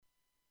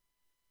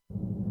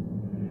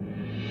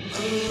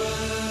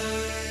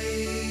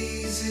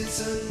Yes,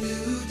 it's a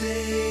new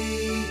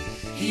day.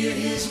 Hear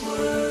his word.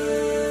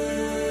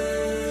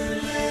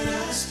 Let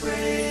us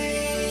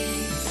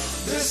pray.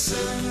 The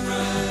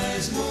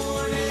Sunrise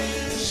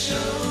Morning Show.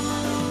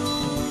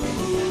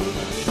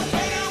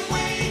 Can't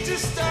wait to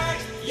start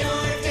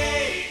your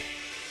day.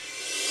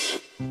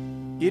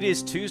 It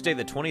is Tuesday,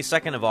 the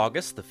 22nd of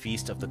August, the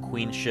feast of the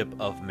Queenship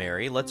of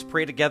Mary. Let's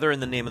pray together in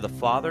the name of the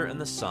Father, and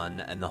the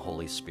Son, and the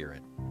Holy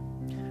Spirit.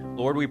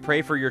 Lord, we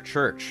pray for your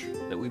church,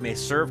 that we may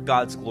serve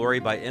God's glory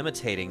by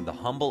imitating the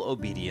humble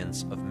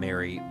obedience of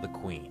Mary the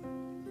Queen.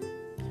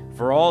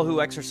 For all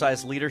who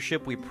exercise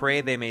leadership, we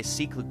pray they may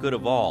seek the good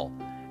of all,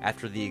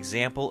 after the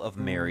example of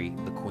Mary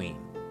the Queen.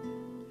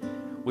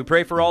 We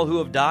pray for all who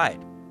have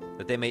died,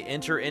 that they may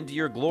enter into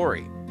your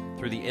glory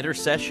through the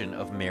intercession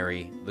of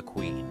Mary the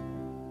Queen.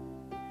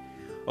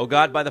 O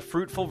God, by the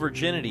fruitful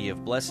virginity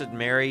of Blessed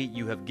Mary,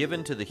 you have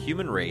given to the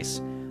human race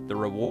the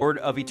reward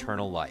of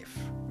eternal life.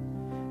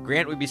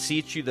 Grant, we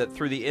beseech you, that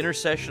through the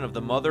intercession of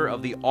the mother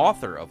of the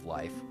author of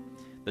life,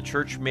 the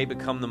Church may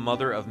become the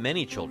mother of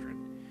many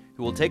children,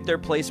 who will take their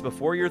place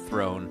before your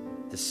throne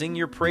to sing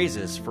your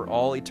praises for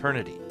all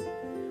eternity.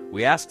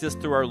 We ask this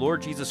through our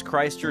Lord Jesus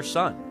Christ, your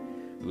Son,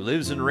 who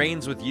lives and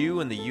reigns with you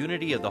in the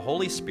unity of the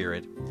Holy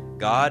Spirit,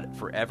 God,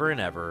 forever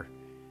and ever.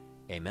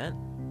 Amen.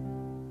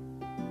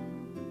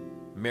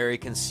 Mary,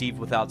 conceived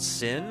without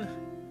sin,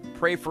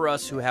 pray for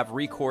us who have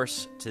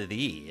recourse to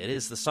thee. It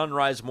is the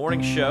Sunrise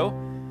Morning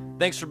Show.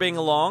 Thanks for being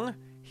along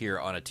here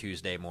on a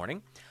Tuesday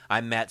morning.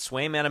 I'm Matt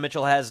Swaim. Anna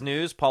Mitchell has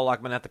news. Paul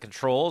Lockman at the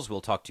controls.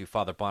 We'll talk to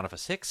Father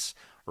Boniface Hicks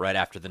right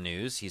after the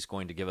news. He's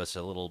going to give us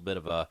a little bit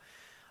of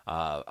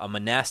a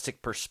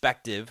monastic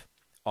perspective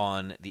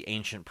on the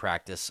ancient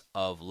practice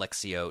of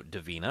Lectio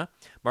Divina.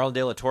 Marlon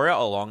de la Torre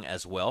along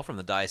as well from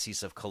the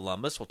Diocese of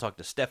Columbus. We'll talk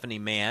to Stephanie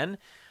Mann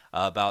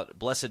about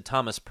Blessed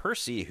Thomas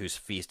Percy, whose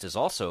feast is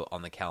also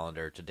on the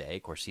calendar today.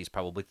 Of course, he's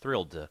probably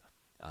thrilled to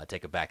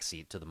take a back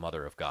seat to the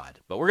Mother of God.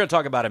 But we're going to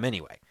talk about him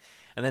anyway.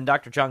 And then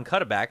Dr. John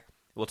Cuddeback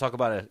will talk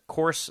about a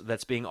course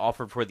that's being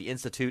offered for the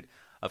Institute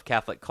for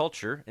Catholic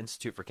Culture,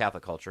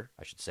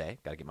 I should say.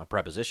 Got to get my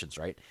prepositions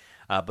right.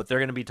 But they're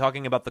going to be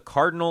talking about the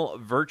cardinal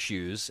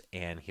virtues,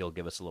 and he'll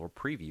give us a little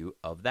preview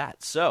of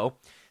that. So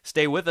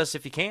stay with us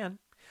if you can.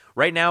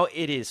 Right now,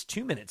 it is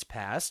 2 minutes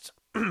past.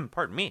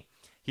 Pardon me.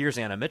 Here's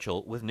Anna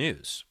Mitchell with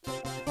news.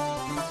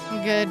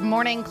 Good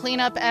morning.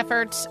 Cleanup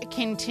efforts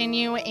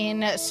continue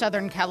in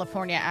Southern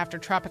California after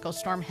Tropical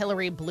Storm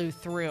Hilary blew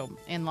through.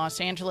 In Los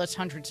Angeles,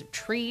 hundreds of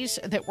trees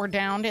that were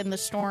downed in the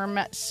storm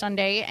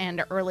Sunday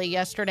and early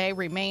yesterday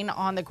remain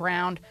on the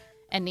ground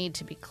and need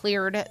to be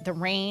cleared. The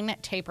rain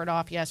tapered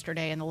off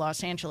yesterday in the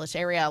Los Angeles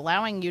area,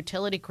 allowing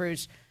utility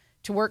crews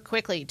to work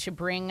quickly to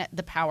bring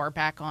the power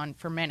back on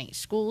for many.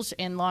 Schools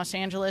in Los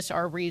Angeles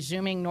are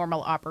resuming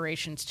normal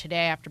operations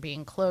today after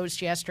being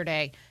closed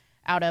yesterday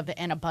out of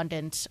an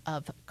abundance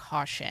of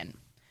caution.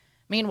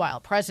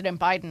 Meanwhile, President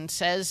Biden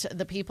says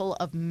the people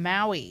of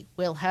Maui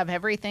will have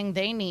everything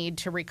they need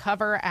to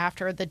recover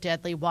after the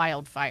deadly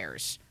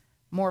wildfires.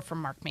 More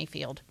from Mark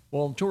Mayfield.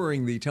 While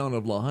touring the town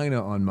of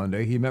Lahaina on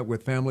Monday, he met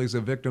with families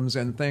of victims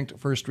and thanked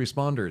first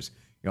responders.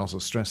 He also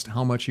stressed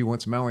how much he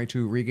wants Maui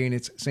to regain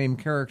its same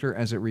character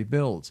as it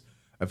rebuilds.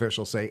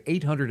 Officials say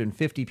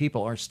 850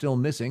 people are still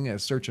missing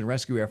as search and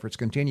rescue efforts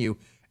continue,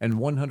 and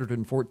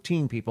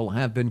 114 people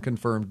have been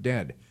confirmed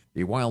dead.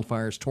 The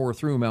wildfires tore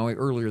through Maui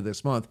earlier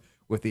this month,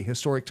 with the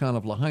historic town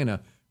of Lahaina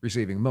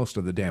receiving most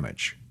of the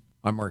damage.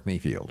 I'm Mark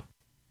Mayfield.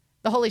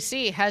 The Holy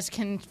See has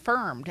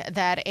confirmed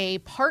that a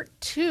Part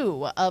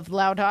 2 of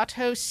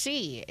Laudato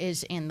Si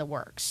is in the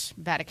works.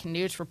 Vatican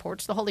News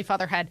reports the Holy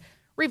Father had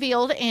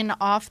revealed in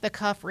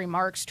off-the-cuff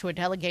remarks to a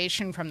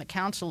delegation from the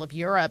Council of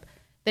Europe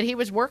that he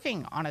was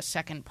working on a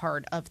second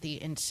part of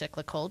the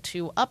encyclical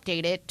to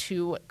update it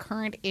to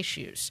current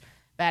issues.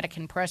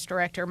 Vatican Press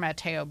Director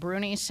Matteo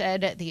Bruni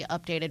said the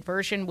updated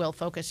version will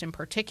focus in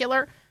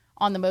particular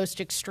on the most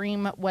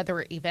extreme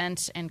weather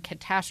events and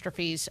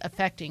catastrophes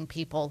affecting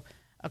people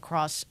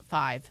across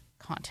 5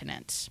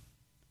 continents.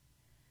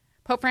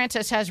 Pope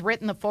Francis has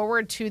written the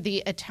foreword to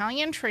the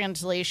Italian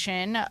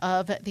translation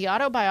of the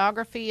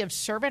autobiography of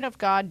Servant of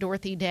God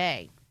Dorothy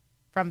Day.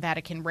 From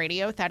Vatican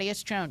Radio,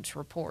 Thaddeus Jones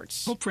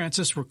reports. Pope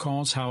Francis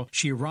recalls how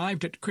she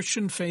arrived at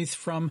Christian faith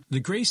from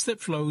the grace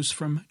that flows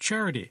from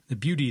charity, the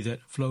beauty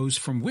that flows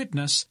from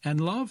witness,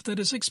 and love that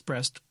is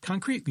expressed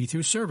concretely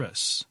through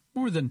service,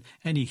 more than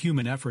any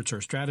human efforts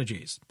or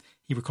strategies.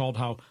 He recalled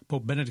how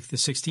Pope Benedict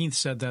XVI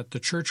said that the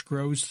Church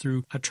grows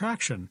through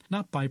attraction,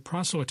 not by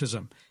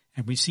proselytism,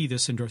 and we see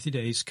this in Dorothy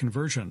Day's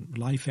conversion,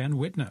 life, and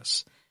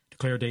witness.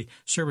 Declared a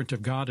servant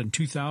of God in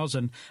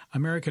 2000,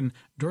 American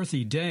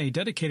Dorothy Day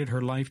dedicated her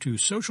life to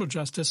social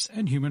justice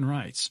and human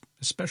rights,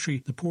 especially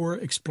the poor,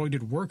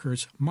 exploited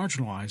workers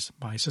marginalized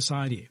by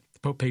society. The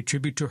Pope paid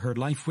tribute to her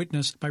life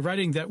witness by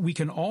writing that we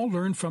can all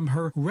learn from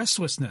her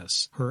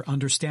restlessness, her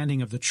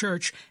understanding of the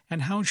Church,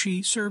 and how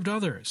she served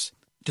others.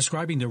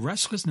 Describing the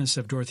restlessness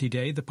of Dorothy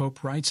Day, the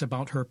Pope writes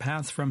about her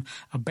path from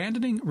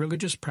abandoning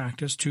religious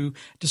practice to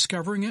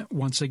discovering it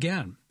once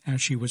again,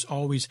 as she was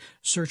always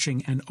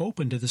searching and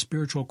open to the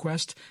spiritual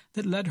quest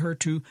that led her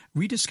to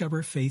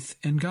rediscover faith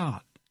in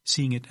God,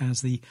 seeing it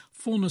as the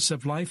fullness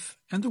of life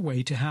and the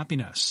way to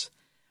happiness.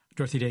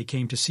 Dorothy Day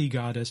came to see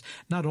God as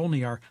not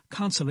only our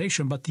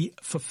consolation, but the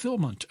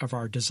fulfillment of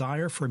our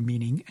desire for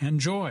meaning and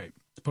joy.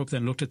 The Pope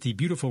then looked at the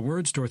beautiful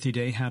words Dorothy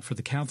Day had for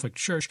the Catholic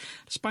Church,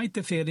 despite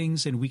the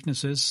failings and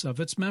weaknesses of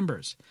its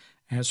members.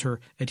 As her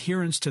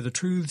adherence to the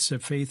truths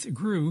of faith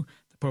grew,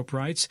 the Pope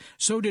writes,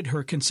 so did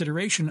her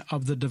consideration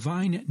of the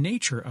divine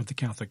nature of the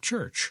Catholic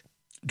Church.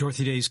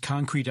 Dorothy Day's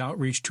concrete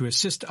outreach to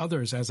assist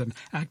others as an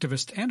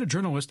activist and a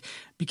journalist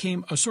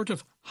became a sort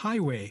of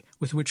highway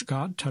with which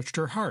God touched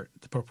her heart,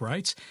 the Pope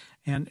writes,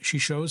 and she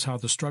shows how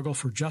the struggle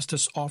for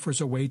justice offers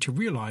a way to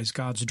realize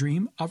God's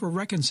dream of a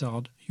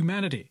reconciled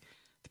humanity.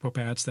 The Pope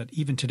adds that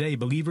even today,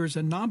 believers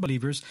and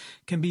non-believers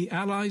can be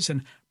allies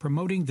in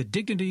promoting the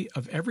dignity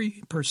of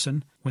every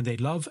person when they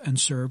love and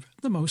serve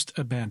the most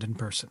abandoned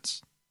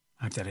persons.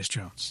 I'm Dennis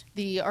Jones.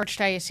 The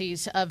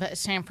Archdiocese of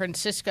San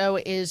Francisco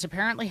is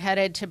apparently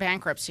headed to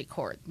bankruptcy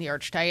court. The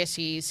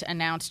Archdiocese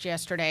announced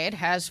yesterday it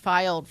has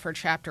filed for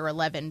Chapter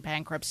 11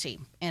 bankruptcy.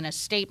 In a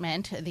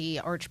statement, the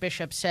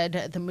Archbishop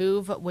said the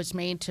move was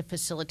made to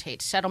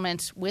facilitate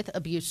settlements with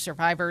abuse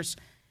survivors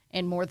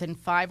in more than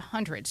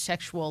 500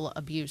 sexual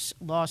abuse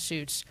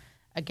lawsuits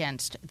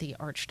against the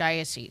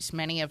Archdiocese.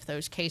 Many of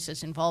those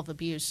cases involve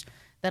abuse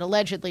that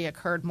allegedly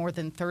occurred more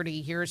than 30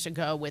 years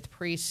ago with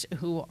priests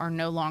who are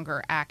no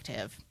longer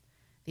active.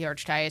 The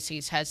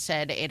Archdiocese has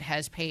said it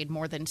has paid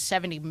more than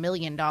 $70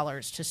 million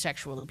to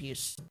sexual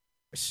abuse.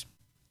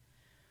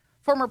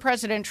 Former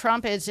President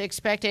Trump is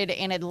expected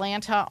in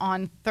Atlanta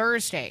on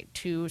Thursday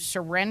to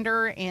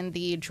surrender in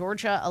the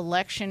Georgia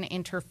election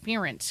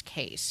interference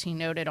case. He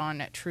noted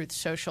on Truth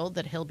Social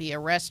that he'll be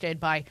arrested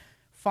by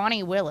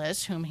Fani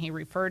Willis, whom he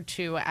referred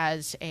to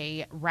as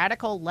a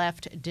radical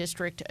left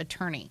district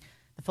attorney.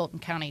 The Fulton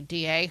County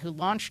DA, who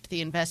launched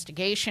the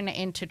investigation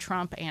into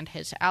Trump and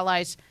his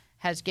allies,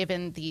 has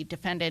given the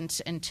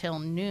defendants until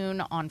noon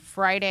on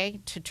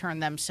Friday to turn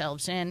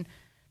themselves in.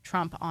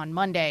 Trump on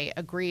Monday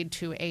agreed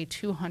to a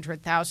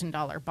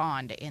 $200,000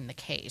 bond in the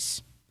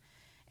case.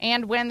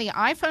 And when the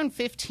iPhone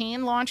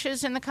 15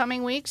 launches in the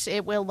coming weeks,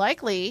 it will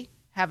likely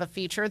have a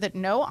feature that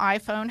no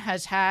iPhone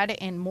has had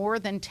in more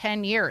than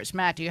 10 years.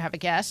 Matt, do you have a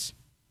guess?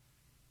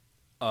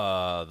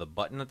 The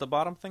button at the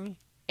bottom thingy?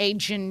 A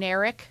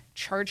generic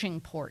charging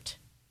port.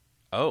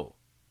 Oh.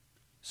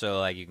 So,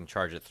 like, you can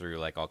charge it through,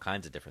 like, all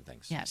kinds of different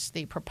things. Yes,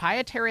 the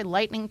proprietary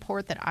Lightning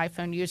port that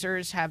iPhone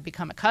users have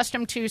become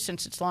accustomed to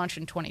since its launch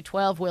in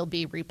 2012 will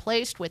be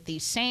replaced with the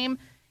same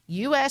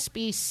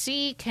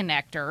USB-C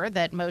connector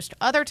that most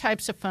other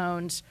types of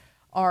phones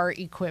are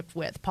equipped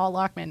with. Paul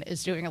Lockman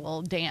is doing a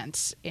little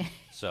dance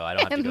So I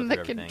don't have to go in through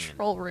the everything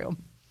control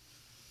room.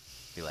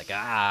 Be like,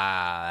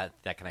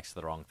 that connects to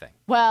the wrong thing.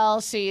 Well,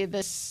 see,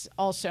 this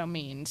also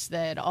means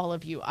that all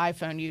of you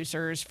iPhone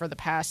users for the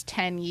past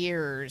 10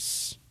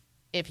 years,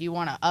 if you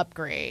want to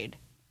upgrade,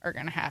 are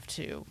going to have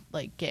to,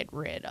 like, get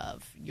rid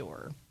of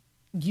your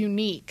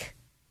unique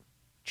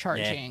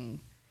charging.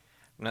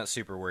 I'm not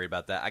super worried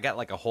about that. I got,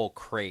 like, a whole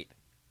crate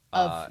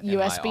of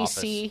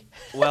USB-C.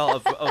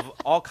 Well, of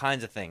all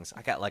kinds of things.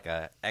 I got like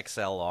a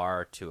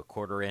XLR to a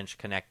 1/4-inch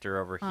connector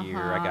over here.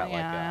 I got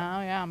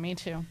yeah, me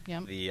too.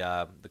 Yep. The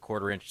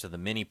 1/4-inch to the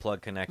mini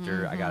plug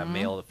connector. I got a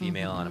male to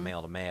female and a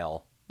male to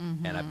male,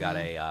 and I've got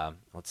a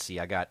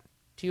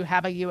Do you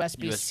have a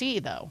USB-C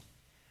though?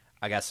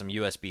 I got some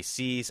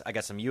USB-Cs. I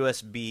got some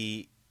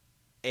USB-As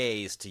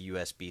to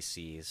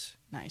USB-Cs.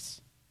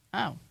 Nice.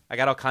 Oh. I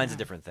got all kinds of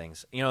different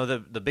things. You know,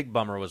 the big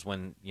bummer was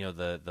when, you know,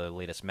 the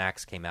latest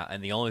Macs came out,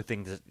 and the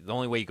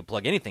only way you could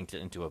plug anything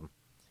into them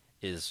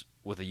is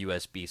with a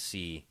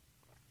USB-C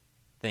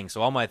thing.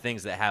 So all my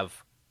things that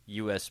have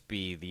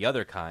USB, the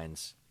other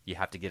kinds, you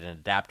have to get an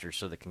adapter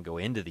so that can go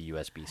into the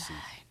USB-C. I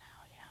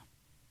know, yeah.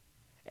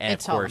 And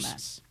it's of course, all a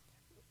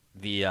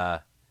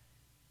mess.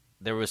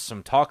 There was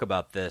some talk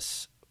about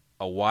this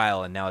a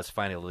while, and now it's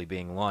finally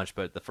being launched.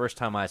 But the first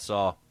time I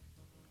saw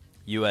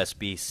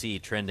USB-C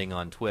trending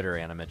on Twitter,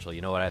 Anna Mitchell, you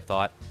know what I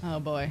thought?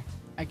 Oh, boy.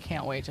 I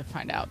can't wait to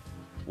find out.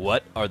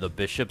 What are the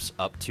bishops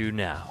up to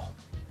now?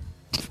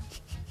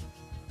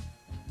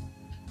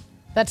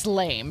 That's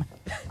lame.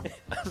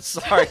 I'm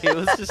sorry, it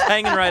was just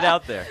hanging right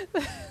out there.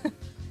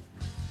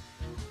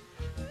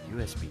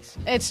 USB-C.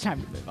 It's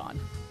time to move on.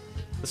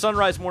 The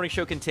Sunrise Morning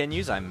Show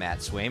continues. I'm Matt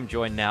Swaim,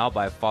 joined now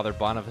by Father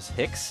Boniface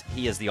Hicks.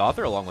 He is the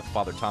author, along with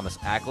Father Thomas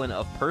Acklin,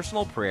 of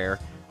Personal Prayer,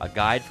 a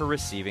guide for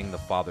receiving the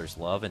Father's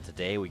love. And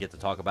today we get to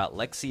talk about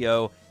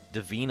Lectio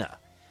Divina.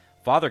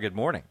 Father, good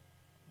morning.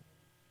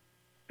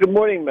 Good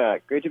morning,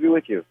 Matt. Great to be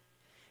with you.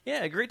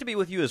 Yeah, great to be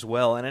with you as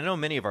well. And I know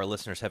many of our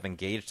listeners have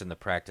engaged in the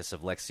practice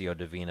of Lectio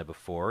Divina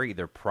before,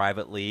 either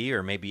privately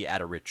or maybe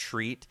at a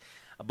retreat.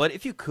 But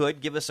if you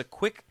could, give us a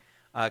quick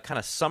kind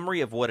of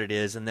summary of what it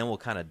is, and then we'll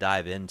kind of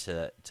dive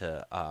into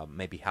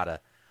maybe how to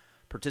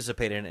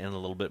participate in it a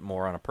little bit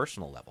more on a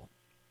personal level.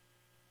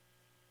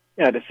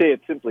 Yeah, to say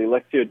it simply,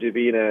 Lectio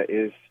Divina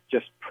is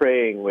just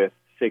praying with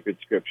sacred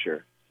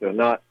scripture. So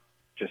not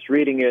just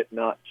reading it,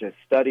 not just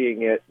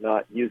studying it,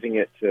 not using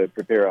it to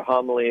prepare a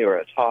homily or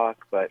a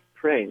talk, but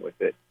praying with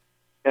it.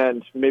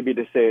 And maybe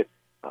to say it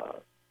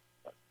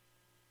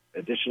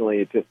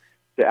additionally, to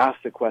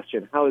ask the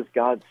question, how is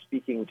God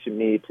speaking to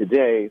me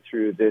today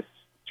through this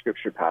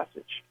scripture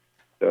passage?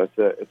 So it's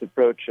an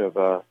approach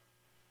of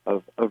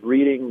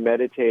reading,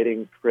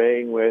 meditating,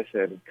 praying with,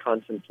 and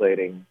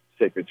contemplating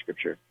sacred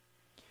scripture.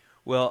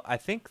 Well, I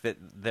think that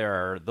there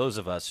are those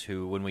of us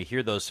who, when we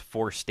hear those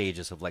 4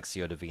 stages of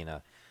Lectio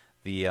Divina,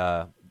 the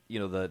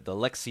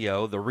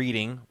Lectio, the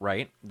reading,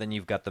 right? Then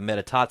you've got the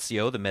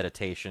meditatio, the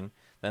meditation,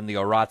 then the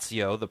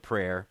oratio, the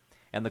prayer,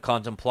 and the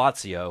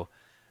contemplatio,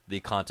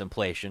 the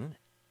contemplation.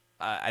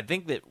 I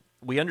think that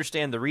we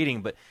understand the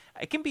reading, but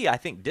it can be, I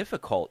think,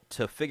 difficult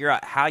to figure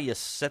out how you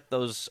set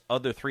those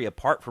other 3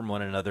 apart from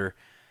one another,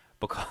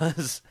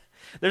 because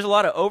there's a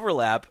lot of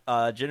overlap,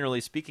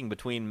 generally speaking,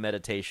 between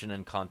meditation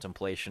and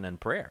contemplation and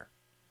prayer.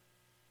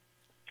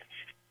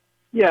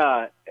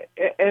 Yeah,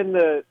 and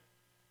the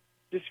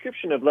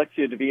description of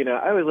Lectio Divina,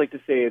 I always like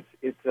to say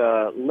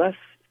it's less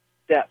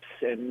steps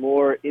and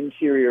more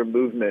interior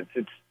movements.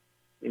 It's,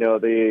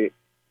 the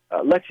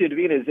Lectio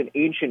Divina is an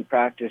ancient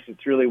practice.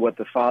 It's really what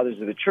the fathers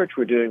of the church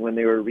were doing when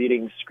they were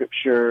reading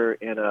scripture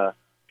in a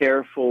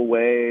careful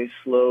way,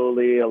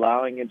 slowly,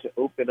 allowing it to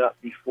open up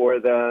before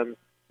them,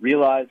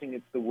 realizing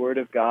it's the Word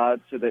of God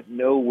so that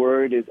no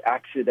word is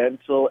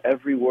accidental,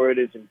 every word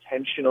is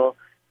intentional.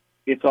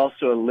 It's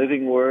also a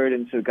living word,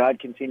 and so God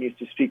continues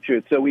to speak through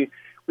it. So we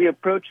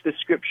approach the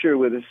Scripture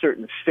with a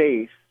certain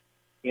faith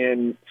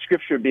in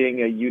Scripture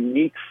being a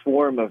unique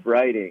form of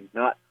writing,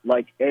 not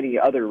like any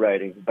other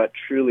writing, but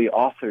truly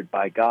authored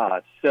by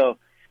God. So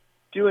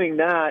doing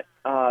that,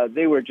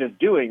 they were just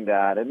doing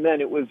that. And then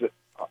it was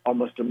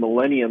almost a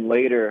millennium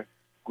later,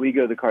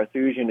 Guido the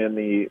Carthusian in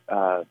the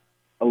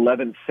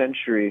 11th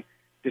century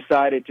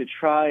decided to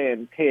try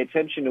and pay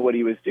attention to what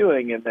he was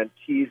doing and then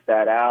tease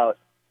that out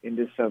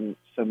into some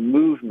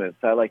movements,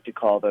 I like to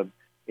call them,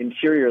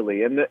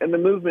 interiorly. And the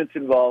movements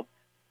involve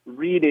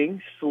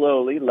reading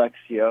slowly,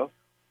 Lectio,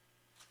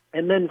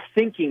 and then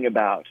thinking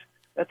about.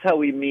 That's how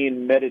we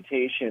mean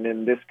meditation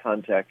in this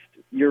context.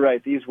 You're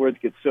right, these words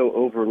get so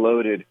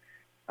overloaded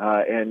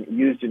and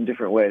used in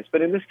different ways.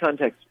 But in this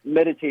context,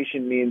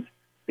 meditation means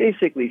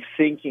basically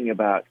thinking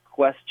about,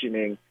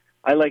 questioning.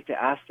 I like to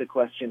ask the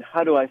question,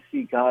 how do I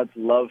see God's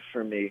love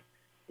for me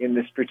in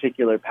this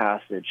particular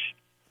passage?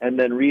 And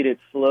then read it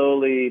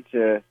slowly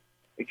to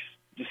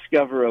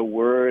discover a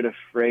word, a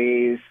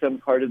phrase, some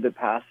part of the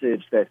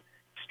passage that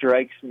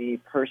strikes me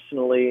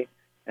personally,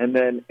 and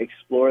then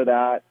explore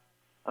that.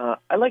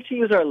 I like to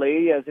use Our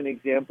Lady as an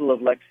example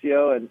of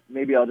Lectio, and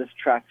maybe I'll just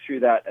track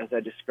through that as I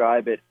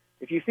describe it.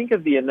 If you think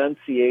of the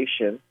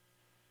Annunciation,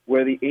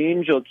 where the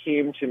angel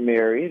came to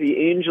Mary,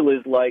 the angel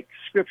is like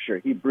Scripture.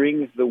 He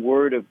brings the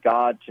Word of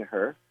God to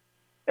her,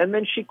 and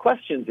then she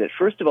questions it.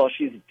 First of all,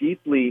 she's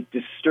deeply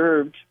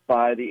disturbed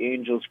by the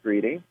angel's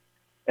greeting,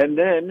 and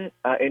then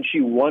and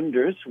she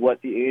wonders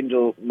what the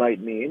angel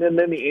might mean, and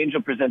then the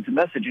angel presents a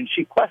message, and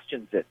she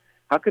questions it.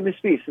 How can this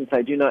be, since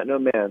I do not know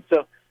man?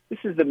 So this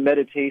is the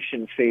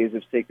meditation phase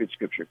of sacred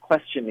Scripture,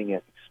 questioning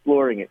it,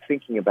 exploring it,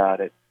 thinking about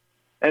it.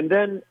 And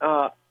then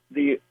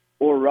the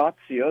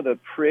oratio, the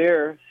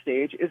prayer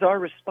stage, is our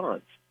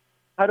response.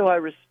 How do I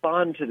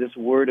respond to this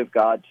Word of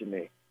God to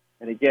me?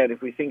 And again,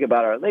 if we think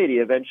about Our Lady,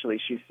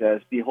 eventually she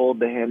says, "Behold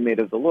the handmaid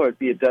of the Lord,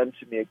 be it done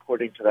to me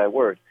according to thy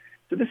word."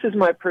 So this is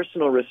my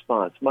personal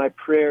response, my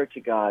prayer to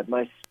God,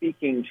 my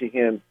speaking to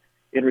him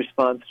in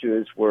response to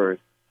his word.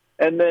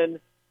 And then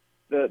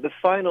the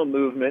final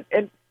movement,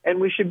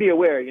 and we should be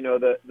aware,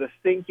 the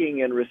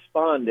thinking and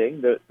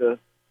responding, the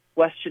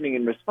questioning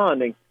and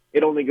responding,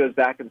 it only goes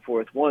back and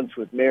forth once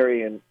with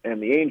Mary and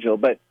the angel,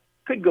 but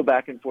could go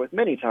back and forth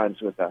many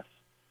times with us.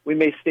 We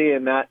may stay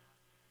in that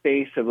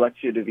space of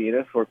Lectio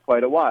Divina for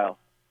quite a while,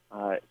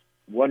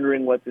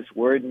 wondering what this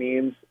word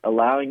means,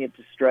 allowing it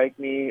to strike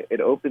me.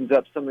 It opens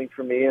up something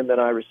for me, and then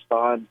I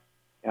respond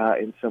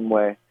in some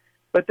way.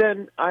 But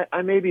then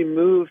I may be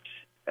moved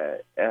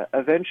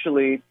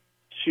eventually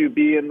to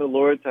be in the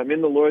Lord's. I'm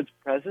in the Lord's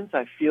presence.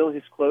 I feel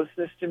his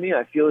closeness to me.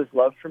 I feel his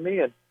love for me.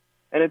 And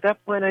at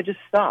that point, I just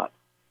stop.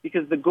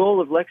 Because the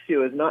goal of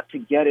Lectio is not to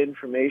get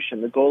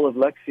information. The goal of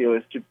Lectio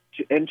is to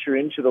enter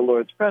into the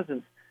Lord's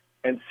presence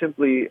and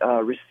simply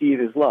receive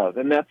his love.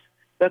 And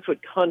that's what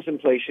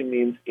contemplation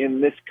means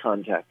in this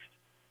context,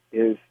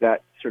 is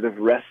that sort of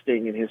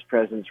resting in his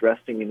presence,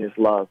 resting in his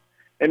love.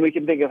 And we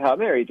can think of how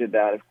Mary did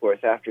that, of course,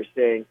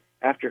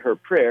 after her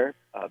prayer,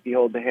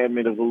 "Behold the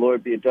handmaid of the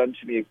Lord, be it done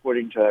to me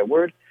according to thy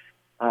word."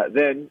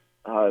 Then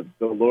the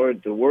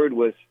word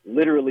was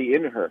literally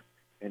in her,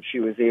 and she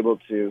was able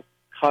to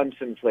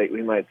contemplate,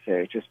 we might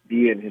say, just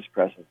be in his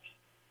presence.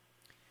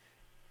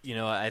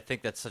 I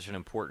think that's such an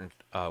important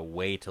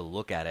way to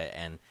look at it,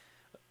 and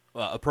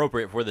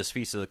appropriate for this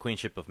Feast of the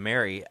Queenship of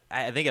Mary.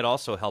 I think it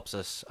also helps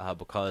us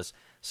because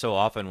so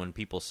often when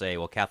people say,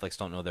 well, Catholics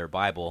don't know their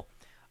Bible,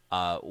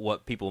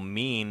 what people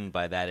mean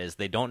by that is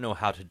they don't know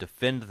how to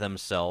defend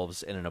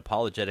themselves in an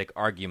apologetic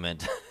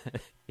argument,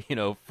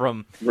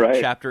 from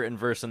chapter and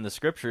verse in the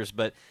Scriptures.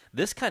 But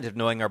this kind of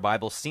knowing our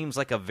Bible seems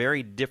like a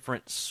very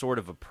different sort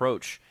of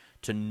approach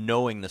to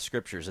knowing the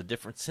Scriptures, a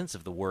different sense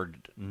of the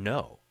word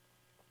know.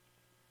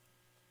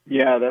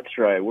 Yeah, that's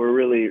right. We're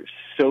really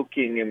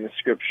soaking in the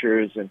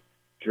Scriptures and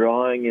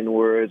drawing in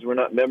words. We're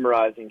not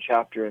memorizing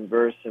chapter and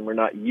verse, and we're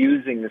not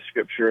using the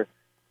Scripture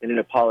in an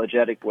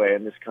apologetic way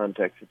in this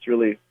context. It's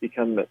really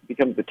becomes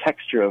the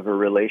texture of a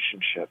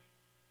relationship.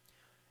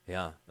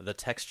 Yeah, the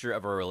texture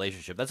of a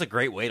relationship. That's a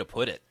great way to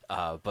put it.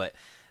 But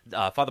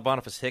Father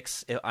Boniface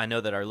Hicks, I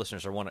know that our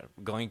listeners are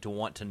going to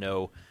want to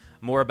know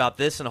more about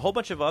this and a whole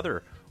bunch of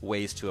other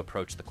ways to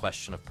approach the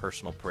question of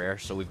personal prayer.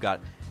 So we've got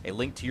a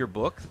link to your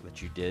book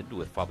that you did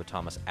with Father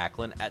Thomas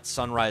Acklin at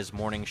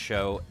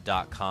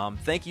sunrisemorningshow.com.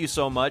 Thank you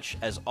so much,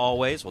 as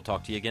always. We'll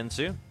talk to you again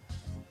soon.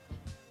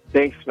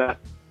 Thanks, Matt.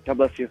 God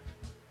bless you.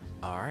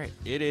 All right.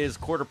 It is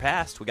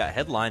 1:15. We got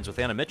headlines with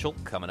Anna Mitchell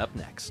coming up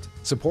next.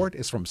 Support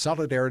is from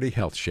Solidarity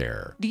Health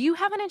Share. Do you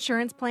have an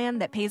insurance plan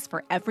that pays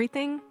for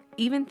everything,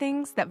 even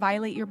things that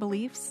violate your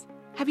beliefs?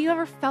 Have you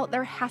ever felt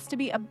there has to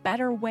be a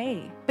better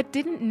way, but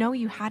didn't know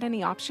you had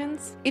any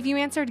options? If you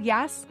answered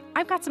yes,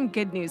 I've got some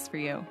good news for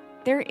you.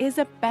 There is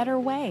a better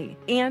way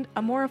and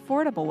a more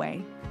affordable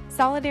way.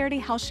 Solidarity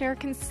Health Share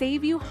can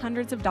save you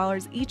hundreds of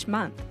dollars each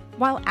month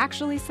while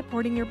actually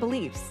supporting your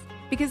beliefs.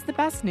 Because the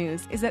best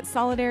news is that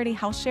Solidarity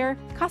Health Share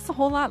costs a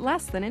whole lot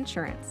less than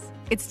insurance.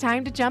 It's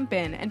time to jump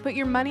in and put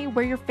your money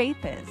where your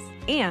faith is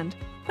and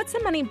put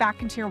some money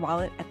back into your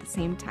wallet at the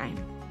same time.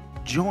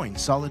 Join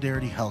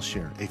Solidarity Health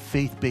Share, a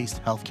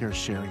faith-based healthcare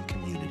sharing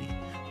community.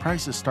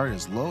 Prices start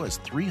as low as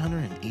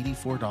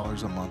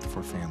 $384 a month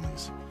for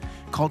families.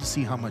 Call to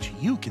see how much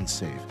you can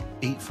save.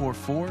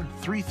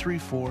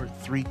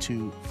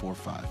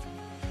 844-334-3245.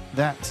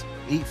 That's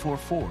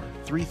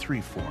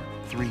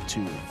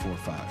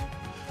 844-334-3245.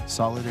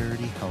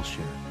 Solidarity Health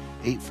Share,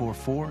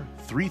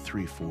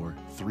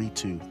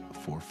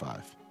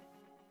 844-334-3245.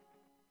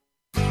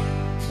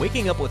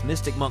 Waking up with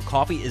Mystic Monk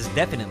coffee is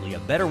definitely a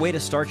better way to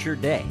start your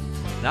day.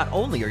 Not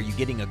only are you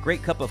getting a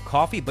great cup of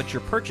coffee, but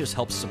your purchase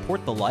helps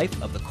support the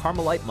life of the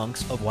Carmelite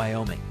monks of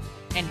Wyoming.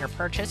 And your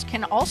purchase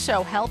can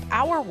also help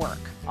our work.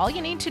 All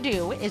you need to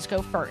do is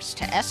go first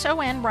to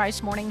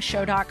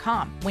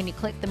sonrisemorningshow.com. When you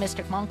click the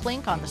Mystic Monk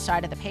link on the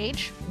side of the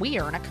page, we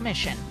earn a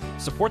commission.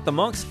 Support the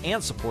monks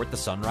and support the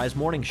Sunrise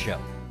Morning Show.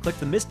 Click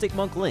the Mystic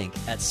Monk link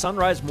at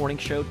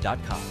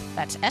sunrisemorningshow.com.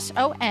 That's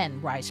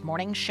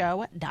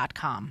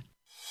sonrisemorningshow.com.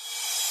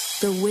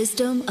 The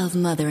wisdom of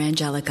Mother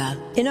Angelica.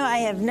 You know, I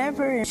have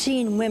never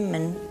seen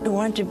women who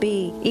want to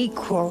be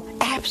equal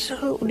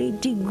absolutely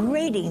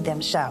degrading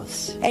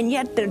themselves. And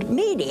yet the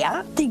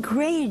media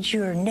degrades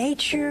your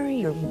nature,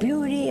 your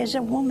beauty as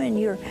a woman,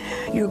 your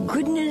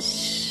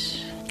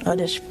goodness.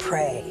 Let us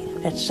pray.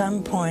 At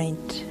some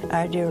point,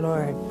 our dear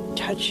Lord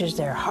touches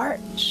their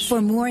hearts.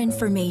 For more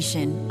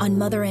information on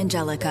Mother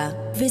Angelica,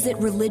 visit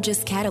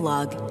Religious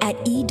Catalog at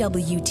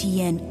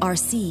EWTNRC.com.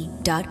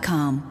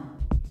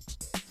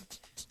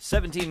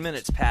 17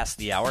 minutes past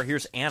the hour.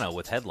 Here's Anna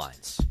with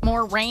headlines.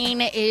 More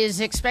rain is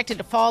expected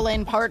to fall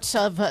in parts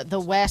of the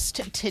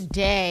West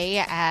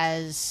today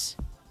as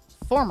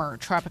former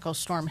Tropical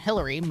Storm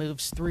Hillary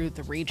moves through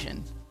the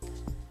region.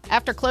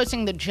 After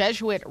closing the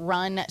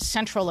Jesuit-run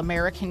Central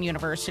American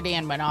University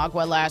in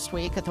Managua last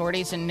week,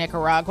 authorities in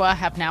Nicaragua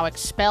have now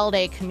expelled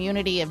a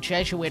community of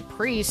Jesuit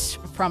priests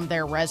from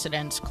their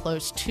residence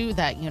close to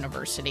that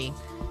university.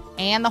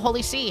 And the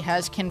Holy See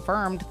has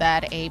confirmed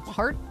that a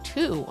Part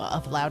 2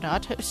 of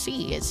Laudato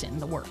Si is in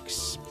the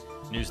works.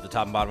 News at the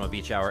top and bottom of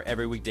each hour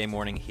every weekday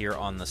morning here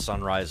on the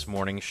Sunrise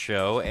Morning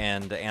Show.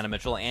 And Anna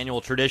Mitchell,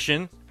 annual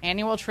tradition.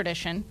 Annual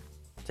tradition.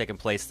 Taking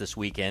place this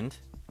weekend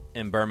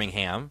in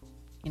Birmingham.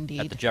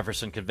 Indeed. At the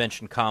Jefferson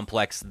Convention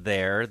Complex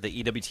there.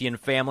 The EWTN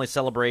Family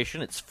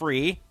Celebration. It's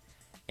free.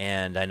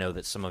 And I know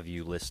that some of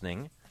you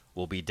listening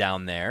will be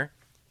down there.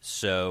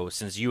 So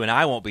since you and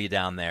I won't be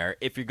down there,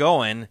 if you're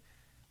going,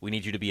 we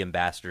need you to be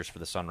ambassadors for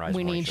the Sunrise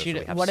Morning Show. We need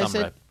you to. What is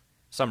it?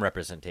 Some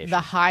representation. The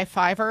high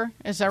fiver,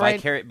 is that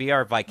right? Be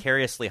our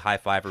vicariously high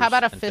fivers. How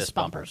about a and fist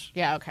bumpers?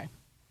 Yeah, okay.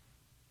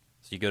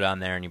 So you go down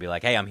there and you be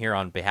like, hey, I'm here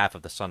on behalf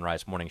of the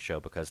Sunrise Morning Show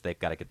because they've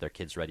got to get their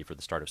kids ready for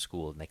the start of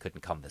school and they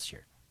couldn't come this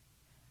year.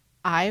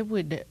 I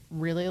would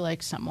really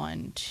like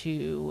someone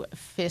to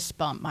fist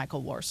bump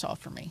Michael Warsaw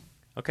for me.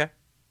 Okay.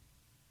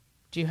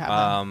 Do you have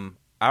I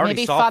already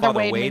maybe saw Father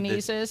Wade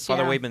Menezes?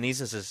 Father Wade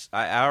Menezes is.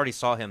 I already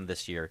saw him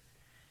this year.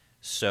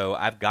 So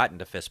I've gotten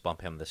to fist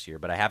bump him this year,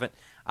 but I haven't.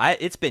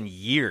 It's been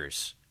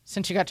years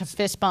since you got to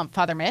fist bump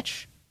Father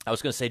Mitch. I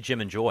was going to say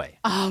Jim and Joy.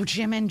 Oh,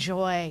 Jim and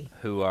Joy.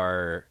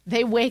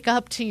 They wake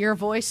up to your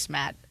voice,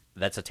 Matt.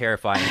 That's a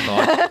terrifying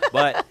thought.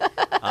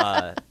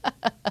 But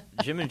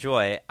Jim and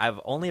Joy, I've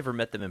only ever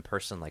met them in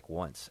person like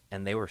once,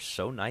 and they were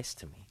so nice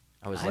to me.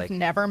 I've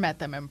never met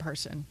them in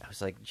person. I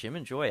was like, Jim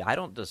and Joy, I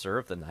don't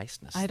deserve the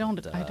niceness. I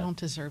don't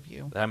deserve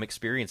you. That I'm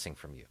experiencing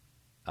from you.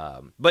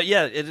 But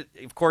yeah,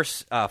 of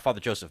course,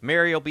 Father Joseph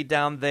Mary will be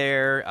down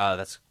there.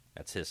 That's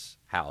That's his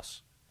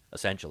house,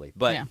 essentially.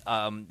 But,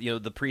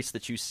 the priests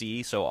that you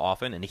see so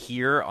often and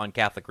hear on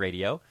Catholic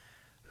radio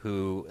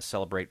who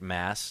celebrate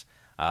Mass,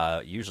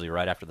 usually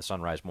right after the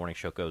Sunrise Morning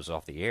Show goes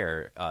off the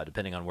air,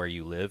 depending on where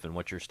you live and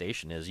what your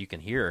station is, you can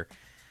hear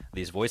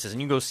these voices.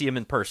 And you can go see them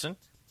in person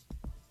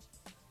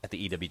at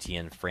the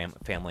EWTN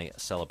family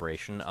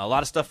celebration. A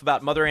lot of stuff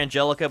about Mother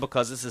Angelica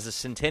because this is a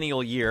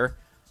centennial year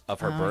of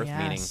her birth,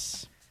 meaning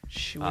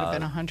she would have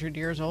been 100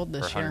 years old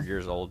this year. 100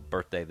 years old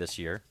birthday this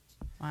year.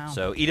 Wow.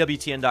 So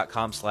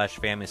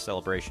EWTN.com/family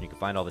celebration. You can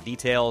find all the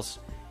details.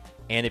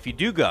 And if you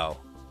do go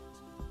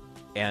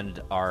and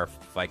are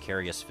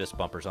vicarious fist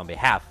bumpers on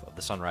behalf of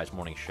the Sunrise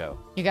Morning Show,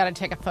 you got to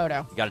take a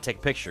photo. You got to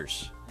take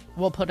pictures.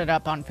 We'll put it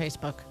up on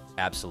Facebook.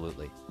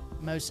 Absolutely.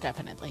 Most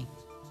definitely.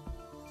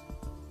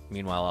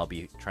 Meanwhile, I'll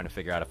be trying to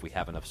figure out if we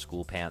have enough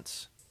school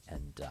pants.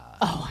 And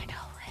oh, I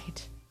know,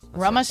 right?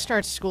 Rama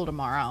starts school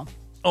tomorrow.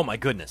 Oh, my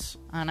goodness.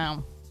 I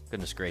know.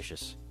 Goodness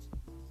gracious.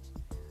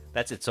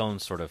 That's its own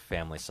sort of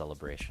family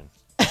celebration.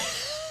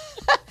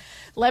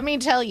 Let me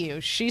tell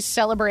you, she's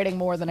celebrating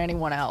more than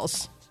anyone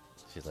else.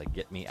 She's like,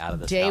 get me out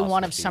of this Day house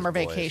one with of these summer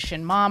boys.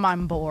 vacation. Mom,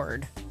 I'm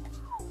bored.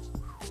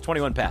 It's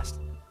 21 past.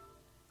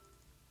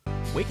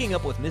 Waking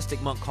up with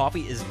Mystic Monk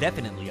coffee is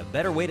definitely a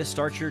better way to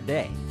start your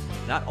day.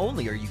 Not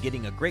only are you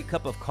getting a great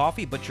cup of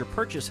coffee, but your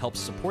purchase helps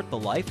support the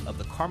life of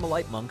the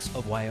Carmelite monks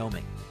of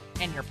Wyoming.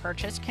 And your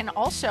purchase can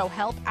also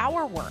help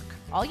our work.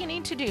 All you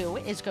need to do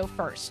is go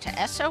first to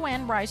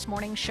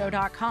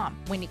sonrisemorningshow.com.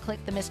 When you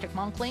click the Mystic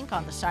Monk link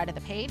on the side of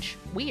the page,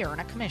 we earn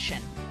a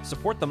commission.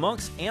 Support the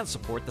monks and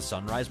support the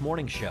Sunrise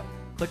Morning Show.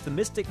 Click the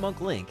Mystic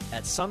Monk link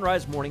at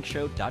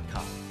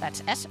sonrisemorningshow.com.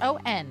 That's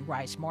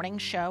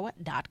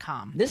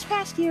sonrisemorningshow.com. This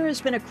past year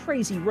has been a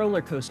crazy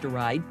roller coaster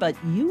ride, but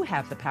you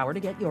have the power to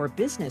get your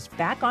business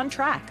back on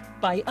track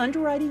by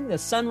underwriting the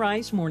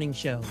Sunrise Morning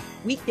Show.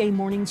 Weekday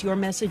mornings, your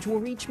message will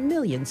reach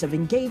millions of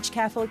engaged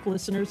Catholic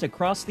listeners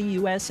across the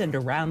U.S. and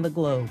around the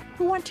globe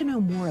who want to know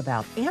more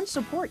about and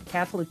support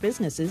Catholic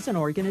businesses and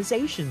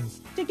organizations.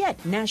 To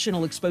get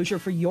national exposure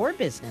for your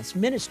business,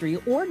 ministry,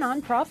 or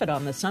nonprofit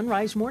on the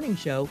Sunrise Morning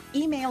Show,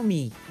 email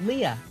me,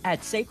 Leah,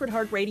 at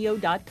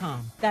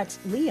sacredheartradio.com. That's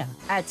Leah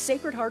at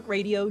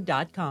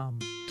sacredheartradio.com.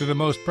 To the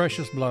most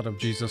precious blood of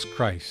Jesus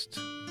Christ,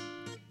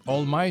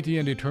 Almighty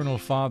and Eternal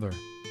Father,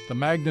 the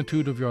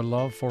magnitude of your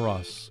love for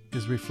us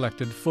is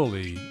reflected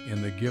fully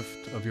in the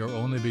gift of your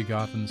only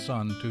begotten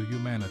Son to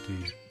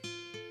humanity.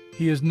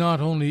 He is not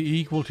only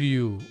equal to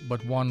you,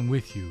 but one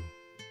with you.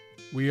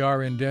 We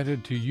are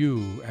indebted to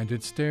you, and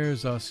it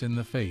stares us in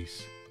the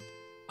face.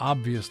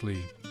 Obviously,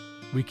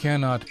 we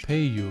cannot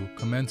pay you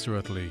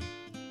commensurately,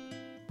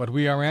 but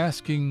we are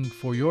asking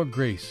for your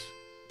grace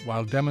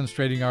while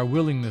demonstrating our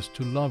willingness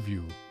to love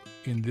you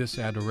in this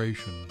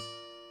adoration.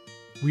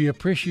 We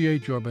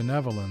appreciate your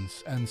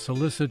benevolence and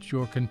solicit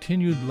your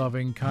continued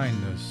loving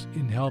kindness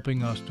in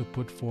helping us to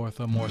put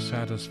forth a more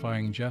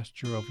satisfying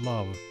gesture of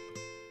love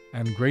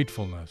and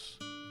gratefulness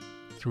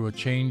through a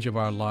change of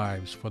our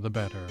lives for the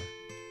better.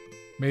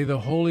 May the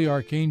Holy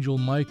Archangel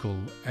Michael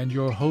and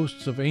your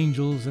hosts of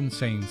angels and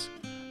saints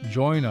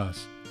join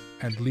us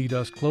and lead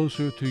us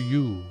closer to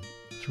you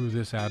through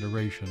this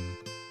adoration.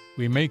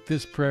 We make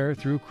this prayer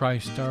through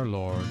Christ our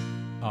Lord.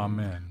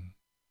 Amen.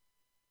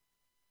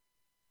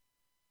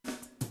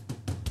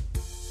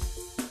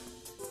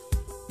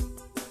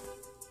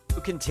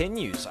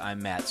 Continues.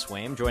 I'm Matt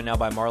Swaim, joined now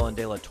by Marlon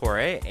De La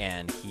Torre,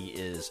 and he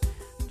is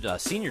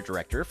Senior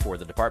Director for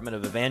the Department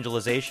of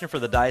Evangelization for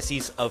the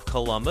Diocese of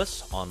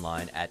Columbus,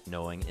 online at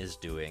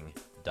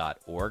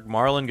knowingisdoing.org.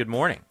 Marlon, good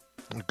morning.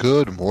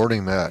 Good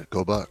morning, Matt.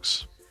 Go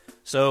Bucks.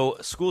 So,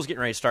 school's getting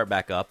ready to start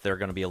back up. There are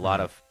going to be a lot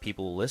of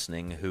people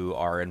listening who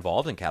are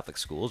involved in Catholic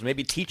schools,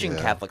 maybe teaching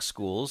Catholic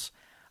schools,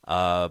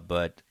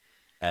 but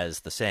as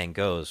the saying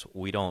goes,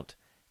 we don't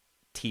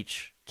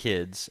teach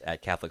kids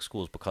at Catholic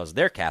schools because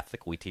they're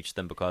Catholic. We teach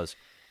them because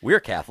we're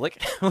Catholic,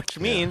 which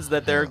means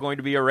that there are going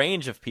to be a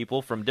range of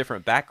people from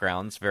different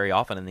backgrounds very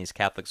often in these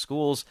Catholic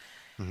schools.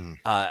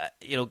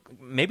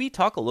 Maybe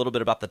talk a little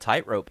bit about the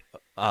tightrope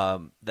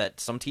that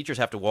some teachers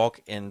have to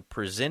walk in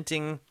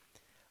presenting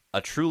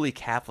a truly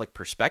Catholic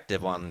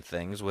perspective on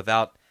things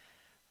without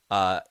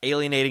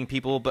alienating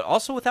people, but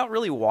also without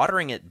really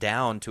watering it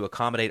down to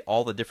accommodate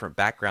all the different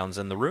backgrounds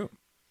in the room.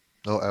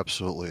 Oh,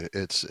 absolutely.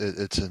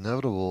 It's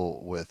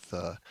inevitable with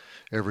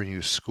every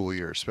new school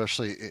year,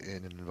 especially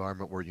in an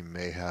environment where you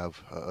may have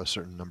a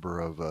certain number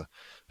of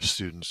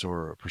students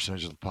or a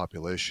percentage of the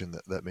population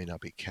that may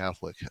not be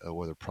Catholic,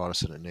 whether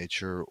Protestant in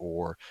nature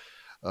or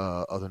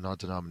other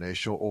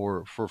non-denominational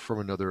or from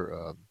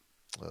another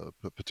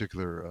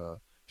particular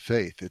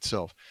faith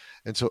itself.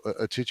 And so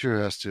a teacher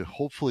has to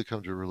hopefully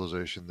come to a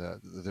realization that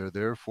they're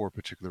there for a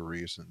particular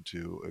reason,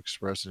 to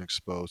express and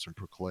expose and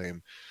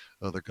proclaim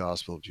the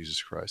gospel of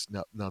Jesus Christ.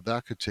 Now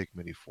that could take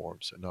many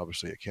forms, and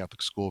obviously a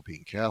Catholic school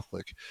being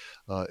Catholic,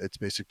 its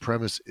basic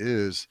premise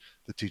is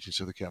the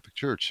teachings of the Catholic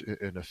Church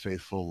in a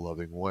faithful,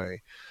 loving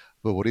way.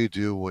 But what do you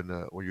do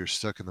when you're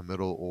stuck in the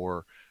middle,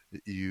 or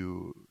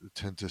you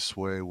tend to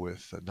sway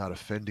with not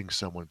offending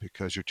someone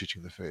because you're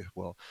teaching the faith?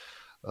 Well,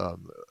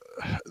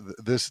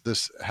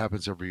 this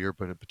happens every year,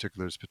 but in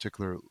particular, this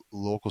particular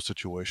local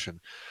situation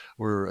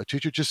where a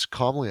teacher just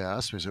calmly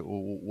asked me, said,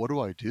 well, what do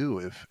I do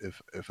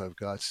if I've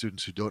got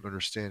students who don't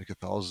understand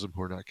Catholicism,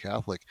 who are not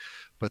Catholic,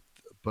 but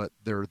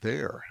they're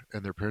there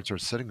and their parents are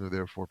sending them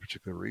there for a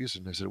particular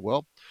reason? I said,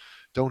 well,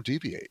 don't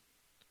deviate.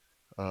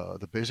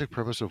 The basic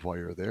premise of why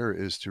you're there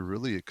is to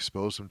really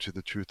expose them to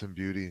the truth and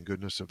beauty and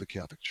goodness of the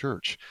Catholic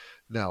Church.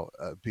 Now,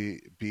 be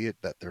it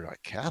that they're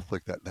not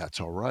Catholic, that's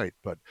all right,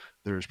 but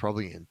there's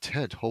probably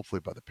intent, hopefully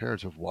by the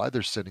parents, of why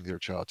they're sending their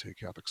child to a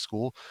Catholic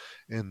school,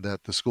 and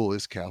that the school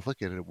is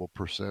Catholic and it will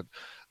present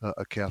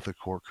a Catholic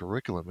core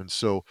curriculum. And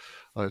so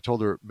I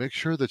told her, make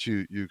sure that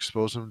you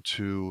expose them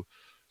to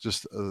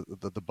just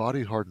the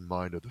body, heart, and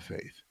mind of the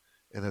faith,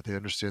 and that they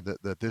understand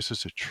that this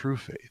is a true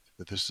faith,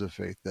 that this is a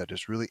faith that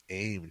is really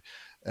aimed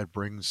at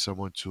bringing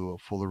someone to a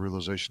fuller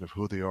realization of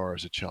who they are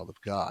as a child of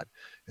God.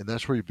 And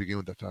that's where you begin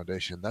with the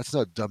foundation. That's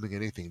not dumbing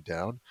anything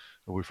down.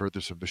 And we've heard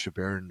this from Bishop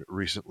Barron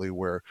recently,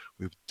 where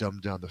we've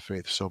dumbed down the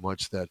faith so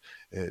much that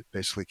it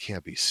basically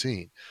can't be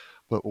seen.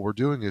 But what we're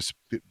doing is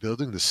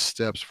building the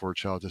steps for a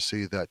child to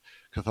see that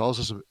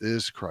Catholicism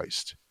is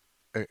Christ,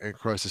 and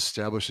Christ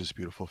established this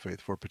beautiful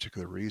faith for a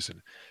particular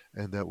reason,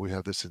 and that we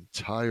have this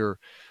entire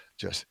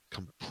just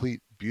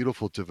complete,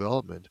 beautiful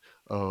development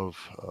of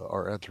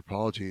our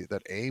anthropology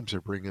that aims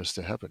at bringing us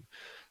to heaven.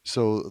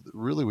 So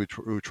really, we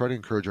try to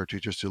encourage our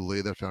teachers to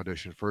lay that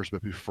foundation first,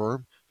 but be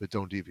firm, but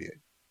don't deviate.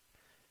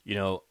 You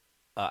know,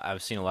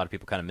 I've seen a lot of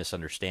people kind of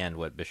misunderstand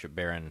what Bishop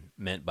Barron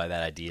meant by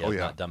that idea of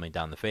not dumbing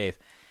down the faith.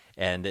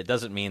 And it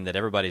doesn't mean that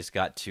everybody's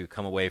got to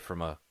come away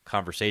from a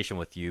conversation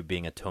with you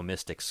being a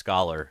Thomistic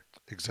scholar.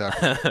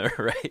 Exactly.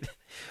 Right?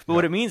 But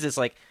what it means is,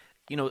 like,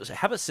 you know,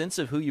 have a sense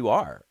of who you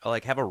are.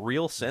 Like, have a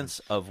real sense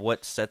of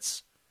what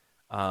sets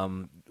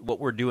what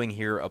we're doing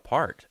here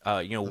apart.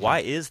 You know, why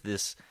is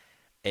this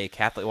a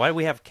Catholic? Why do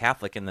we have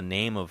Catholic in the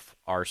name of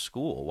our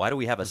school? Why do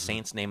we have a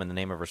saint's name in the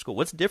name of our school?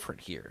 What's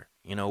different here?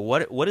 You know,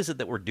 what is it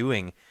that we're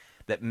doing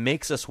that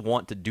makes us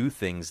want to do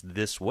things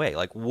this way?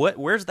 Like,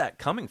 where's that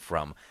coming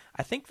from?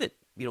 I think that,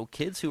 you know,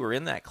 kids who are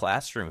in that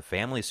classroom,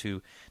 families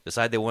who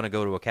decide they want to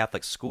go to a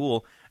Catholic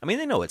school, I mean,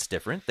 they know it's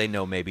different. They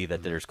know maybe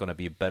that there's going to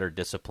be better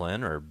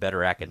discipline or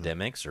better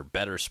academics or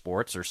better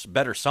sports or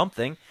better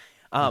something.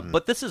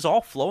 But this is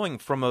all flowing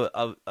from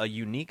a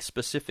unique,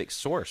 specific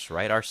source,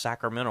 right? Our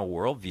sacramental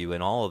worldview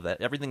and all of that,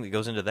 everything that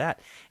goes into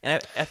that.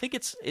 And I think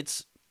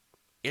it's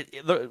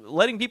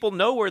letting people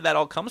know where that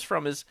all comes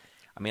from is,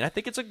 I mean, I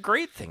think it's a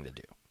great thing to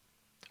do.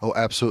 Oh,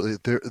 absolutely.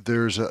 There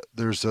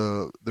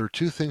are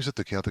two things that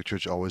the Catholic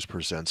Church always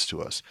presents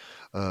to us.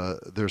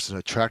 There's an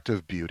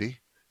attractive beauty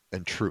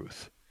and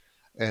truth.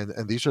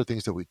 And these are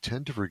things that we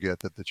tend to forget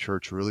that the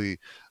Church really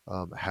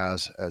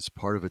has as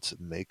part of its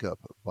makeup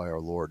by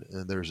our Lord.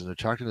 And there's an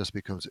attractiveness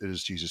because it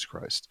is Jesus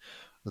Christ.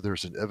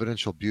 There's an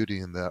evidential beauty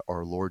in that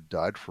our Lord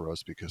died for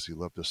us because he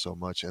loved us so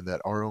much, and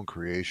that our own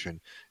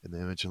creation in the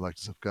image and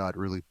likeness of God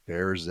really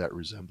bears that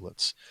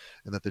resemblance.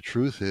 And that the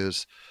truth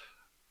is,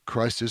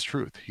 Christ is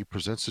truth. He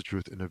presents the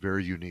truth in a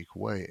very unique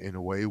way, in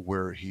a way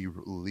where he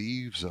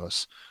leaves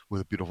us with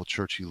a beautiful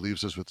church. He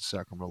leaves us with the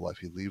sacramental life.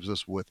 He leaves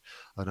us with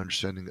an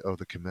understanding of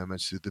the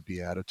commandments through the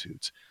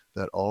Beatitudes,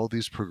 that all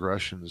these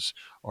progressions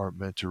are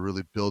meant to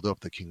really build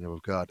up the kingdom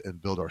of God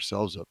and build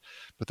ourselves up.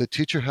 But the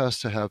teacher has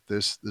to have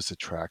this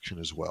attraction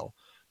as well.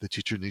 The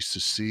teacher needs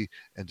to see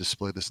and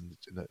display this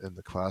in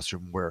the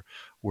classroom where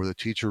the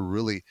teacher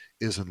really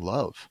is in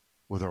love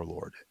with our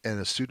Lord, and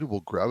a student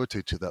will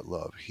gravitate to that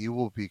love. He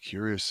will be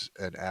curious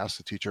and ask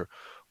the teacher,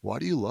 why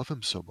do you love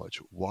him so much?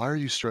 Why are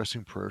you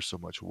stressing prayer so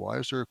much? Why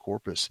is there a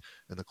corpus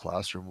in the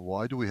classroom?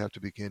 Why do we have to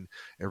begin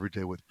every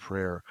day with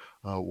prayer?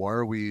 Why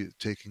are we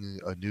taking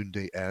a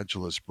noonday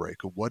Angelus break?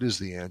 What is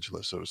the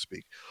Angelus, so to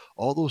speak?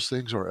 All those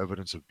things are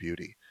evidence of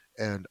beauty,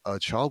 and a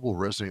child will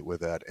resonate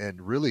with that,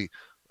 and really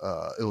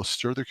it will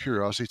stir their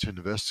curiosity to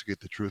investigate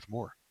the truth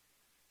more.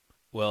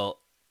 Well,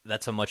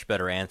 that's a much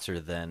better answer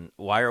than,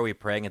 why are we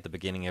praying at the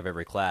beginning of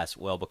every class?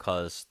 Well,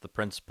 because the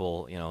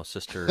principal, you know,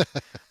 Sister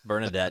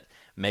Bernadette,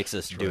 makes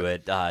us do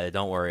it.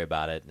 Don't worry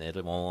about it. It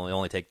will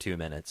only take 2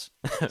 minutes,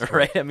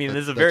 right? I mean,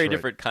 this is a very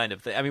different kind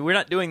of thing. I mean, we're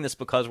not doing this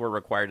because we're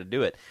required to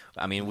do it.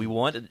 I mean,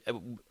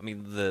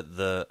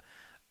 the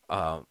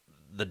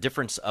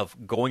difference of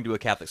going to a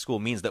Catholic school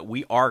means that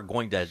we are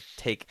going to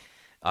take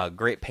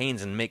great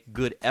pains and make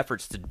good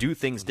efforts to do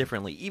things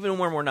differently, even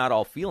when we're not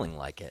all feeling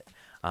like it.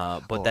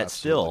 But that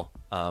still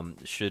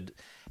should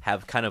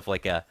have kind of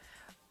like a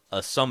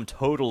sum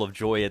total of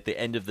joy at the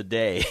end of the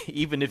day,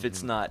 even if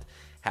it's not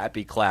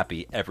happy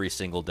clappy every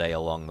single day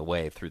along the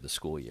way through the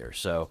school year.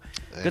 So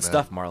Amen. Good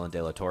stuff, Marlon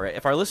De La Torre.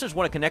 If our listeners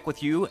want to connect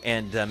with you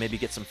and maybe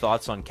get some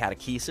thoughts on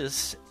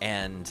catechesis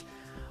and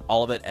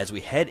all of it as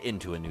we head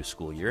into a new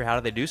school year, how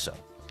do they do so?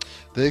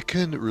 They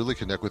can really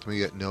connect with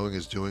me at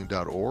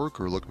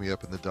knowingisdoing.org or look me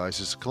up in the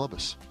Diocese of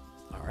Columbus.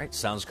 All right,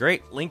 sounds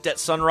great. Linked at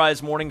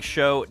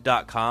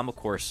sunrisemorningshow.com. Of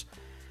course,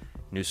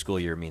 new school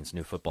year means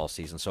new football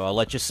season, so I'll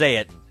let you say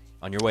it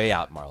on your way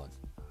out, Marlon.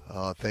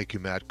 Thank you,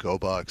 Matt. Go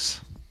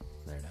Bucks.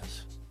 There it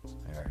is.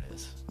 There it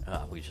is.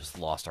 We just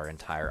lost our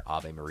entire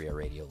Ave Maria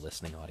radio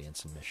listening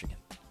audience in Michigan.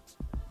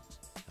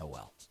 Oh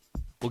well.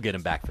 We'll get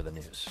him back for the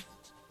news.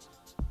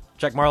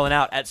 Check Marlon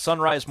out at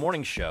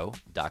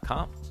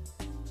sunrisemorningshow.com.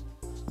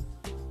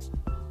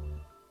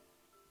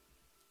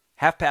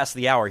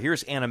 1:30.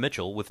 Here's Anna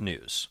Mitchell with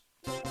news.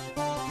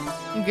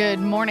 Good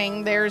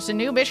morning. There's a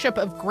new bishop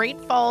of Great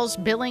Falls,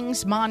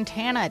 Billings,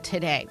 Montana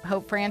today.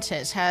 Pope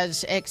Francis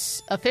has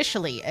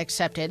officially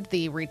accepted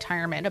the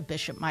retirement of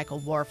Bishop Michael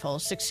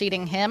Warfel.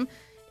 Succeeding him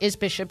is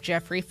Bishop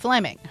Jeffrey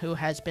Fleming, who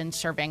has been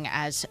serving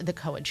as the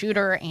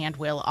coadjutor and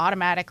will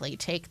automatically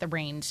take the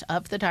reins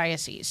of the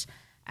diocese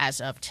as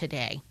of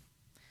today.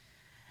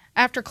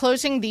 After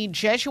closing the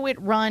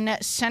Jesuit-run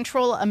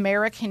Central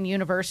American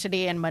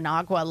University in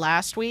Managua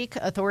last week,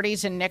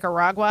 authorities in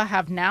Nicaragua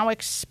have now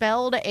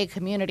expelled a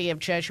community of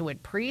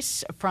Jesuit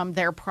priests from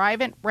their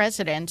private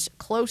residence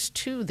close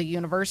to the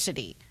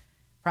university.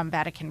 From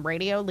Vatican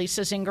Radio, Lisa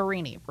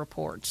Zingarini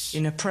reports.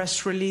 In a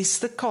press release,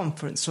 the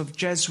Conference of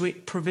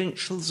Jesuit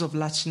Provincials of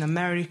Latin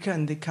America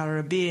and the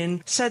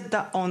Caribbean said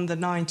that on the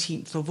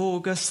 19th of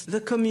August,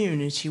 the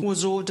community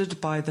was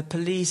ordered by the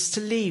police to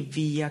leave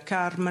Villa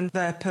Carmen,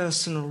 their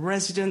personal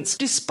residence,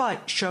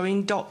 despite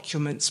showing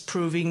documents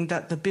proving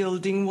that the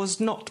building was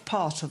not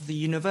part of the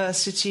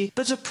university,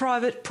 but a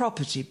private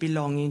property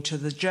belonging to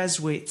the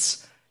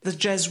Jesuits. The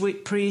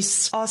Jesuit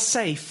priests are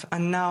safe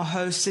and now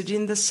hosted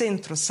in the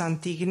Centro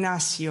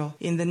Sant'Ignacio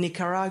in the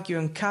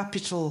Nicaraguan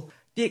capital.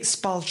 The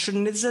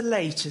expulsion is the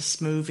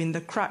latest move in the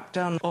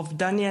crackdown of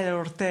Daniel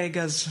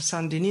Ortega's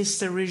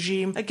Sandinista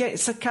regime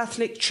against the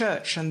Catholic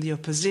Church and the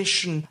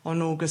opposition. On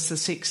August the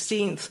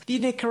 16th, the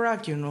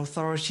Nicaraguan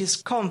authorities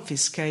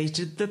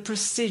confiscated the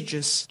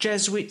prestigious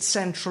Jesuit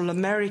Central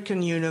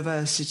American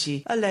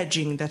University,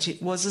 alleging that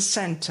it was a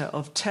center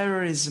of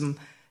terrorism.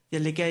 The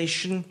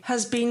allegation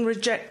has been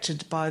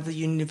rejected by the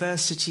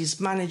university's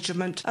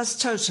management as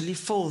totally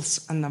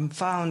false and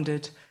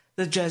unfounded.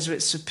 The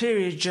Jesuit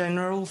Superior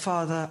General,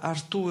 Father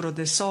Arturo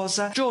de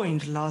Souza,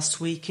 joined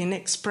last week in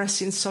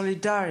expressing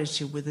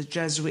solidarity with the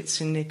Jesuits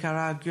in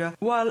Nicaragua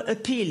while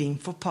appealing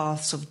for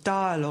paths of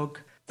dialogue.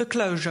 The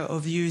closure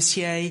of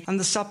UCA and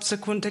the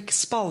subsequent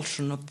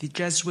expulsion of the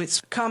Jesuits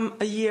come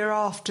a year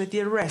after the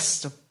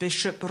arrest of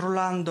Bishop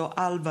Rolando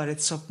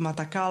Alvarez of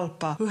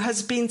Matagalpa, who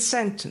has been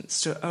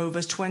sentenced to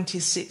over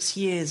 26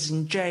 years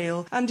in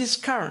jail and is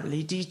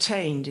currently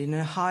detained in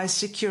a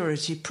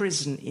high-security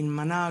prison in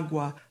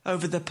Managua.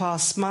 Over the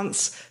past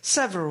months,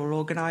 several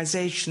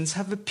organizations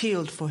have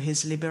appealed for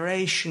his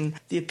liberation.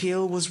 The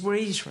appeal was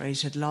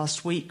reiterated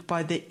last week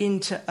by the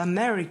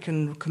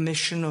Inter-American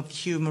Commission of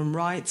Human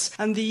Rights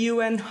and the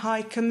UN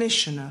High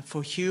Commissioner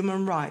for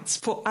Human Rights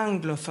for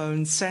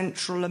Anglophone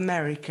Central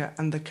America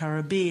and the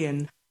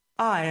Caribbean.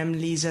 I am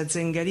Lisa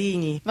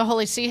Zingarini. The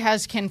Holy See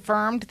has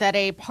confirmed that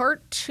a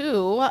Part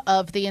 2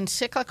 of the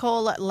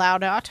encyclical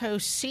Laudato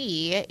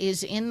Si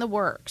is in the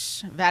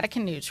works.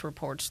 Vatican News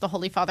reports the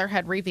Holy Father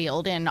had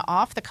revealed in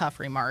off-the-cuff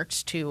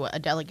remarks to a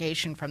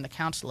delegation from the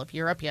Council of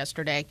Europe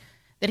yesterday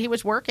that he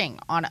was working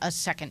on a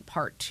second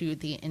part to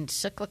the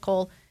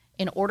encyclical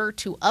in order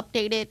to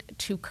update it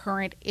to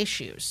current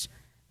issues.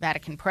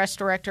 Vatican Press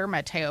Director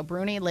Matteo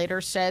Bruni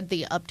later said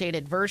the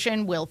updated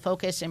version will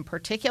focus in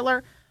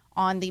particular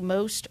on the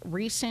most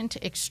recent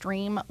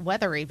extreme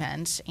weather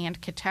events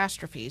and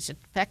catastrophes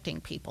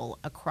affecting people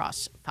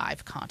across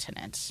 5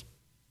 continents.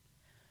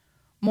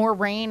 More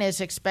rain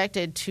is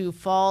expected to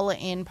fall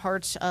in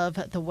parts of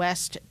the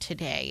West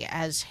today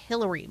as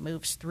Hillary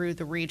moves through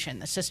the region.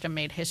 The system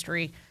made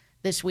history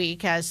this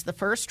week as the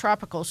first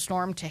tropical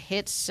storm to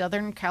hit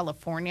Southern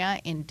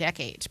California in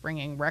decades,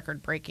 bringing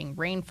record-breaking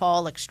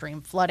rainfall,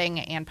 extreme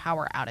flooding, and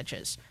power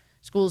outages.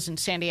 Schools in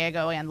San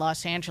Diego and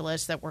Los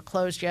Angeles that were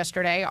closed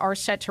yesterday are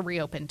set to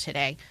reopen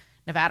today.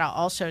 Nevada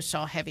also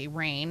saw heavy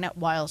rain,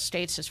 while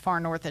states as far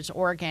north as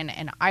Oregon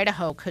and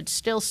Idaho could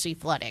still see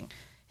flooding.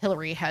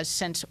 Hillary has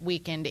since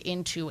weakened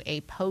into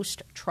a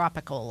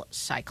post-tropical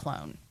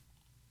cyclone.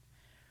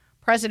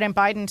 President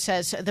Biden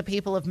says the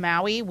people of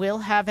Maui will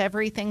have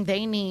everything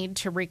they need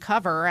to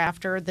recover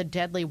after the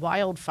deadly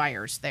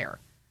wildfires there.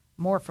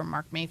 More from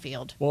Mark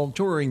Mayfield. While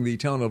touring the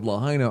town of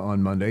Lahaina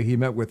on Monday, he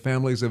met with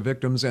families of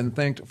victims and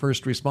thanked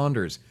first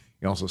responders.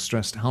 He also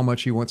stressed how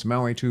much he wants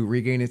Maui to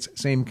regain its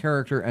same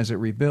character as it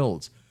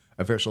rebuilds.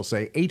 Officials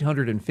say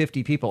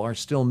 850 people are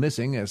still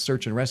missing as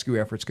search and rescue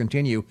efforts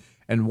continue,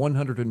 and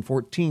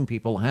 114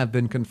 people have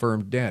been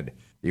confirmed dead.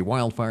 The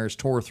wildfires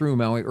tore through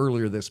Maui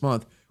earlier this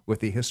month,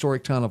 with the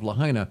historic town of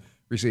Lahaina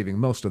receiving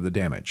most of the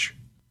damage.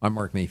 I'm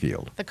Mark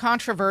Mayfield. The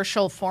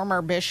controversial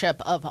former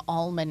bishop of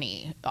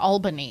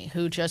Albany,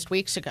 who just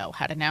weeks ago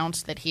had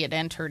announced that he had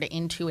entered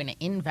into an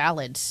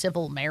invalid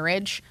civil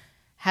marriage,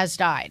 has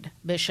died.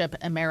 Bishop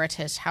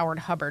Emeritus Howard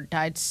Hubbard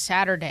died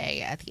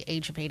Saturday at the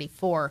age of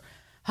 84.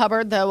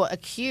 Hubbard, though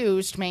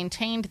accused,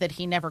 maintained that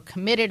he never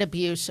committed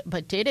abuse,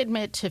 but did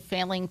admit to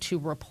failing to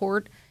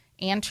report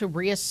and to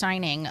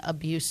reassigning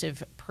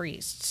abusive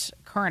priests.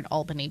 Current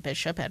Albany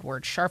Bishop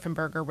Edward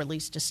Scharfenberger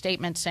released a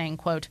statement saying,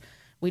 quote,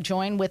 "We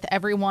join with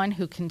everyone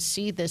who can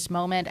see this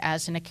moment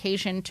as an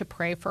occasion to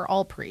pray for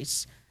all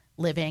priests,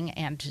 living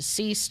and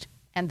deceased,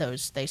 and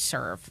those they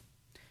serve.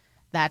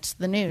 That's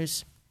the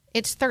news.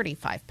 It's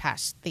 35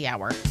 past the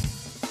hour.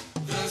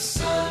 The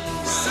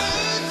Sunrise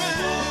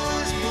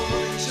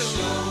Morning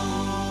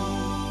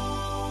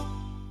Show.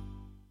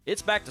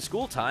 It's back to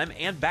school time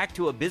and back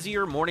to a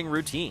busier morning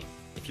routine.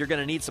 If you're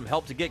going to need some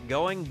help to get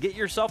going, get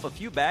yourself a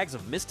few bags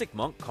of Mystic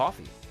Monk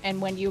coffee.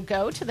 And when you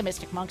go to the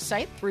Mystic Monk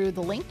site through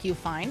the link you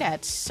find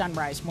at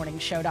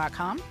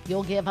sunrisemorningshow.com,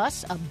 you'll give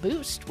us a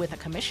boost with a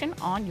commission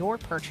on your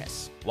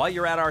purchase. While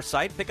you're at our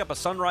site, pick up a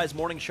Sunrise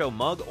Morning Show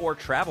mug or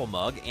travel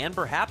mug and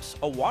perhaps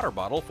a water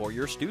bottle for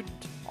your student.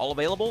 All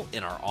available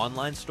in our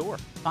online store.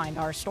 Find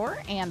our store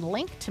and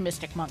link to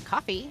Mystic Monk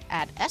Coffee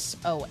at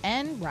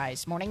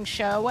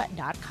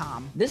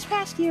sonrisemorningshow.com. This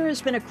past year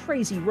has been a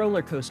crazy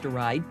roller coaster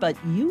ride, but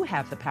you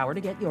have the power to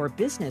get your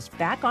business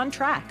back on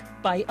track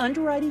by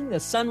underwriting the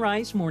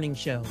Sunrise Morning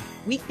Show.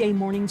 Weekday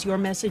mornings, your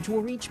message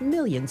will reach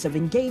millions of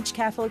engaged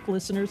Catholic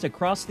listeners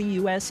across the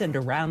U.S. and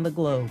around the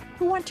globe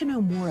who want to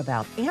know more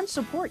about and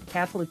support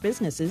Catholic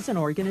businesses and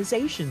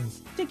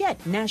organizations. To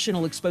get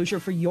national exposure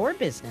for your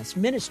business,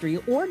 ministry,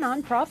 or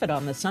nonprofit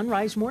on the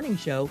Sunrise Morning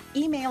Show,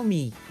 email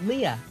me,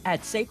 Leah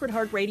at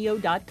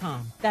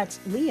sacredheartradio.com. That's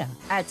Leah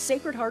at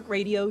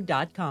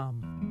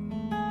sacredheartradio.com.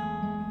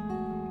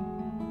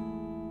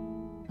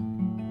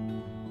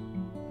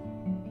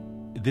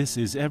 This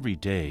is Every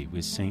Day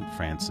with St.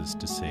 Francis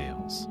de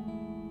Sales.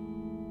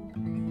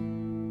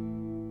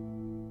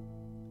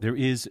 There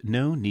is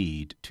no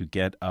need to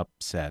get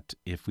upset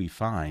if we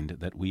find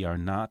that we are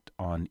not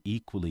on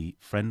equally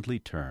friendly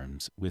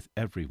terms with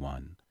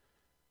everyone,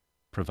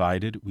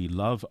 provided we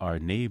love our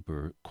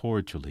neighbor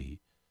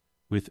cordially,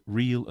 with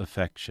real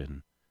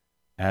affection,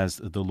 as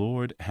the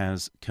Lord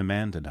has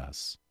commanded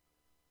us,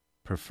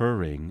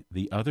 preferring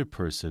the other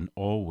person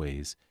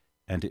always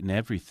and in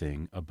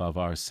everything above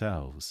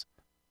ourselves,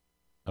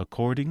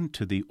 according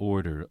to the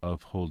order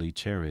of holy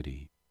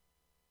charity,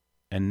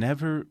 and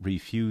never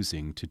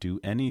refusing to do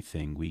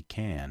anything we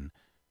can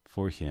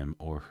for him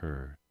or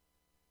her.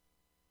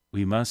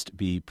 We must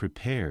be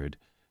prepared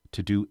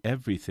to do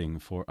everything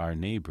for our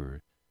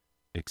neighbor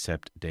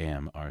except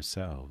damn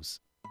ourselves.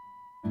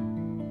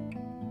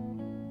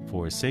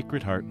 For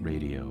Sacred Heart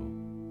Radio,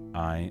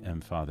 I am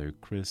Father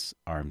Kris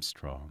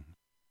Armstrong.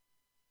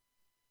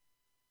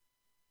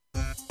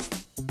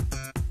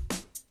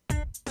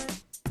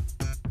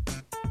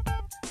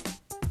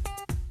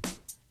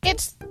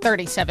 It's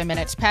 37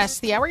 minutes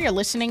past the hour. You're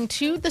listening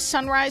to the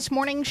Sunrise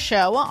Morning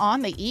Show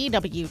on the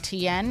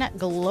EWTN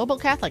Global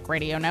Catholic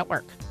Radio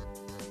Network.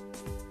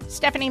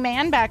 Stephanie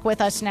Mann back with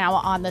us now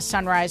on the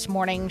Sunrise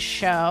Morning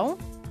Show.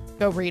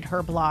 Go read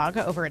her blog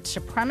over at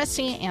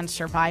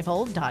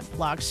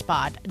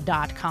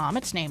supremacyandsurvival.blogspot.com.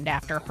 It's named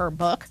after her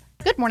book.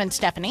 Good morning,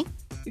 Stephanie.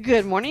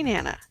 Good morning,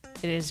 Anna.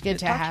 It is good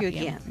to have you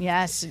again.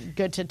 Yes,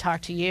 good to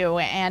talk to you.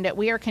 And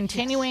we are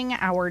continuing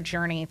our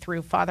journey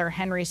through Father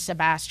Henry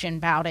Sebastian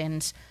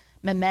Bowden's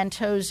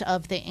Mementos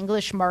of the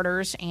English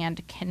Martyrs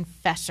and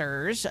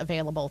Confessors,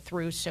 available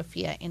through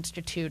Sophia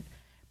Institute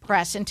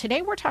Press. And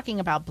today we're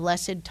talking about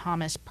Blessed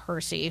Thomas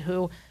Percy,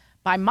 who,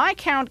 by my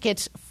count,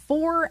 gets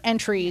 4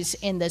 entries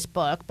in this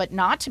book, but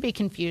not to be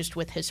confused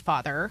with his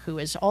father, who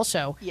is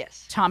also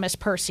Thomas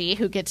Percy,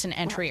 who gets an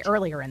entry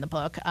earlier in the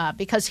book,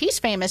 because he's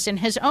famous in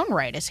his own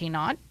right, is he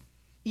not?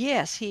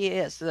 Yes, he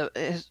is.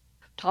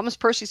 Thomas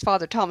Percy's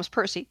father, Thomas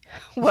Percy,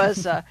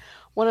 was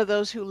one of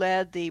those who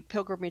led the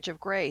Pilgrimage of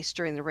Grace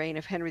during the reign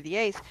of Henry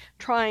VIII,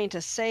 trying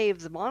to save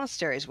the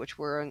monasteries, which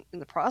were in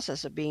the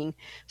process of being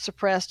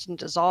suppressed and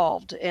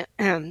dissolved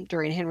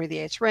during Henry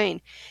VIII's reign.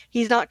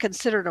 He's not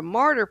considered a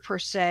martyr per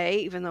se,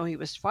 even though he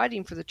was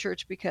fighting for the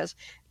church, because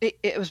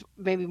it was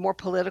maybe more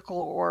political,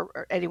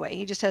 or anyway,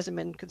 he just hasn't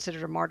been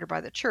considered a martyr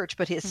by the church.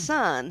 But his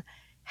son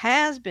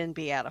has been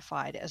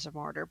beatified as a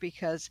martyr,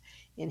 because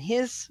in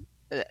his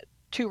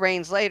 2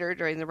 reigns later,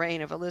 during the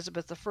reign of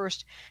Elizabeth I,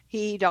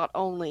 he not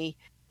only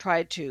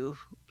tried to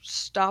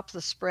stop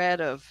the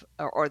spread of,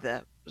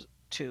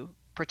 to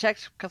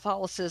protect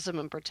Catholicism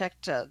and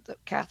protect the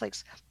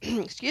Catholics,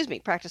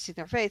 practicing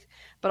their faith,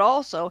 but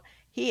also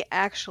he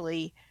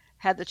actually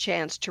had the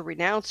chance to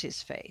renounce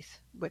his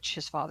faith, which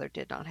his father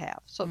did not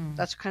have. So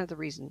that's kind of the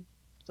reason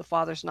the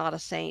father's not a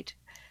saint,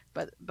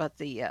 but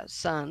the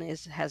son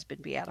has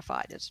been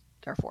beatified, is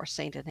therefore a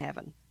saint in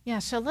heaven. Yeah,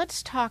 so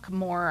let's talk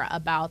more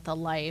about the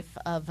life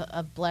of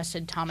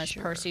Blessed Thomas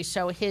Percy.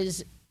 So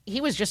he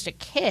was just a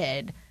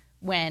kid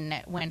when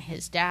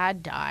his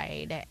dad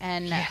died,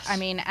 and I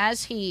mean,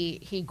 as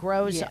he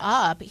grows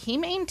up, he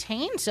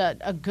maintains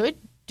a good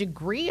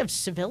degree of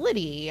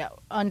civility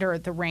under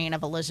the reign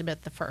of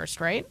Elizabeth I,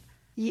 right?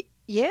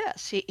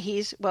 Yes,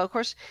 he's well, of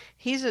course,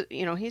 he's in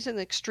the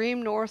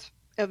extreme north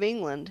of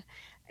England.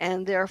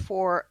 And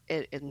therefore,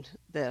 in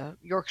the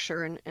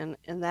Yorkshire and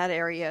in that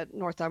area,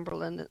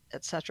 Northumberland,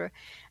 etc.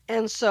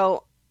 And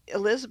so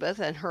Elizabeth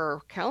and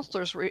her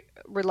counselors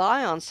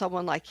rely on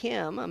someone like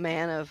him, a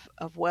man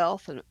of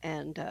wealth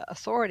and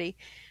authority,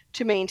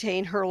 to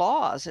maintain her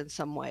laws in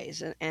some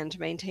ways and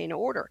to maintain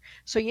order.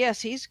 So yes,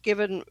 he's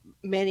given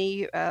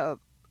many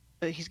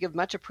he's given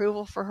much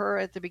approval for her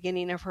at the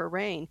beginning of her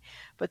reign.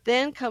 But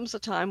then comes a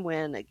time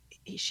when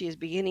she is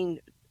beginning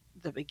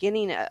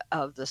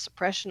of the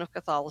suppression of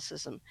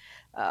Catholicism,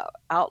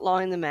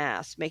 outlawing the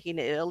Mass, making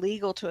it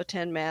illegal to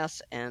attend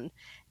Mass, and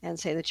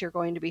saying that you're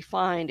going to be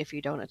fined if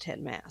you don't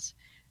attend Mass.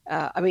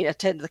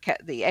 Attend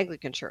the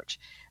Anglican Church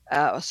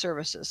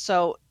services.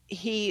 So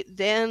he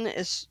then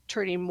is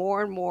turning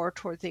more and more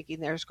toward thinking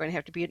there's going to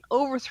have to be an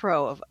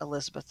overthrow of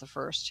Elizabeth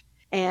I,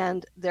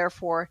 and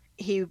therefore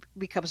he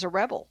becomes a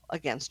rebel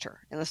against her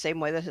in the same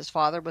way that his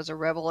father was a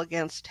rebel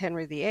against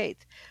Henry VIII.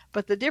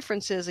 But the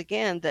difference is,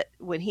 again, that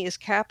when he is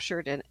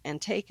captured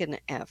and taken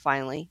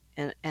finally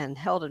and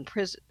held in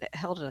prison,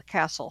 held in a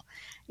castle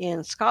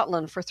in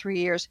Scotland for 3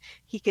 years,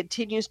 he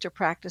continues to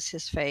practice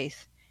his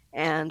faith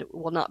and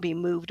will not be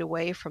moved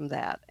away from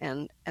that.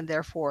 And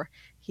therefore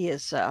he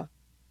is,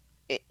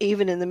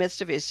 even in the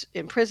midst of his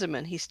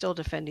imprisonment, he's still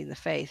defending the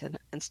faith and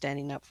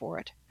standing up for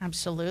it.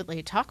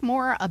 Absolutely. Talk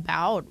more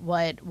about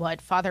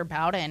what Father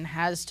Bowden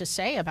has to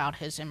say about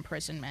his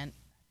imprisonment.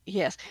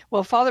 Yes.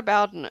 Well, Father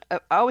Bowden, I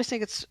always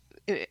think it's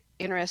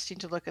interesting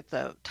to look at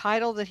the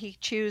title that he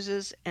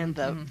chooses and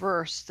the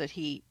verse that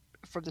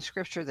from the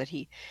scripture that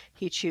he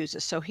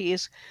chooses. So he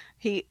has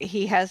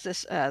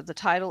this, the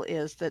title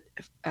is that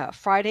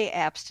Friday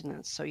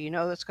abstinence. So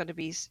that's going to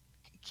be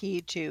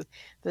key to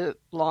the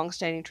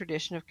long-standing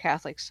tradition of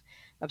Catholics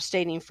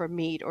abstaining from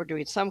meat or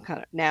doing some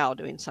kind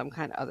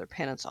of other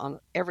penance on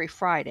every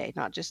Friday,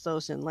 not just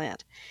those in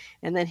Lent.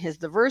 And then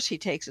the verse he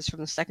takes is from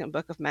the second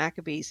book of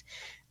Maccabees,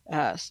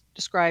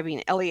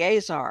 describing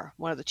Eleazar,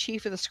 one of the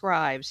chief of the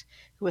scribes,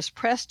 who was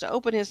pressed to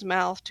open his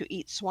mouth to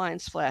eat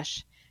swine's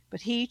flesh,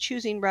 but he,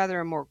 choosing rather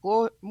a more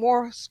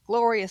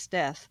glorious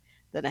death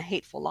than a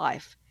hateful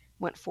life,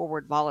 went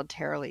forward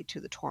voluntarily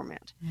to the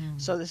torment.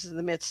 So this is in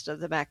the midst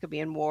of the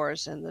Maccabean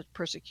Wars and the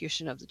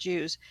persecution of the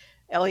Jews.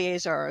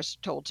 Eleazar is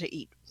told to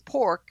eat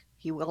pork.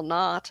 He will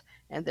not,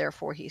 and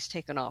therefore he's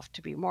taken off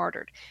to be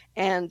martyred.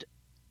 And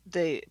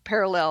the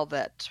parallel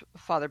that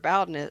Father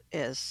Bowden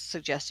is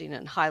suggesting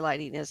and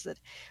highlighting is that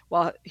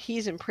while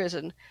he's in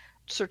prison,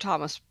 Sir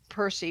Thomas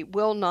Percy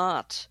will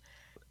not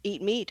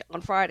eat meat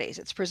on Fridays.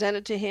 It's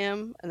presented to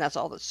him, and that's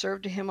all that's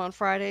served to him on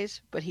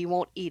Fridays, but he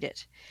won't eat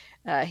it.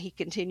 He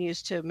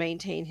continues to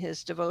maintain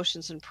his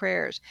devotions and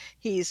prayers.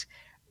 He's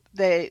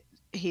being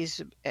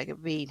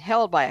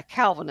held by a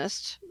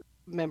Calvinist,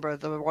 member of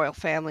the royal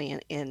family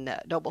in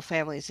noble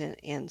families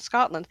in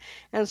Scotland,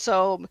 and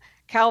so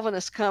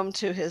Calvinists come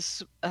to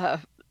his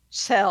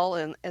cell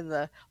in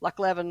the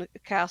Lochleven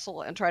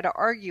Castle and try to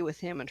argue with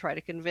him and try to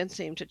convince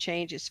him to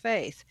change his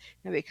faith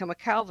and become a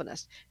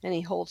Calvinist, and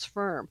he holds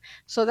firm.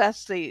 So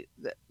that's the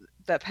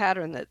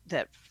pattern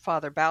that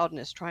Father Bowden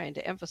is trying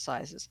to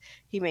emphasize. Is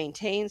he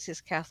maintains his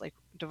Catholic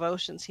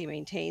devotions, he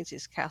maintains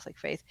his Catholic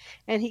faith,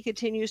 and he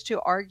continues to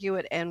argue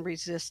it and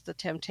resist the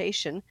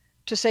temptation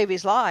to save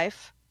his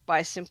life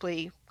by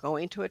simply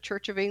going to a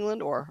Church of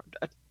England or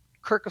a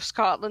Kirk of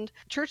Scotland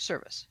church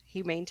service.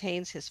 He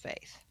maintains his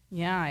faith.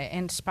 Yeah,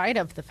 in spite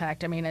of the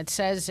fact, it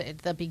says at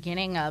the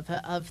beginning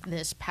of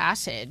this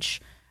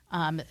passage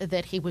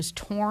that he was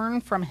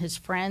torn from his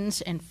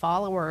friends and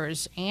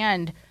followers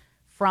and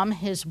from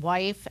his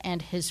wife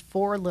and his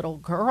 4 little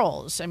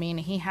girls.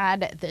 He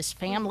had this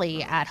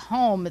family at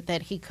home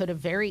that he could have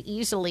very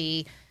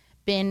easily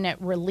been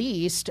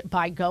released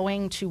by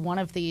going to one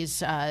of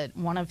these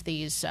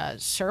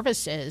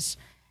services,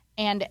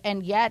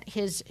 and yet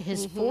his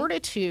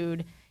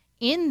fortitude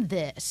in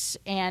this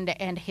and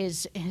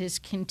his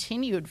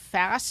continued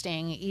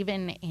fasting,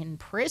 even in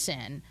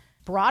prison,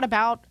 brought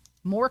about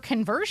more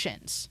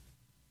conversions.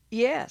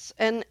 Yes,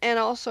 and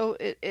also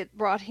it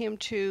brought him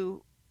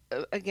to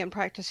again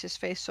practice his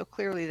faith so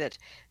clearly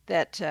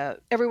that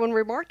everyone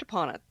remarked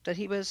upon it, that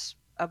he was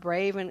a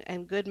brave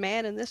and good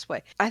man in this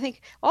way. I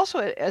think also,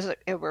 as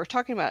we're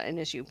talking about, and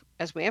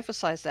as we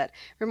emphasize that,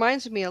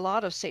 reminds me a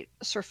lot of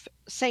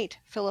Saint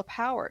Philip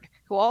Howard,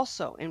 who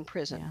also in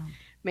prison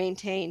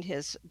maintained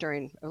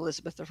during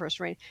Elizabeth I's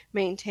reign,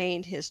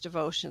 maintained his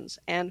devotions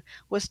and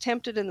was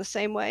tempted in the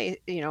same way.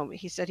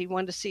 He said he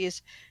wanted to see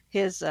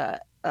his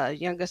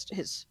youngest,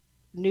 his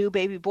new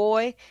baby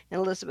boy, and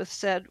Elizabeth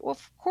said, well,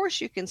 of course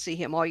you can see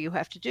him. All you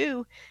have to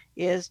do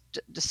is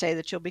to say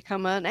that you'll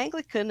become an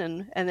Anglican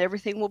and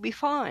everything will be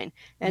fine.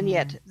 And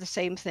yet the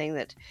same thing,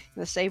 that in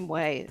the same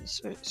way,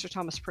 Sir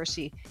Thomas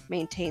Percy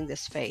maintained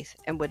this faith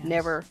and would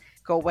never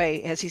go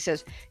away. As he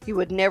says, he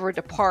would never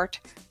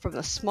depart from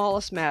the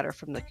smallest matter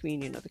from the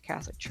communion of the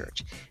Catholic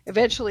Church.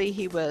 Eventually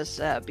he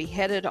was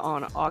beheaded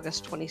on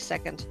August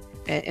 22nd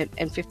in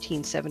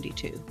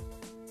 1572.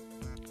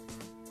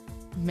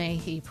 May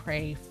he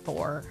pray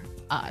for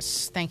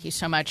us. Thank you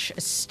so much,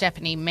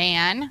 Stephanie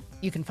Mann.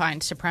 You can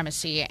find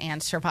Supremacy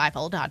and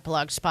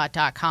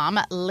Survival.blogspot.com,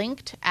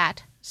 linked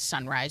at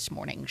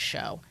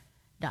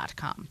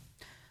sunrisemorningshow.com.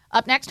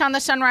 Up next on the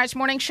Sunrise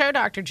Morning Show,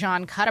 Dr.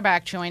 John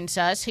Cuddeback joins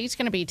us. He's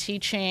going to be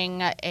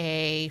teaching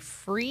a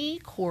free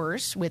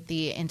course with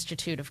the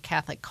Institute of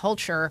Catholic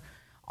Culture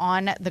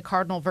on the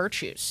cardinal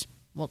virtues.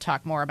 We'll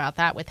talk more about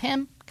that with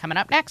him coming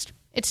up next.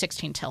 It's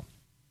 16 till.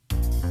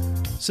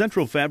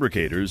 Central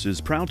Fabricators is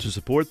proud to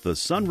support the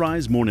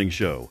Sunrise Morning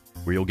Show,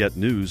 where you'll get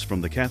news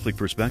from the Catholic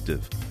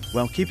perspective,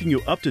 while keeping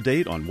you up to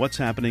date on what's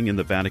happening in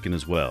the Vatican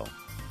as well.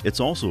 It's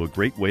also a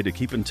great way to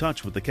keep in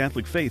touch with the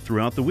Catholic faith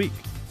throughout the week.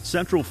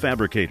 Central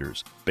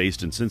Fabricators,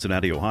 based in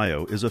Cincinnati,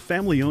 Ohio, is a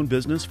family-owned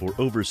business for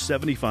over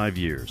 75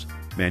 years,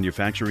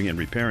 manufacturing and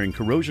repairing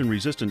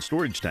corrosion-resistant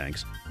storage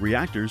tanks,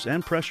 reactors,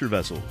 and pressure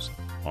vessels.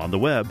 On the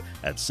web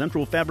at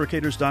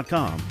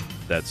centralfabricators.com.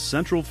 That's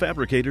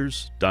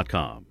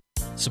centralfabricators.com.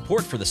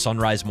 Support for the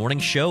Sunrise Morning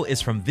Show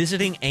is from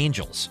Visiting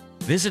Angels.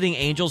 Visiting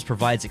Angels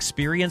provides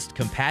experienced,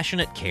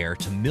 compassionate care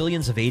to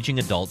millions of aging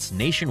adults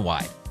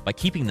nationwide by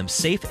keeping them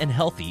safe and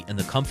healthy in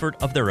the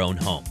comfort of their own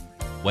home.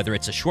 Whether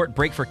it's a short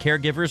break for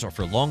caregivers or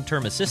for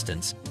long-term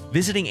assistance,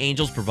 Visiting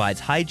Angels provides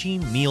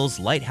hygiene, meals,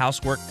 light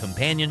housework,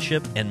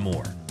 companionship, and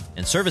more.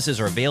 And services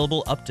are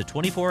available up to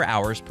 24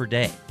 hours per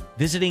day.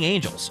 Visiting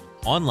Angels,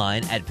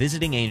 online at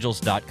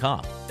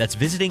visitingangels.com. That's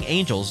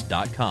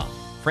visitingangels.com.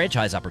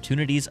 Franchise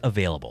opportunities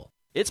available.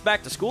 It's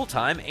back to school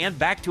time and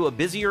back to a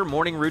busier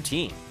morning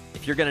routine.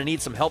 If you're going to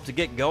need some help to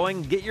get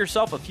going, get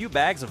yourself a few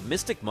bags of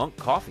Mystic Monk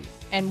coffee.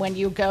 And when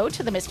you go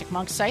to the Mystic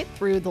Monk site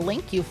through the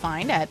link you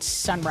find at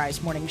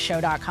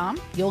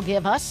sunrisemorningshow.com, you'll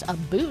give us a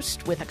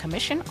boost with a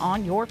commission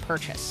on your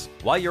purchase.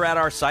 While you're at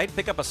our site,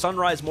 pick up a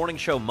Sunrise Morning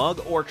Show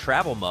mug or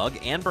travel mug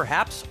and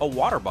perhaps a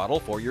water bottle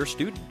for your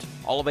student.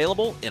 All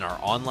available in our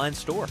online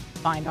store.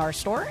 Find our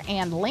store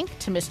and link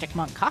to Mystic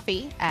Monk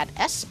Coffee at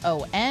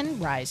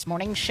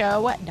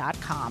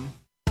sonrisemorningshow.com.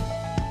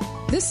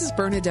 This is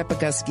Bernadette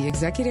Boguski,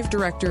 Executive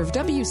Director of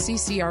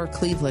WCCR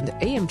Cleveland,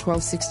 AM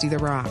 1260 The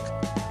Rock.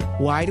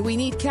 Why do we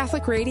need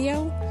Catholic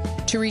radio?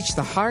 To reach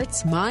the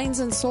hearts,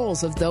 minds, and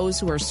souls of those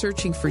who are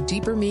searching for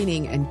deeper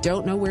meaning and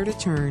don't know where to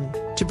turn.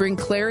 To bring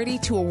clarity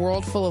to a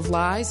world full of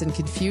lies and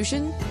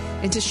confusion,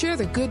 and to share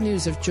the good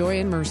news of joy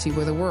and mercy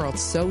with a world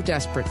so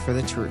desperate for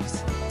the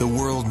truth. The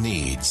world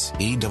needs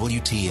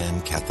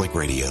EWTN Catholic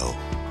Radio,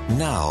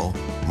 now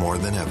more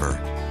than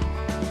ever.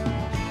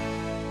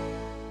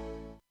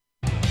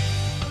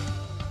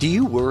 Do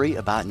you worry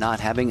about not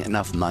having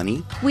enough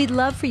money? We'd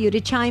love for you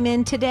to chime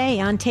in today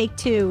on Take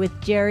Two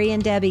with Jerry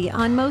and Debbie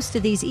on most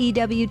of these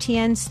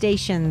EWTN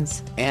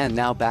stations. And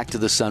now back to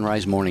the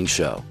Sunrise Morning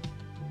Show.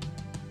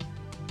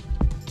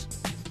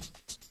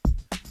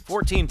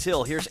 14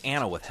 till, here's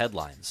Anna with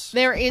headlines.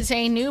 There is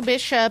a new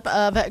bishop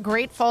of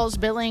Great Falls,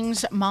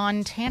 Billings,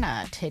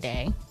 Montana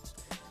today.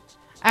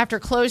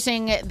 After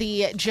closing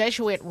the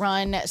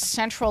Jesuit-run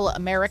Central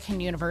American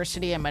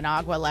University in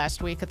Managua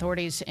last week,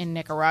 authorities in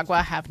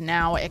Nicaragua have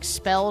now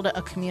expelled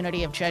a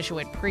community of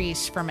Jesuit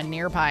priests from a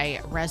nearby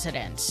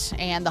residence.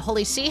 And the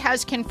Holy See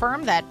has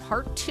confirmed that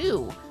Part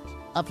 2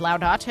 of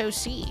Laudato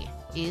Si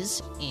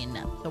is in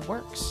the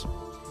works.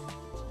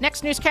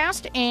 Next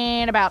newscast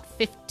in about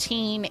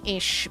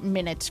 15-ish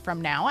minutes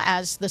from now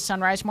as the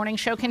Sunrise Morning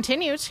Show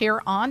continues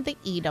here on the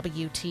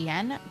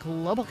EWTN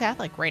Global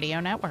Catholic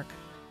Radio Network.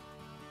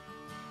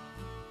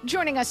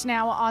 Joining us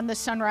now on the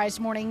Sunrise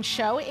Morning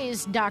Show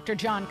is Dr.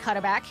 John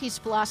Cuddeback. He's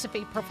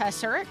philosophy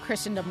professor at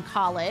Christendom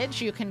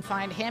College. You can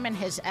find him and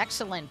his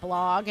excellent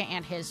blog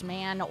and his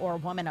Man or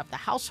Woman of the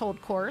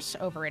Household course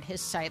over at his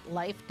site,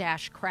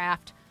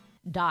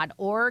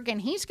 life-craft.org.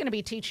 And he's going to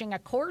be teaching a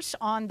course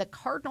on the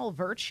cardinal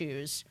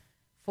virtues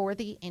for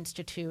the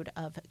Institute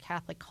of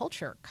Catholic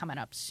Culture coming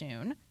up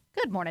soon.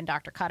 Good morning,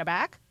 Dr.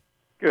 Cuddeback.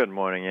 Good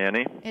morning,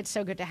 Annie. It's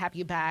so good to have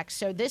you back.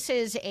 So this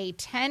is a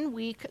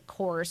 10-week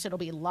course. It'll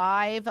be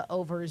live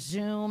over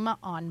Zoom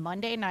on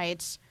Monday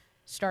nights,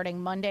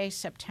 starting Monday,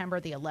 September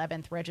the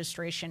 11th.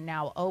 Registration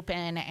now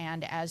open,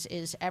 and as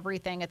is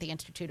everything at the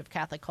Institute of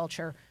Catholic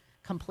Culture,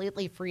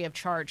 completely free of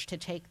charge to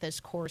take this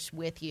course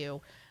with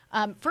you.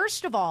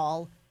 First of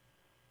all,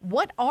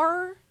 what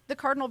are the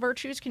cardinal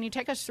virtues? Can you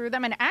take us through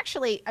them? And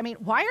actually, I mean,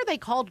 why are they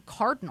called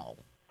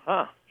cardinal?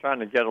 Trying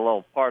to get a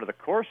little part of the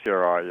course here,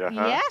 are you?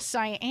 Huh? Yes,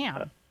 I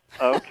am.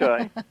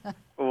 Okay.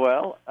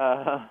 Well,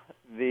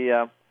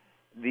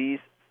 these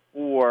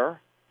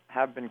four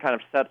have been kind of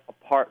set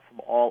apart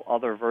from all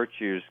other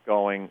virtues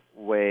going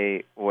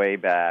way, way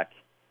back,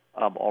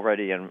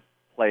 already in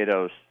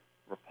Plato's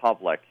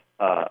Republic,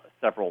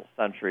 several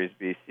centuries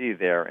B.C.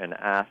 there in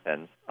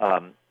Athens.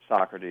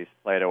 Socrates,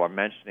 Plato are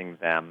mentioning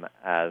them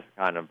as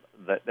kind of,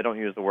 they don't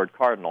use the word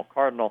cardinal.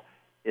 Cardinal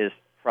is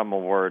from a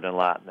word in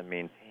Latin that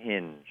means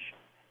hinge.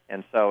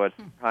 And so it's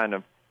kind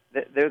of,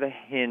 they're the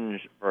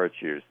hinge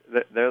virtues.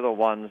 They're the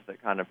ones that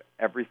kind of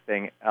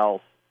everything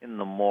else in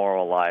the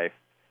moral life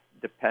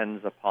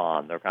depends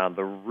upon. They're kind of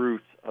the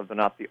roots of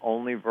not the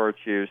only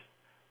virtues,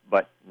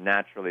 but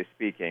naturally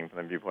speaking, from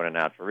the viewpoint of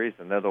natural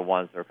reason, they're the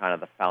ones that are kind of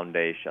the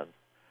foundations.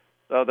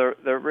 So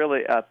they're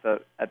really at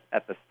the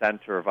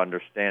center of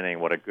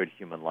understanding what a good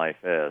human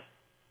life is.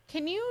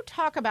 Can you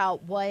talk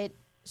about what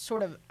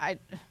sort of, I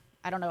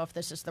don't know if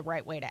this is the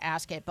right way to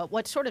ask it, but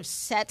what sort of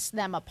sets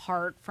them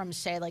apart from,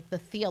 say, like the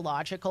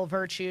theological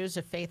virtues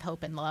of faith,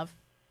 hope, and love?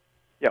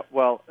 Yeah,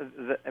 well,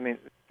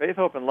 faith,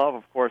 hope, and love,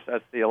 of course, as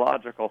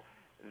theological,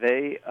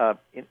 they,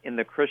 in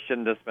the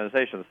Christian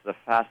dispensation, this is a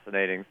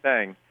fascinating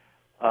thing,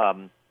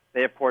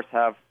 they, of course,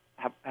 have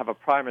have a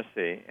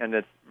primacy, and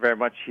it's very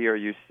much here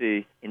you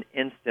see an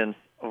instance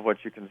of what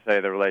you can say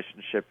the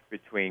relationship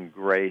between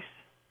grace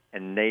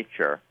and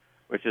nature,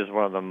 which is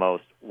one of the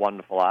most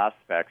wonderful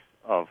aspects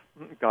of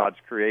God's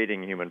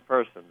creating human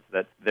persons,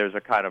 that there's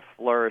a kind of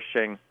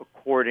flourishing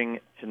according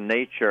to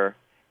nature,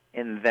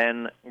 and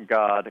then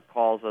God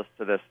calls us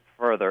to this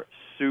further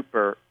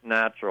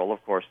supernatural.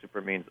 Of course,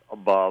 super means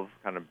above,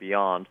 kind of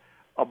beyond,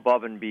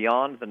 above and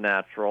beyond the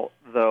natural,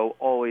 though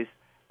always,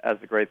 as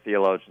the great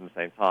theologian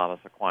St. Thomas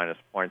Aquinas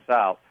points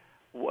out,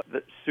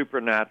 the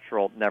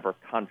supernatural never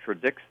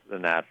contradicts the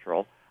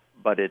natural,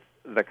 but it's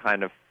the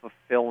kind of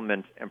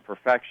fulfillment and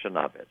perfection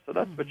of it. So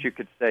that's what you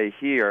could say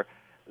here,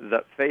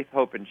 that faith,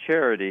 hope, and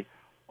charity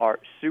are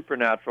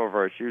supernatural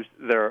virtues.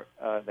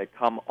 They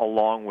come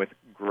along with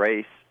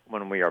grace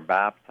when we are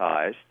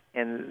baptized,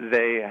 and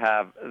they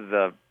have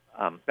the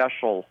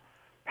special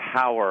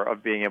power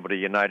of being able to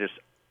unite us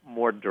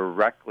more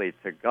directly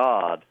to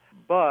God,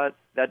 but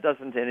that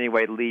doesn't in any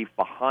way leave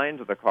behind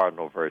the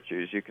cardinal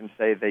virtues. You can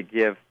say they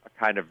give a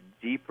kind of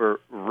deeper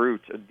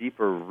root, a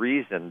deeper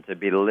reason to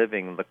be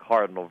living the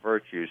cardinal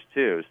virtues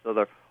too. So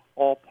they're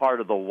all part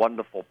of the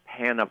wonderful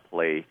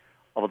panoply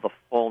of the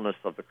fullness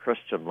of the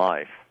Christian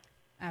life.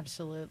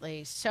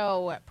 Absolutely.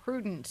 So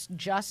prudence,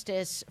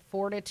 justice,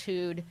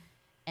 fortitude,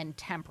 and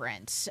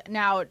temperance.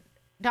 Now,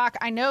 Doc,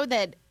 I know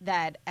that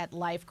at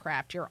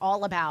LifeCraft you're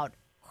all about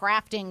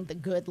crafting the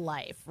good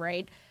life,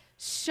 right?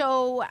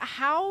 So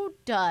how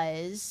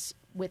does,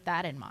 with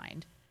that in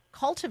mind,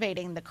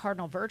 cultivating the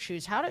cardinal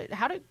virtues, how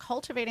do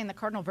cultivating the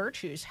cardinal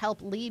virtues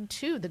help lead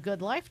to the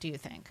good life, do you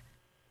think?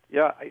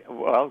 Yeah,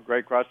 well,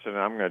 great question.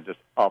 I'm going to just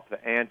up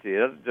the ante. It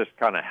doesn't just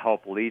kind of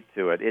help lead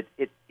to it.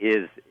 It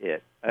is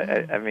it.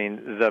 I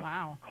mean,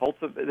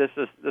 this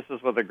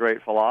is what the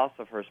great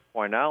philosophers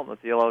point out, and the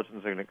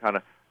theologians are going to kind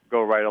of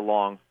go right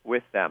along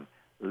with them.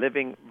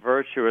 Living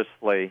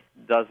virtuously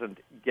doesn't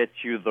get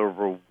you the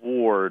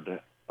reward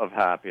of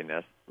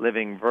happiness.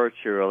 Living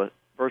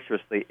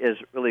virtuously is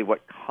really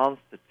what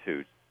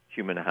constitutes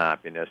human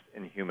happiness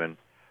and human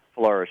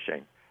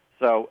flourishing.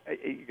 So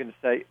you can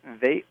say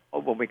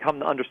when we come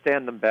to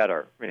understand them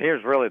better, I mean,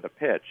 here's really the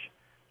pitch.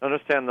 To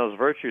understand those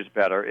virtues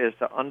better is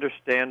to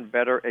understand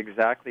better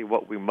exactly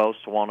what we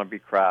most want to be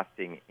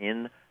crafting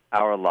in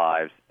our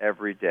lives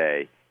every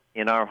day,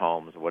 in our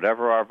homes,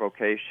 whatever our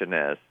vocation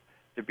is,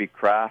 to be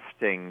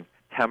crafting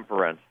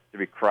temperance, to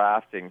be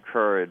crafting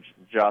courage,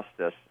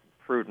 justice,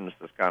 prudence,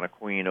 this kind of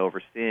queen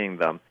overseeing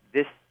them.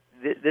 This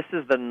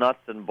is the nuts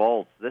and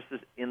bolts. This is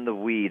in the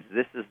weeds.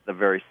 This is the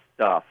very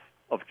stuff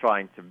of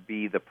trying to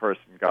be the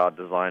person God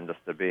designed us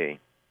to be.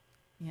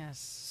 Yes.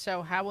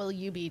 So how will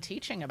you be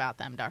teaching about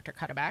them, Dr.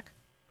 Cutterback?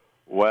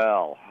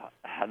 Well,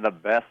 the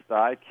best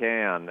I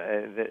can.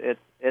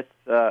 It's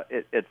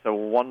a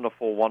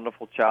wonderful,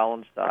 wonderful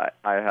challenge that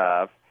I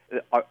have.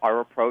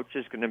 Our approach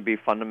is going to be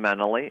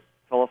fundamentally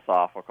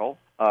philosophical.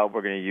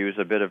 We're going to use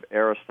a bit of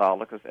Aristotle,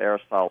 because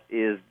Aristotle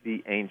is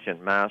the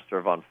ancient master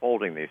of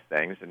unfolding these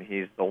things, and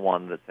he's the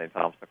one that St.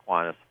 Thomas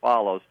Aquinas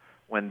follows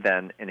when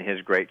then, in his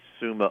great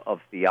Summa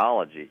of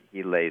Theology,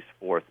 he lays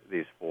forth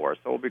these four.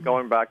 So we'll be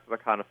going back to the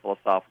kind of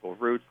philosophical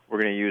roots.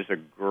 We're going to use a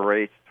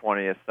great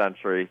 20th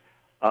century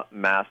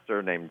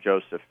master named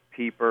Joseph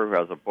Pieper, who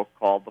has a book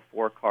called The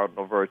Four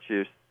Cardinal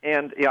Virtues.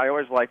 And I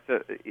always like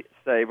to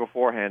say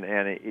beforehand,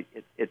 Annie,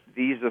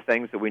 these are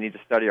things that we need to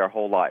study our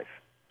whole life.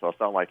 So it's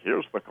not like,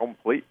 here's the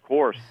complete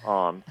course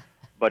on,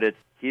 but it's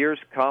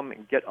come,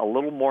 get a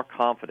little more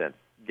confidence,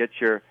 get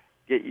your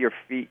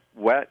feet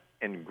wet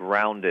and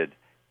grounded,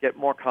 get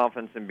more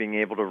confidence in being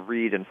able to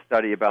read and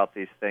study about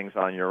these things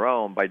on your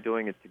own by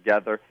doing it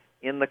together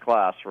in the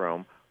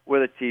classroom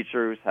with a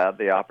teacher who's had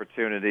the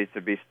opportunity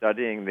to be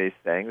studying these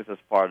things as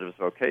part of his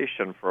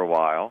vocation for a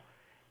while.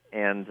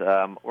 And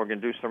we're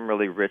going to do some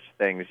really rich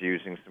things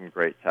using some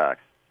great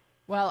texts.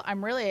 Well,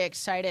 I'm really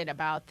excited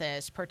about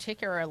this,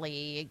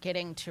 particularly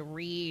getting to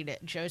read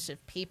Joseph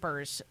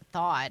Pieper's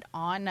thought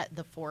on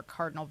the four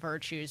cardinal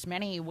virtues.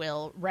 Many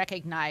will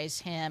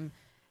recognize him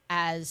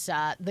as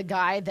the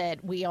guy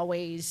that we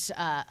always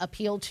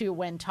appeal to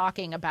when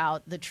talking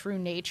about the true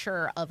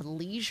nature of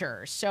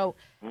leisure. So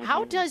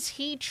how does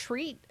he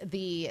treat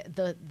the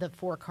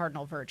four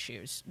cardinal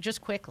virtues,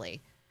 just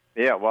quickly?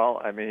 Yeah,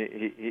 well, I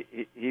mean,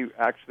 he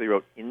actually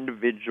wrote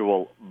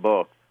individual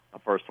books, a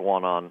first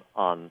one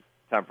on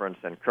temperance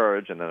and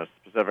courage, and then a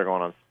specific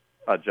one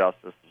on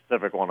justice, a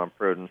specific one on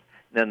prudence.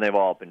 And then they've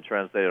all been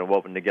translated and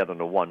woven together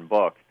into one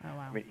book. Oh,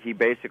 wow. I mean, he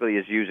basically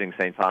is using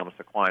St. Thomas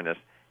Aquinas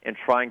and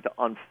trying to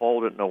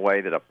unfold it in a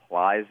way that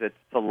applies it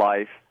to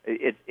life.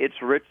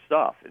 It's rich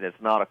stuff, and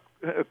it's not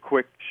a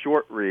quick,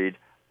 short read,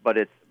 but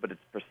it's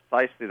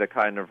precisely the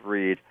kind of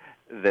read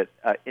that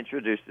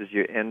introduces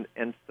you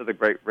into the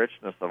great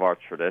richness of our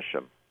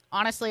tradition.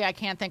 Honestly, I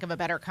can't think of a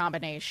better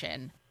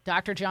combination.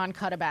 Dr. John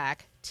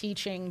Cutterback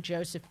teaching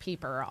Joseph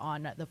Pieper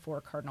on the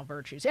four cardinal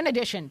virtues, in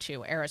addition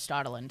to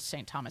Aristotle and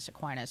St. Thomas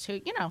Aquinas, who,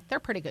 they're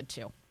pretty good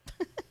too.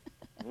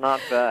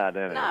 Not bad,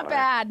 anyway.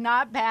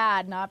 Not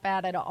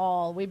bad at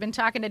all. We've been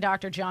talking to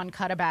Dr. John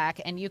Cuddeback,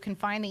 and you can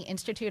find the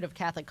Institute of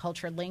Catholic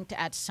Culture linked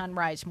at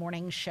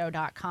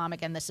sunrisemorningshow.com.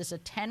 Again, this is a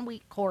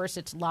 10-week course.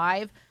 It's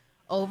live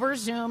over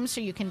Zoom,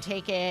 so you can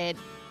take it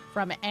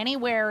from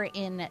anywhere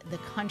in the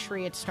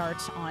country. It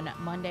starts on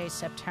Monday,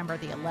 September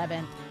the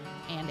 11th,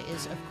 and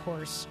is, of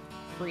course,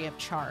 free of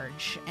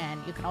charge.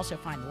 And you can also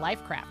find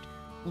Lifecraft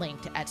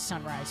linked at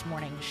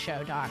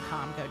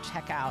sunrisemorningshow.com. Go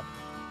check out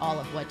all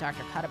of what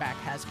Dr. Cuddeback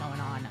has going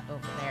on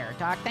over there.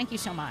 Doc, thank you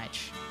so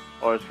much.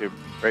 Oh, it's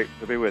great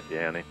to be with you,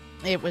 Annie.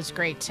 It was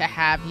great to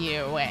have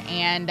you.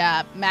 And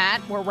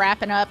Matt, we're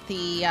wrapping up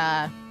the,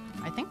 I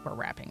think we're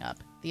wrapping up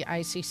the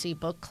ICC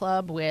Book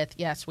Club with,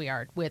 yes, we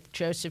are, with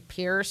Joseph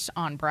Pierce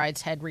on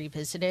Brideshead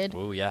Revisited.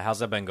 Oh, yeah. How's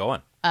that been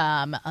going?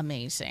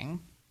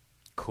 Amazing.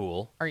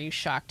 Cool. Are you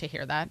shocked to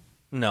hear that?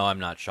 No, I'm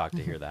not shocked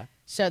to hear that.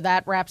 So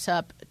that wraps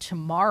up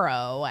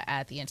tomorrow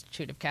at the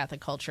Institute of Catholic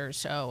Culture.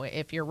 So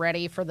if you're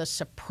ready for the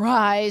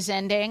surprise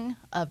ending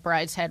of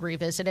Brideshead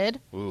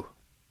Revisited. Ooh,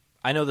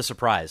 I know the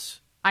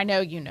surprise. I know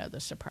you know the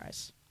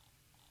surprise.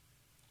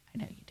 I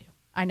know you do.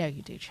 I know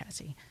you do,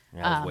 Chazzy.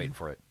 Yeah, I was waiting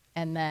for it.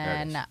 And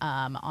then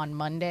on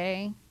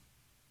Monday,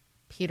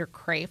 Peter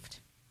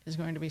Kraft is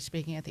going to be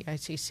speaking at the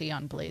ICC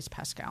on Blaise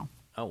Pascal.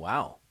 Oh,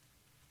 wow.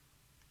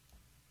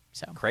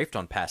 So Kraft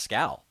on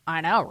Pascal.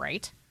 I know,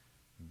 right?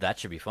 That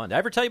should be fun. Did I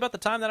ever tell you about the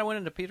time that I went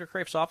into Peter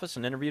Kraft's office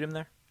and interviewed him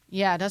there?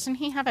 Yeah, doesn't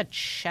he have a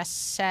chess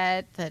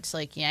set that's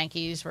like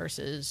Yankees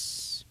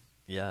versus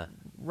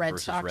Red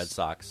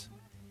Sox?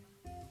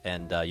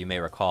 And you may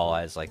recall,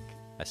 I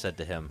said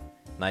to him,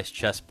 "Nice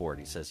chessboard."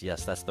 He says,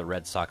 "Yes, that's the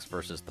Red Sox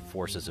versus the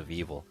forces of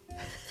evil." I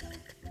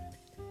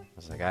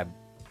was like, I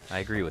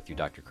agree with you,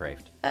 Dr.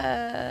 Kraft.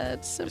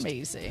 It's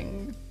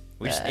amazing.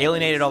 We just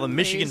alienated all the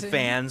Michigan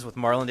fans with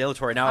Marlon De La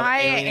Torre. Now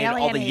I've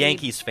alienated all the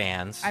Yankees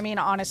fans. I mean,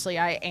 honestly,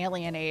 I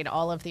alienate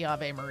all of the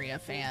Ave Maria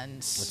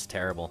fans. It's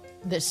terrible.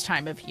 This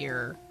time of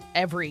year,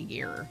 every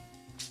year.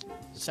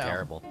 It's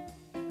terrible.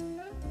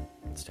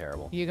 It's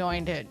terrible. You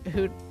going to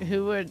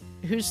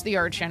who's the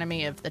arch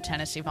enemy of the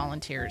Tennessee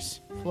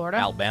Volunteers? Florida?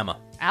 Alabama.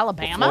 Well,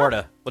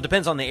 Florida. Well, it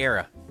depends on the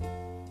era.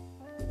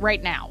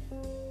 Right now.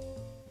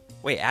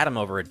 Wait, Adam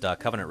over at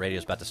Covenant Radio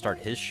is about to start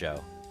his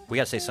show. We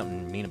got to say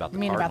something mean about the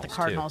Cardinals. About the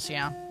Cardinals, too.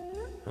 yeah.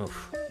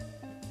 Oof.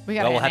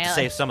 We'll have to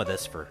save some of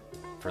this for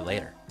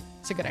later.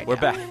 It's a good idea. We're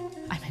back.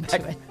 I'm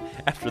into it.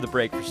 After the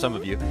break for some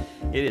of you.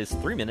 It is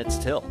 3 minutes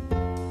till.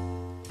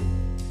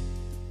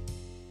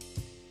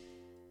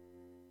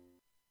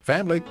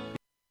 Family.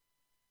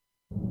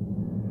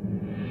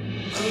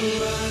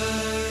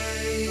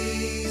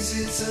 Arise,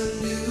 it's a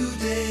new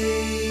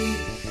day.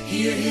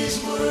 Hear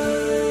his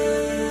word.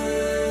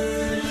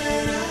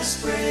 Let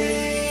us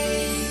pray.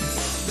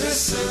 The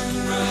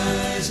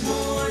Sunrise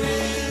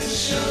Morning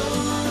Show.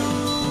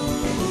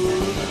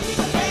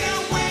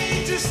 Better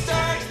way to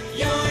start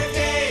your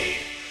day.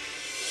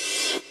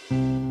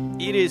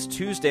 It is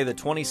Tuesday, the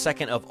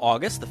 22nd of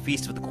August, the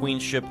Feast of the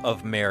Queenship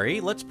of Mary.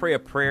 Let's pray a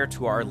prayer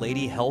to Our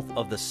Lady Health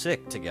of the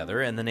Sick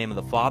together in the name of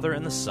the Father,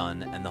 and the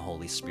Son, and the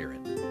Holy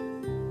Spirit.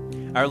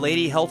 Our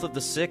Lady Health of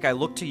the Sick, I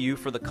look to you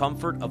for the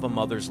comfort of a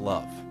mother's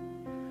love.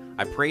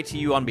 I pray to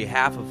you on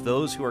behalf of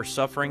those who are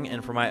suffering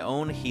and for my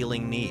own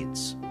healing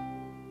needs.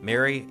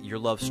 Mary, your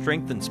love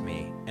strengthens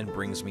me and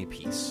brings me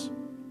peace.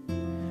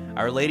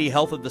 Our Lady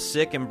Health of the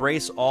Sick,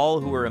 embrace all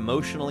who are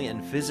emotionally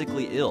and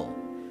physically ill,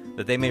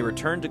 that they may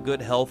return to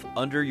good health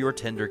under your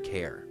tender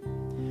care.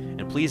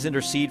 And please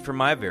intercede for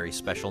my very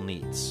special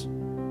needs.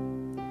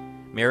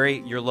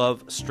 Mary, your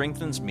love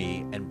strengthens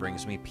me and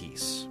brings me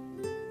peace.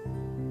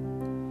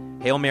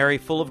 Hail Mary,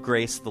 full of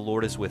grace, the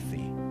Lord is with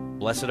thee.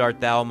 Blessed art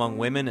thou among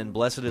women, and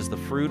blessed is the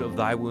fruit of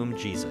thy womb,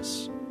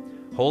 Jesus.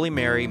 Holy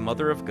Mary,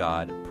 Mother of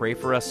God, pray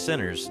for us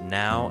sinners,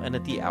 now and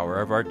at the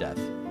hour of our death.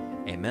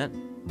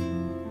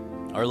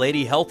 Amen. Our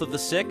Lady Health of the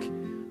Sick,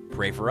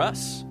 pray for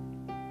us.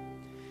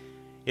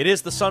 It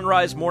is the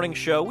Sunrise Morning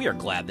Show. We are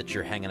glad that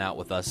you're hanging out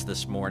with us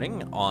this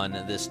morning on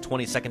this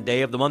 22nd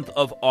day of the month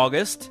of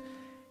August,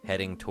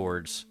 heading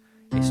towards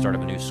a start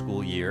of a new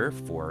school year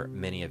for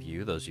many of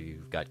you, those of you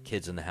who've got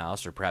kids in the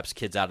house, or perhaps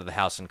kids out of the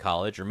house in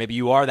college, or maybe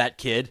you are that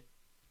kid,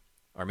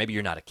 or maybe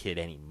you're not a kid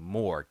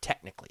anymore,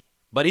 technically.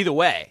 But either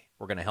way,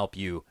 we're going to help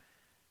you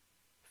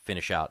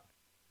finish out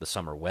the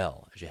summer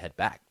well as you head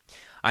back.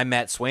 I'm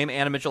Matt Swaim.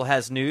 Anna Mitchell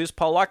has news.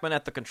 Paul Lockman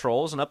at the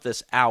controls. And up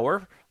this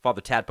hour,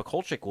 Father Tad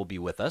Pacholczyk will be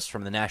with us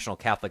from the National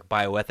Catholic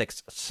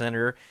Bioethics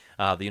Center.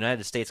 The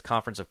United States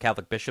Conference of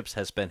Catholic Bishops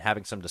has been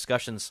having some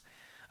discussions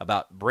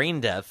about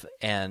brain death,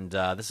 and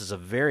this is a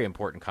very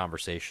important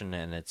conversation,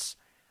 and it's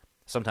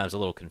sometimes a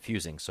little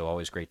confusing, so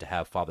always great to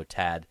have Father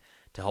Tad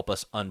to help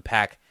us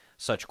unpack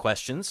such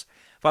questions.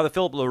 Father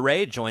Philip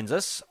Luray joins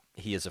us.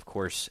 He is, of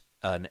course,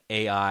 an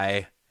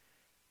AI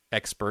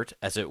expert,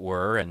 as it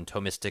were, and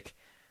Thomistic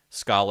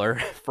scholar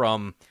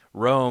from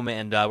Rome,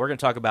 and we're going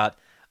to talk about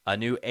a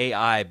new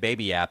AI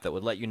baby app that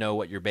would let you know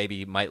what your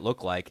baby might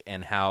look like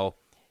and how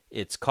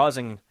it's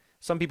causing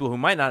some people who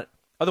might not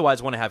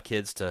otherwise want to have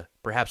kids to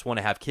perhaps want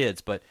to have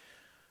kids, but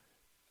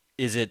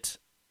is it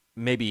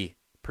maybe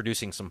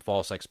producing some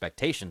false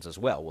expectations as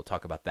well. We'll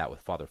talk about that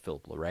with Father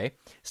Philip Larray.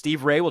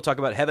 Steve Ray will talk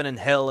about heaven and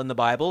hell in the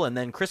Bible, and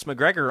then Kris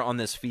McGregor on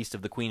this feast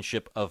of the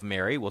Queenship of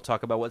Mary will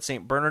talk about what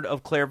St. Bernard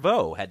of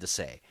Clairvaux had to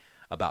say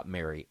about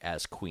Mary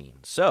as Queen.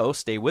 So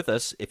stay with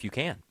us if you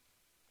can.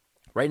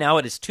 Right now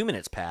it is 2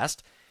 minutes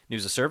past.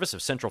 News of service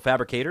of Central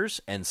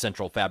Fabricators and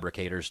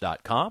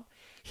centralfabricators.com.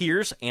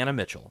 Here's Anna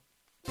Mitchell.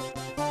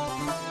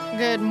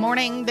 Good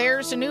morning.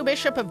 There's a new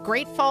bishop of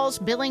Great Falls,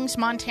 Billings,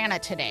 Montana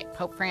today.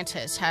 Pope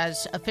Francis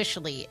has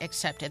officially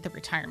accepted the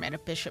retirement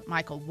of Bishop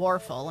Michael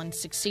Warfel, and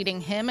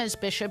succeeding him is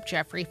Bishop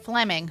Jeffrey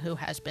Fleming, who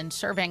has been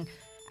serving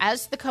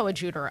as the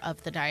coadjutor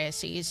of the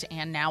diocese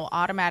and now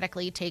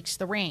automatically takes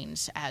the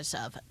reins as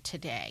of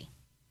today.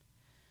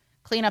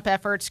 Cleanup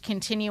efforts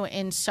continue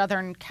in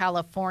Southern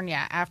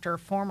California after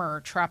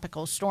former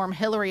tropical storm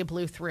Hillary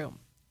blew through.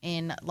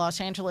 In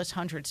Los Angeles,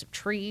 hundreds of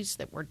trees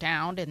that were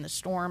downed in the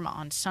storm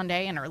on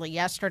Sunday and early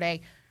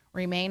yesterday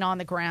remain on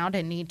the ground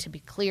and need to be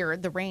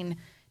cleared. The rain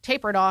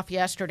tapered off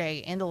yesterday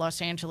in the Los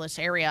Angeles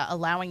area,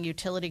 allowing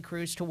utility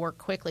crews to work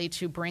quickly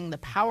to bring the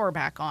power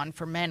back on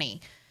for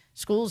many.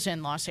 Schools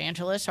in Los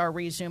Angeles are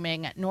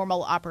resuming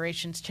normal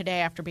operations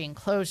today after being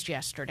closed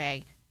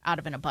yesterday out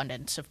of an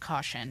abundance of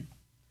caution.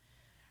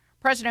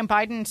 President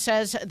Biden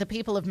says the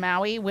people of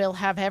Maui will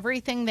have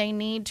everything they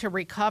need to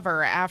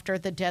recover after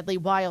the deadly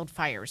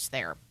wildfires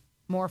there.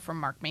 More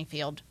from Mark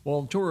Mayfield.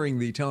 While touring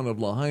the town of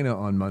Lahaina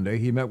on Monday,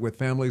 he met with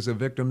families of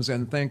victims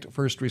and thanked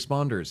first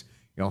responders.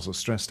 He also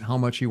stressed how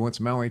much he wants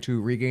Maui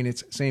to regain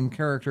its same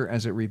character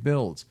as it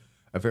rebuilds.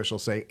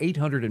 Officials say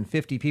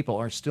 850 people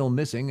are still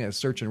missing as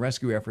search and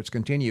rescue efforts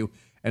continue,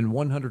 and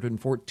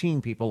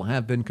 114 people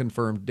have been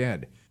confirmed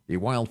dead. The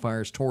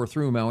wildfires tore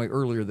through Maui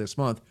earlier this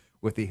month,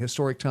 with the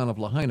historic town of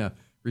Lahaina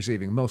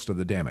receiving most of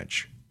the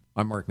damage.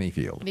 I'm Mark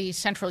Mayfield. The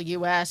central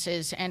U.S.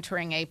 is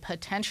entering a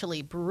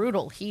potentially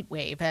brutal heat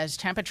wave as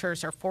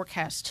temperatures are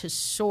forecast to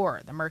soar.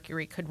 The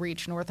mercury could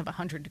reach north of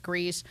 100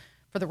 degrees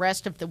for the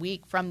rest of the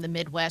week from the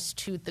Midwest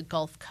to the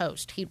Gulf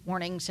Coast. Heat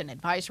warnings and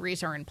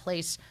advisories are in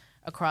place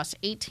across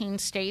 18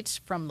 states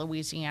from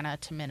Louisiana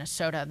to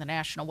Minnesota. The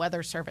National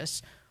Weather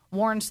Service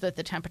warns that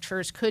the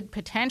temperatures could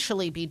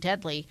potentially be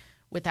deadly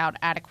without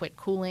adequate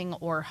cooling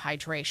or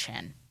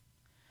hydration.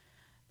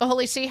 The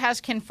Holy See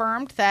has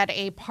confirmed that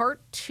a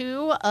Part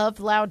 2 of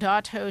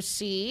Laudato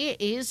Si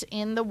is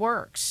in the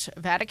works.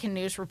 Vatican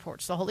News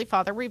reports the Holy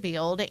Father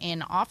revealed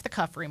in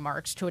off-the-cuff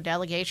remarks to a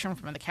delegation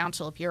from the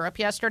Council of Europe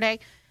yesterday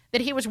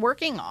that he was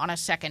working on a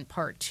second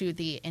part to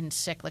the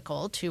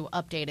encyclical to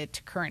update it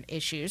to current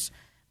issues.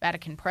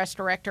 Vatican Press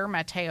Director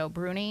Matteo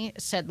Bruni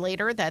said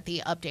later that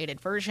the updated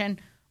version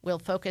will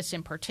focus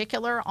in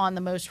particular on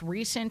the most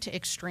recent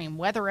extreme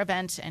weather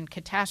events and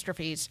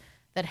catastrophes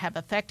that have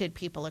affected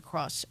people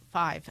across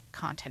 5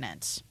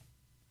 continents.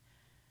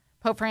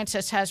 Pope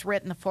Francis has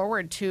written the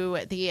foreword to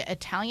the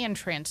Italian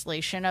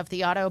translation of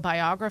the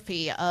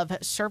autobiography of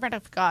Servant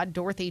of God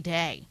Dorothy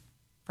Day.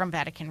 From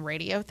Vatican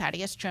Radio,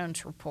 Thaddeus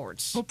Jones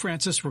reports. Pope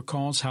Francis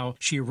recalls how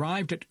she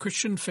arrived at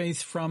Christian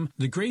faith from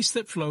the grace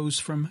that flows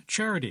from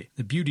charity,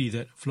 the beauty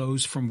that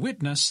flows from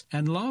witness,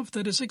 and love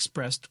that is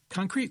expressed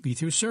concretely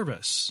through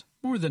service,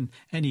 more than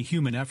any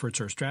human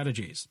efforts or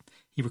strategies.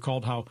 He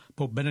recalled how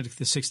Pope Benedict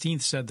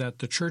XVI said that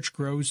the Church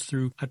grows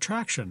through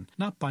attraction,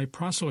 not by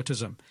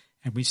proselytism,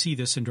 and we see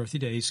this in Dorothy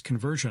Day's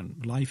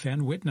conversion, life,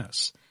 and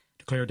witness.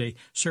 Declared a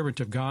servant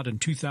of God in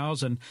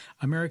 2000,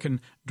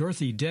 American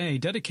Dorothy Day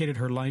dedicated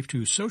her life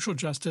to social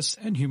justice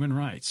and human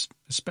rights,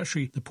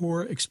 especially the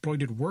poor,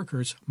 exploited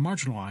workers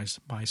marginalized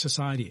by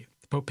society.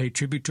 The Pope paid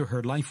tribute to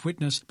her life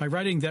witness by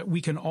writing that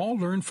we can all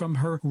learn from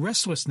her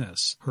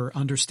restlessness, her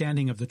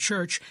understanding of the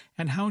Church,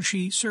 and how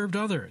she served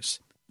others.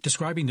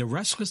 Describing the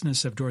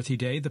restlessness of Dorothy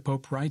Day, the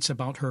Pope writes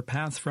about her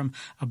path from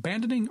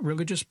abandoning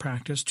religious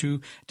practice to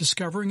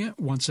discovering it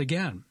once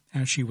again,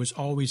 as she was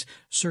always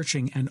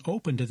searching and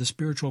open to the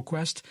spiritual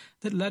quest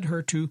that led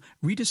her to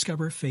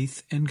rediscover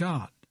faith in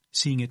God,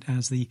 seeing it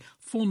as the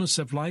fullness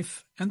of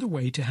life and the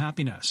way to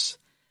happiness.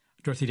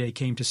 Dorothy Day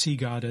came to see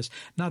God as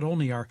not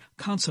only our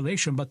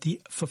consolation, but the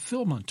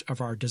fulfillment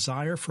of our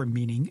desire for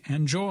meaning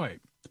and joy.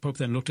 The Pope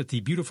then looked at the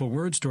beautiful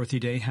words Dorothy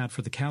Day had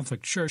for the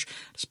Catholic Church,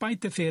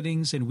 despite the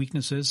failings and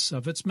weaknesses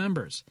of its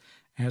members.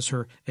 As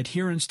her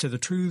adherence to the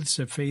truths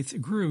of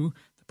faith grew,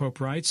 the Pope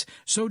writes,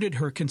 so did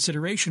her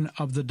consideration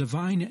of the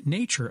divine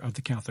nature of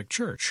the Catholic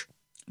Church.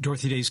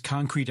 Dorothy Day's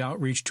concrete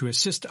outreach to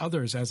assist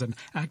others as an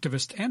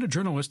activist and a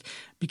journalist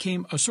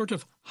became a sort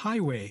of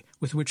highway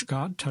with which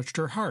God touched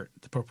her heart,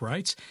 the Pope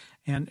writes,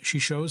 and she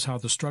shows how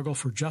the struggle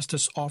for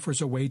justice offers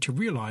a way to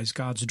realize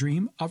God's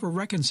dream of a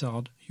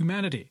reconciled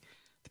humanity.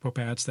 The Pope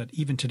adds that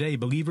even today,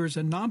 believers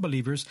and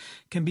non-believers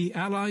can be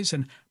allies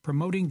in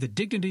promoting the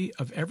dignity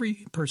of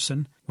every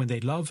person when they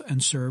love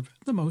and serve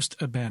the most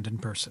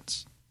abandoned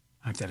persons.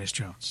 I'm Thaddeus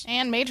Jones.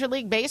 And Major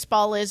League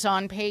Baseball is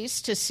on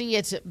pace to see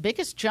its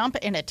biggest jump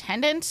in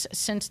attendance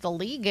since the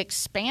league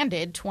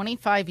expanded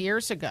 25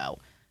 years ago.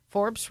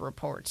 Forbes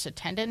reports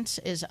attendance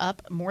is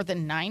up more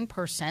than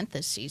 9%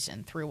 this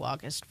season through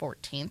August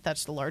 14th.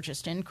 That's the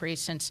largest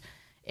increase since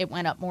It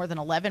went up more than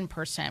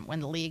 11% when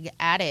the league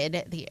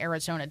added the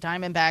Arizona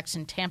Diamondbacks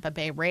and Tampa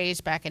Bay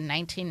Rays back in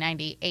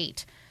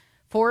 1998.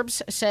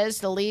 Forbes says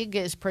the league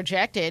is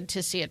projected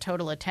to see a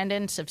total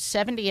attendance of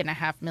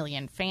 70.5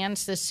 million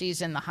fans this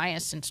season, the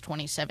highest since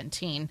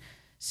 2017.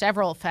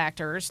 Several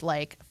factors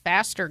like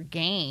faster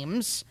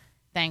games,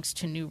 thanks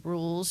to new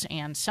rules,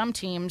 and some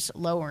teams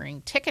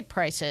lowering ticket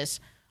prices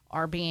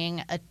are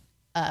being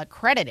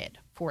credited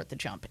for the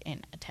jump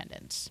in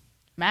attendance.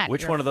 Matt,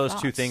 which one of those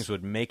two thoughts? things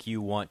would make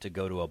you want to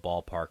go to a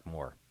ballpark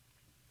more?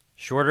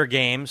 Shorter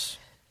games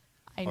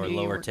or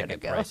lower ticket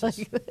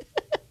prices?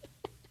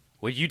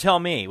 Would you tell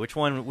me which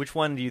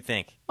one do you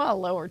think? Well,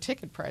 lower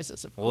ticket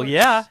prices, of course. Well,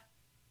 yeah.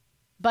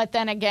 But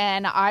then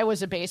again, I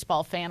was a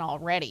baseball fan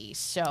already,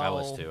 so I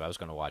was too. I was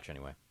going to watch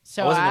anyway.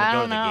 So I wasn't going to go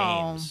don't to the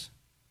know. games.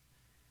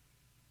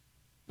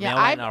 Yeah,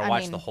 I might not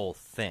watch the whole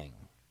thing.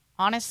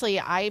 Honestly,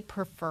 I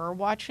prefer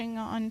watching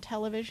on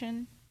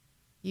television.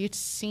 You'd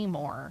see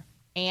more,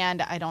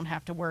 and I don't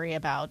have to worry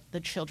about the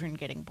children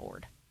getting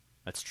bored.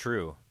 That's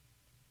true.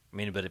 I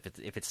mean, but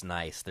if it's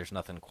nice, there's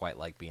nothing quite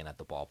like being at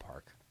the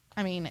ballpark.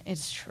 I mean,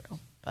 it's true,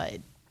 but...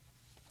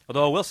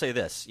 Although I will say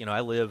this, I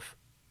live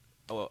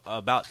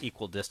about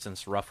equal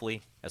distance,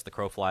 roughly, as the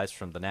crow flies,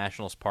 from the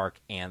Nationals Park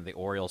and the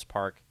Orioles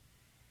Park.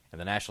 And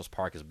the Nationals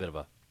Park is a bit of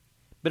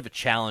a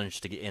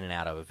challenge to get in and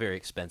out of. Very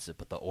expensive,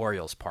 but the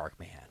Orioles Park,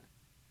 man.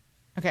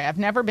 Okay, I've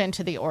never been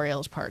to the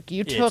Orioles Park.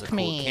 It's a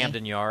cool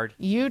Camden Yard.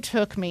 You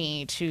took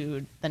me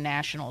to the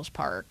Nationals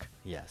Park.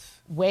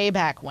 Yes. Way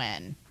back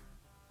when.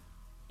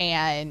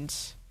 And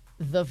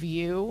the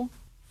view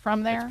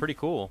from there... It's pretty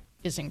cool.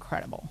 ...is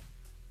incredible.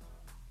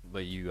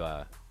 But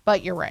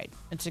But you're right.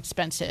 It's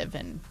expensive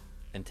and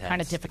intense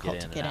kind of difficult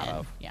to get in.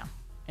 Of. Yeah,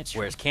 it's true.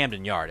 Whereas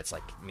Camden Yard, it's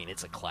like,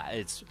 it's a class.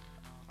 It's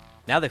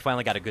now they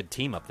finally got a good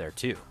team up there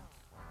too,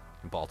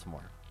 in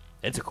Baltimore.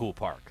 It's a cool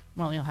park.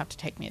 Well, you'll have to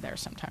take me there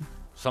sometime.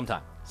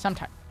 Sometime.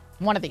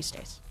 One of these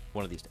days.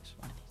 One of these days.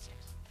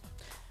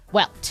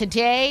 Well,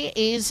 today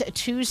is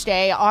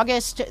Tuesday,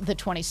 August the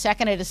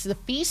 22nd. It is the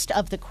feast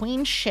of the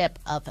Queenship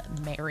of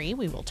Mary.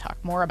 We will talk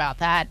more about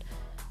that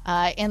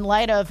in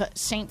light of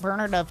St.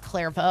 Bernard of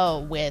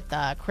Clairvaux with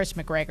Kris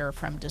McGregor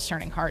from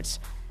Discerning Hearts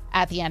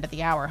at the end of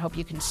the hour. Hope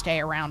you can stay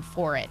around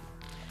for it.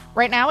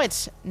 Right now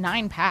it's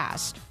 9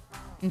 past,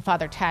 and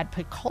Father Tad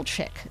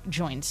Pacholczyk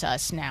joins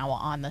us now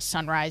on the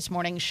Sunrise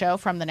Morning Show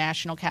from the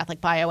National Catholic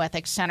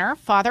Bioethics Center.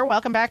 Father,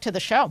 welcome back to the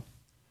show.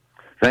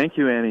 Thank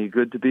you, Annie.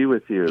 Good to be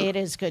with you. It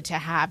is good to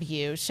have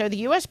you. So the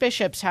U.S.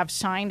 bishops have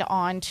signed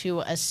on to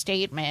a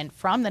statement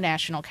from the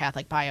National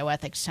Catholic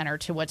Bioethics Center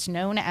to what's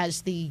known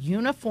as the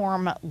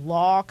Uniform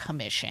Law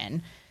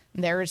Commission.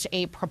 There's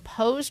a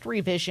proposed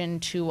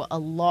revision to a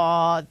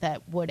law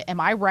that would,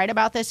 am I right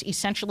about this,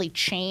 essentially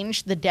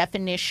change the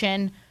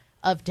definition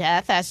of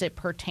death as it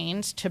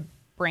pertains to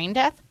brain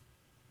death?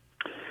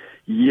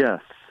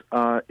 Yes.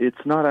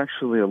 It's not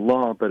actually a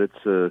law, but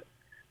it's a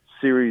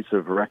series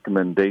of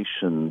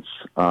recommendations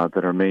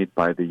that are made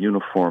by the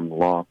Uniform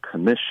Law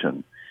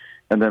Commission.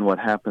 And then what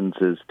happens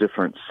is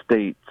different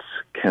states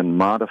can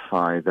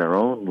modify their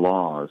own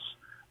laws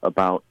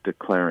about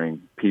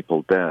declaring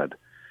people dead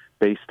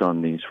based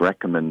on these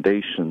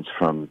recommendations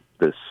from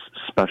this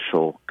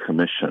special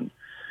commission.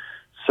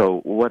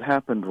 So what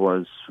happened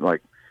was,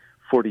 like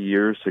 40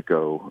 years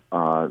ago,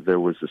 there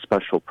was a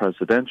special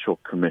presidential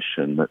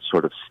commission that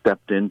sort of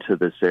stepped into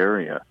this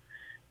area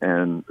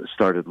and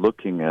started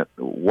looking at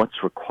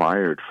what's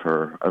required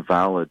for a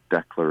valid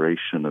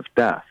declaration of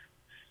death.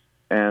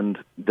 And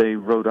they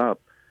wrote up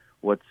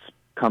what's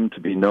come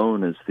to be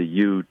known as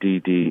the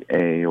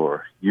UDDA,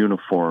 or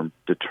Uniform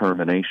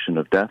Determination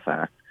of Death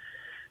Act.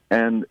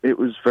 And it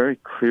was very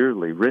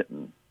clearly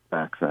written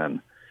back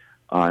then.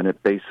 And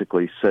it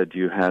basically said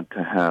you had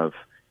to have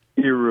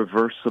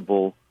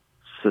irreversible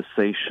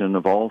cessation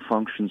of all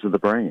functions of the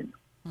brain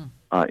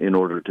in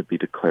order to be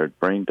declared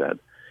brain dead.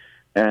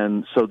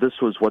 And so this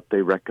was what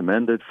they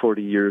recommended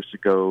 40 years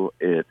ago.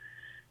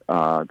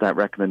 That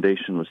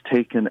recommendation was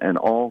taken, and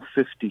all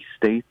 50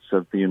 states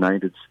of the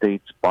United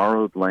States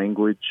borrowed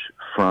language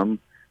from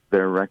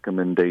their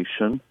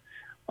recommendation.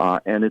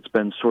 And it's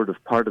been sort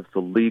of part of the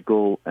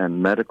legal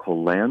and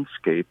medical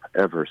landscape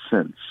ever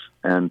since.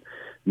 And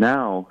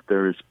now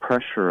there is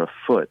pressure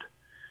afoot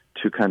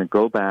to kind of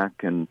go back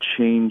and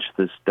change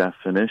this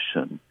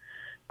definition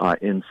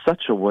in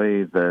such a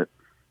way that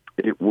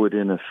it would,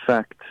 in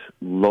effect,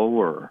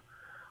 lower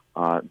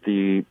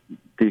the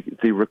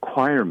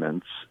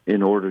requirements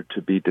in order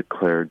to be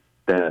declared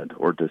dead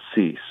or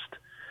deceased,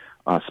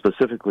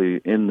 specifically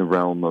in the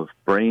realm of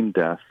brain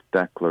death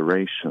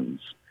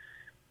declarations.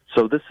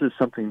 So this is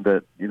something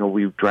that,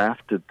 we've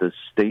drafted this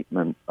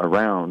statement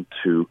around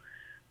to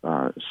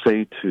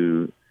say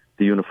to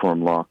the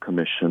Uniform Law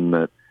Commission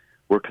that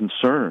we're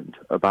concerned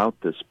about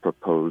this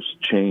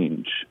proposed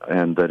change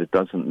and that it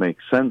doesn't make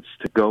sense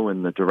to go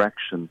in the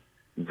direction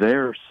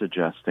they're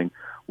suggesting.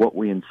 What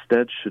we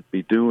instead should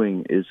be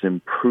doing is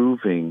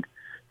improving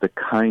the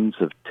kinds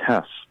of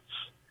tests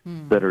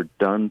that are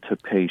done to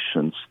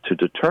patients to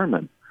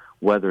determine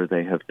whether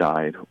they have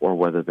died or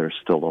whether they're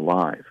still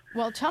alive.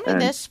 Well, tell me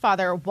this,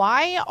 Father.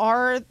 Why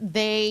are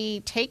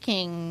they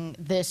taking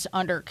this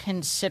under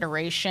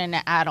consideration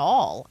at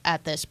all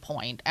at this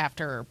point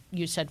after,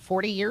 you said,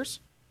 40 years?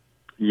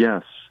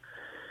 Yes.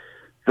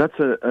 That's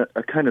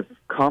a kind of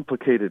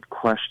complicated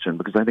question,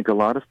 because I think a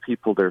lot of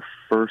people, their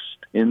first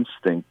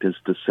instinct is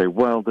to say,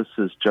 well, this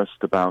is just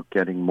about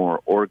getting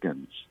more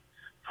organs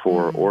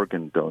for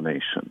organ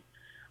donation.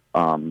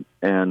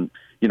 And,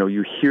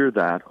 you hear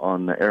that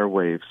on the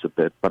airwaves a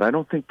bit, but I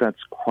don't think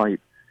that's quite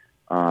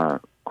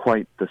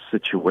the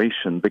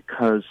situation,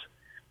 because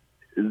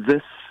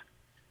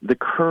the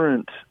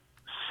current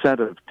set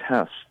of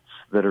tests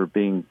that are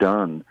being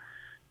done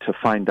to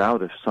find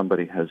out if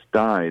somebody has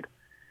died,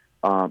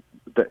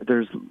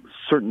 there's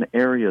certain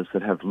areas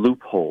that have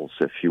loopholes,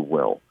 if you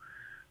will.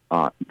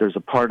 There's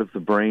a part of the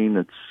brain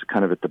that's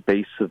kind of at the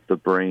base of the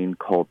brain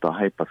called the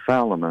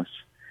hypothalamus,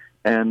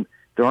 and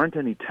there aren't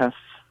any tests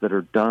that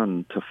are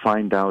done to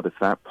find out if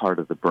that part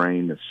of the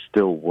brain is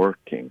still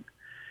working.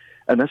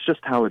 And that's just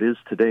how it is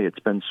today. It's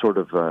been sort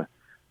of a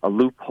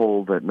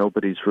loophole that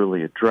nobody's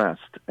really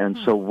addressed. And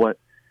so what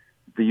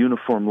the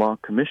Uniform Law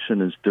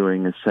Commission is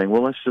doing is saying,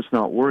 well, let's just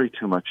not worry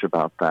too much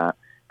about that,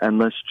 and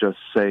let's just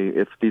say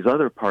if these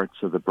other parts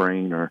of the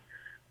brain are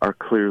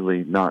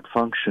clearly not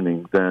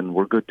functioning, then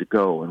we're good to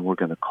go, and we're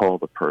going to call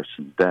the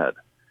person dead.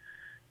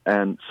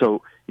 And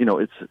so,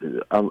 it's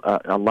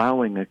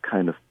allowing a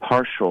kind of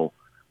partial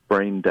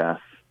brain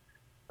death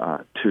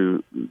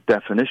to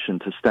definition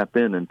to step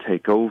in and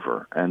take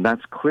over. And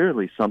that's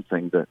clearly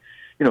something that,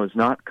 is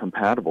not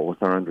compatible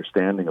with our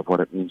understanding of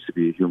what it means to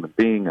be a human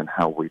being and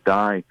how we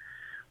die.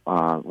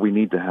 We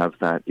need to have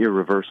that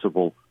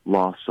irreversible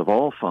loss of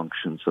all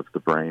functions of the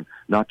brain,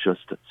 not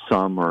just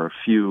some or a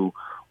few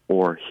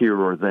or here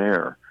or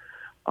there.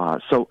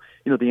 So,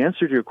 the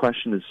answer to your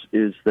question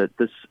is that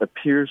this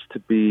appears to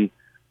be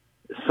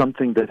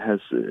something that has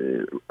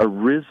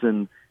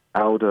arisen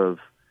out of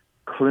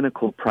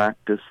clinical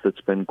practice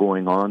that's been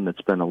going on,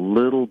 that's been a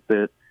little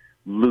bit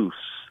loose,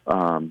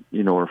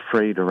 or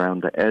frayed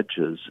around the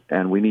edges,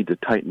 and we need to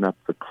tighten up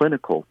the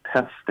clinical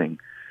testing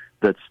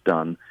that's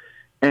done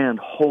and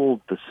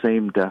hold the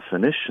same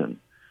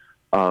definition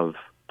of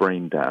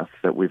brain death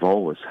that we've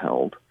always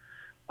held.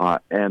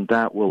 And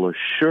that will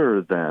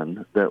assure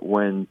then that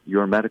when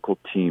your medical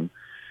team,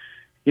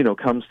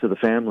 comes to the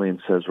family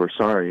and says, we're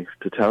sorry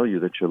to tell you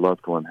that your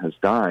loved one has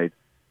died,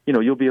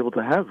 you'll be able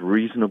to have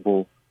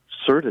reasonable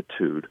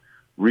certitude,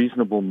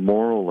 reasonable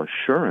moral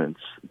assurance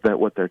that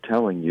what they're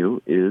telling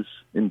you is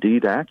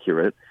indeed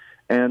accurate,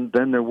 and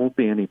then there won't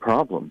be any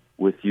problem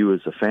with you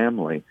as a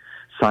family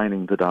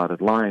signing the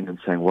dotted line and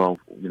saying, well,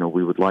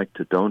 we would like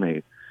to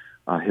donate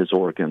his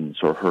organs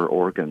or her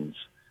organs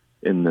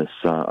in this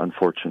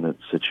unfortunate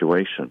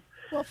situation.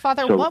 Well,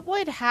 Father, what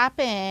would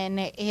happen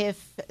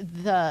if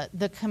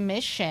the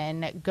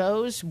commission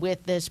goes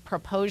with this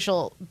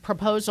proposal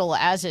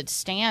as it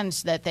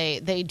stands, that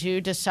they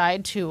do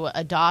decide to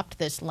adopt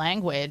this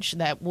language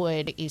that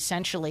would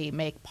essentially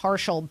make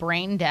partial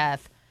brain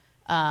death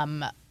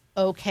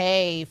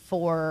okay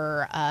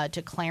for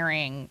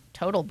declaring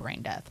total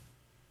brain death?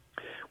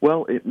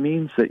 Well, it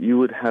means that you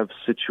would have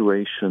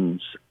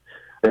situations,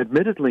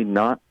 admittedly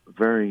not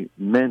very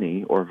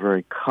many or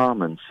very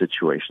common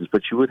situations,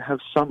 but you would have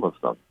some of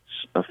them,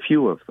 a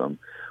few of them,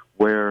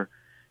 where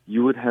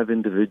you would have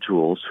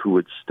individuals who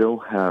would still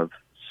have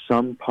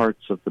some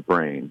parts of the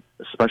brain,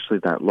 especially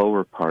that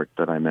lower part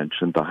that I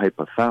mentioned, the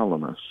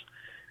hypothalamus,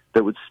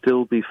 that would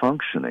still be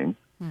functioning,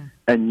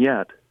 and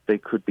yet they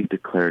could be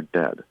declared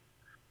dead.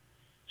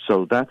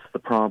 So that's the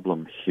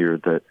problem here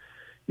that,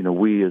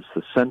 we as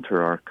the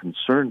center are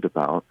concerned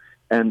about.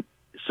 And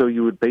so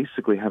you would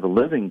basically have a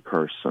living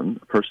person,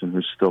 a person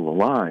who's still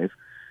alive,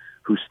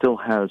 who still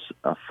has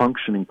a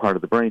functioning part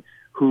of the brain,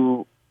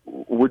 who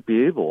would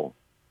be able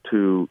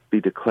to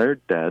be declared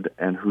dead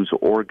and whose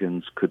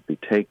organs could be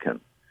taken.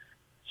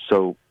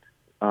 So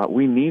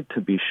we need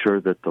to be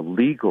sure that the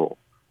legal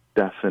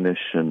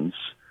definitions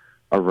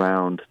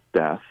around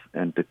death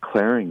and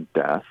declaring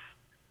death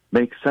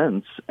make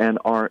sense and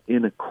are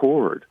in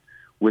accord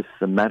with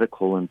the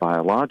medical and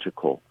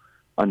biological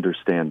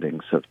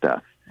understandings of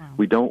death.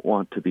 We don't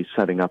want to be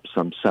setting up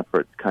some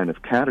separate kind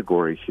of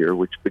category here,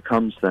 which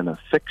becomes then a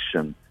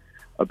fiction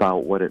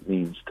about what it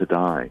means to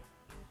die.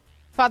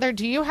 Father,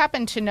 do you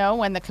happen to know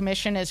when the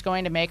commission is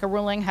going to make a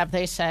ruling? Have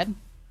they said?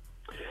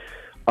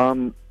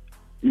 The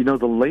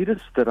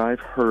latest that I've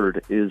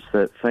heard is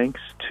that thanks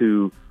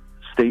to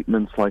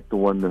statements like the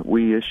one that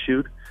we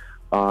issued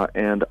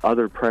and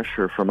other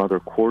pressure from other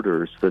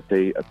quarters, that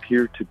they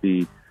appear to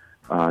be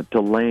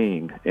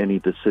delaying any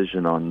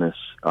decision on this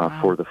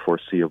for the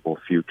foreseeable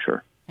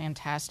future.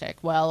 Fantastic.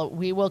 Well,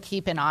 we will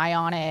keep an eye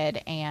on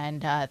it,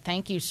 and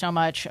thank you so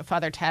much,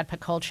 Father Tad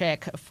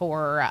Pacholczyk,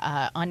 for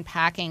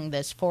unpacking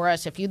this for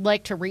us. If you'd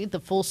like to read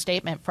the full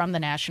statement from the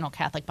National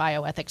Catholic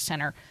Bioethics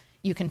Center,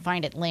 you can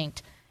find it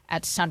linked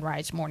at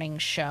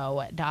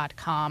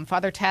sunrisemorningshow.com.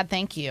 Father Tad,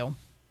 thank you.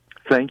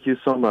 Thank you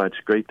so much.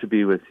 Great to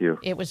be with you.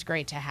 It was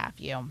great to have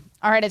you.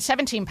 All right, it's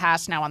 17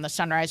 past now on the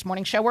Sunrise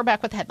Morning Show. We're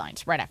back with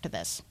headlines right after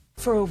this.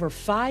 For over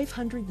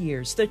 500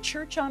 years, the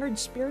church-honored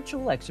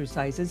spiritual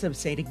exercises of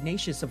St.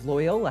 Ignatius of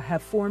Loyola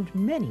have formed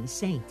many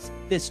saints.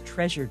 This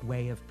treasured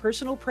way of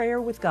personal prayer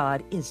with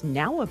God is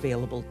now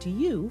available to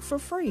you for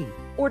free.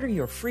 Order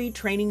your free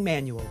training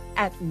manual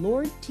at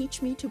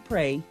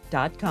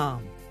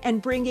LordTeachMeToPray.com and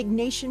bring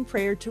Ignatian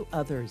prayer to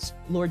others.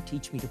 Lord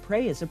Teach Me to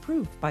Pray is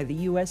approved by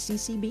the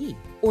USCCB.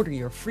 Order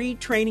your free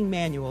training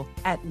manual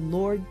at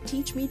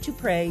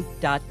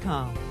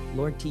LordTeachMeToPray.com.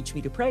 Lord Teach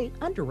Me to Pray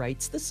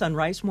underwrites the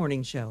Sunrise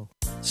Morning Show.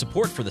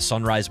 Support for the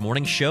Sunrise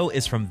Morning Show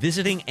is from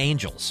Visiting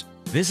Angels.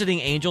 Visiting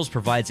Angels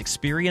provides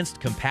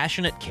experienced,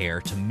 compassionate care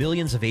to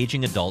millions of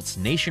aging adults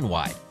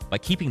nationwide by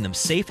keeping them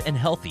safe and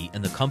healthy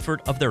in the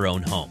comfort of their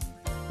own home.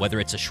 Whether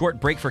it's a short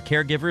break for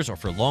caregivers or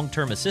for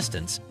long-term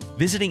assistance,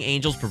 Visiting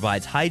Angels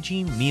provides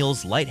hygiene,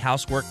 meals, light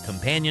housework,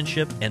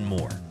 companionship, and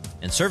more.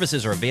 And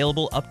services are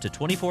available up to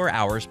 24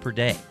 hours per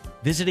day.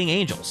 Visiting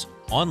Angels,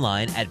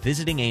 online at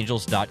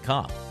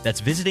visitingangels.com.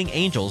 That's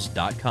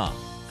visitingangels.com.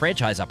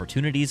 Franchise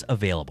opportunities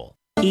available.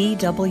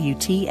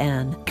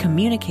 EWTN,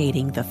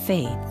 communicating the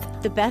faith.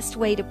 The best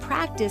way to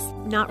practice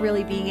not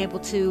really being able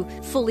to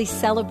fully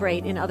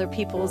celebrate in other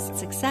people's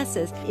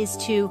successes is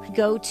to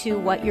go to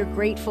what you're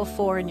grateful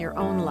for in your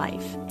own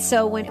life.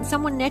 So when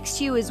someone next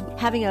to you is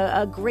having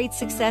a great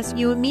success,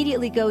 you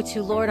immediately go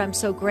to, Lord, I'm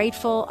so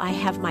grateful I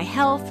have my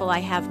health, well, I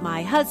have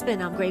my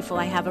husband, I'm grateful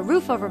I have a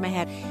roof over my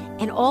head.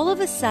 And all of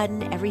a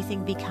sudden,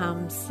 everything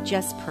becomes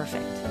just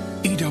perfect.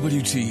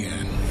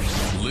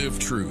 EWTN. Live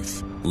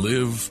truth.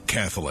 Live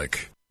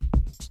Catholic.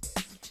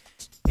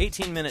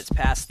 18 minutes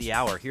past the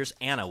hour. Here's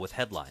Anna with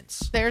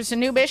headlines. There's a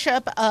new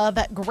bishop of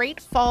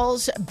Great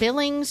Falls,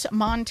 Billings,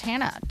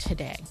 Montana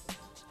today.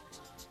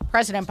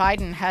 President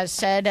Biden has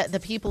said the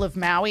people of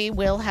Maui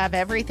will have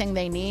everything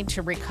they need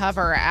to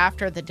recover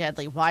after the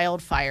deadly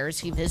wildfires.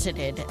 He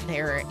visited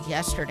there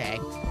yesterday.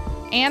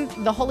 And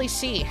the Holy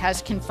See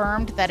has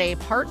confirmed that a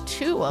Part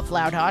 2 of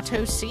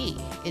Laudato Si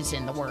is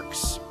in the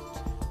works.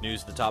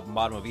 News at the top and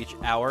bottom of each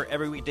hour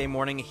every weekday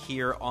morning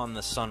here on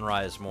the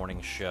Sunrise Morning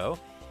Show.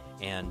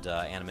 And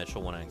Anna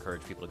Mitchell, want to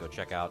encourage people to go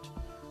check out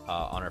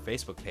on our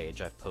Facebook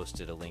page. I've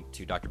posted a link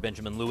to Dr.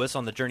 Benjamin Lewis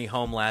on the journey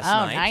home last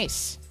night. Oh,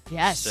 nice.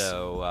 Yes.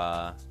 So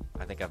I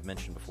think I've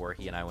mentioned before,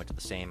 he and I went to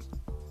the same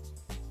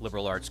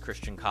liberal arts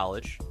Christian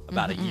college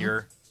about a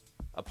year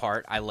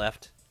apart. I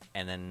left,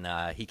 and then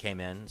he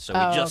came in. So we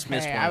just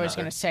missed one another. I was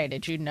going to say,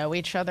 did you know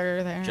each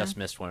other there? Just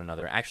missed one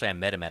another. Actually, I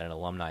met him at an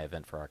alumni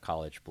event for our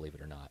college, believe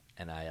it or not.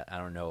 And I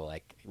don't know,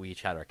 like, we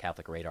each had our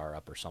Catholic radar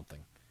up or something.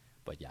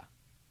 But yeah.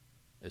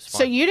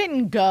 So you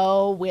didn't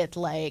go with,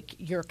 like,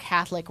 your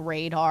Catholic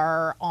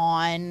radar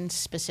on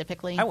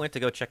specifically? I went to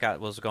go check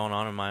out what was going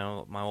on in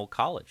my old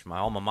college, my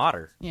alma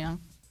mater. Yeah.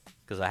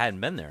 Because I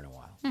hadn't been there in a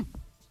while.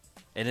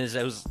 And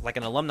it was like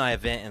an alumni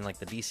event in, like,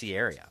 the D.C.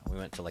 area. We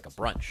went to, like, a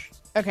brunch.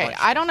 Okay,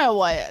 I don't know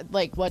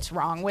what's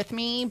wrong with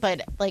me, but,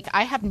 like,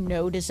 I have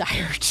no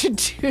desire to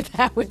do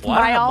that with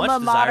my alma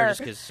mater.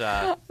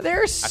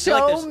 There's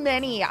so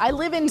many. I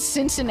live in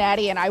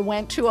Cincinnati, and I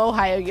went to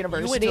Ohio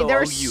University.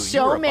 There's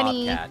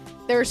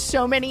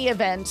so many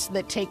events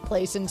that take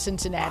place in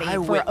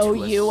Cincinnati for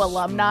OU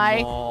alumni,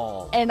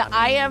 and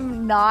I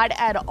am not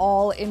at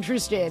all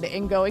interested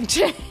in going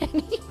to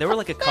any. There were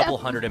like a couple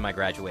hundred in my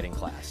graduating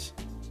class.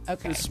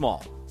 Okay. It was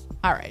small.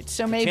 All right,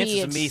 so maybe chances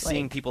it's of me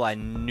seeing people I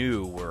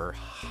knew were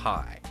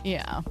high.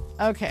 Yeah.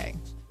 Okay.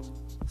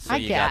 So I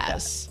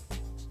guess.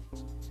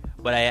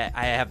 But I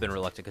have been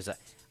reluctant because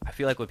I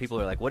feel like when people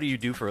are like, "What do you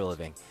do for a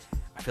living?"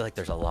 I feel like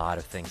there's a lot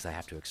of things I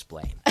have to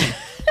explain.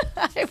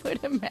 I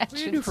would imagine. What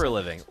do you do for a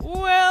living?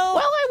 Well,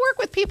 I work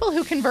with people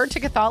who convert to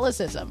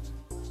Catholicism.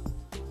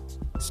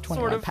 It's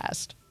 21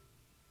 past.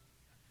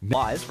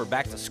 Lies for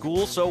back to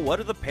school, so what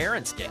do the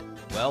parents get?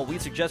 Well, we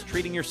suggest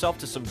treating yourself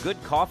to some good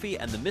coffee,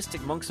 and the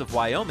Mystic Monks of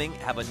Wyoming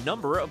have a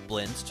number of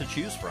blends to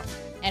choose from.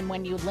 And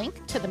when you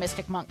link to the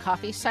Mystic Monk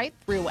Coffee site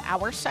through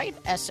our site,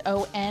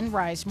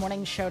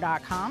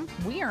 sonrisemorningshow.com,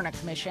 we earn a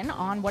commission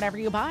on whatever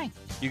you buy.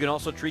 You can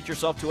also treat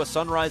yourself to a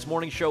Sunrise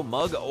Morning Show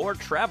mug or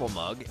travel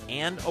mug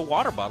and a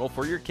water bottle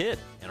for your kid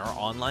in our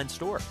online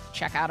store.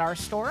 Check out our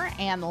store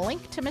and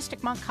link to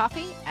Mystic Monk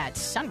Coffee at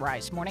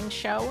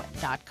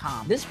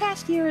sonrisemorningshow.com. This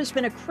past year has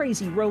been a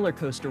crazy roller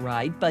coaster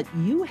ride, but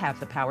you have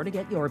the power to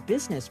get your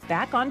business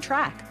back on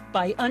track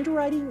by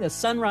underwriting the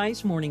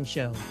Sunrise Morning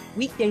Show.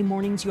 Weekday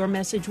mornings, your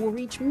message will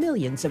reach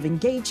millions of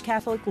engaged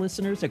Catholic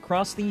listeners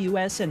across the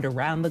U.S. and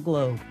around the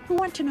globe who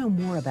want to know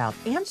more about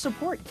and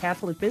support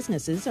Catholic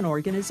businesses and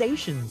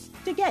organizations.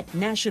 To get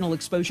national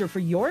exposure for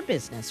your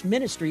business,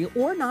 ministry,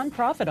 or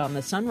nonprofit on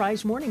the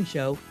Sunrise Morning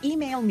Show,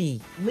 email me,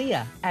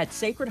 Leah, at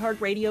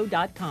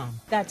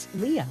sacredheartradio.com. That's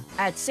Leah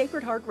at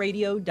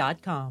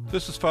sacredheartradio.com.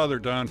 This is Father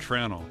Don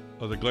Tranel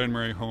of the Glen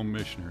Mary Home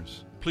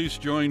Missioners. Please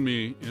join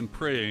me in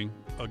praying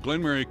a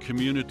Glen Mary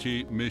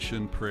Community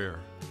Mission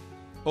Prayer.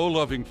 O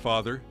loving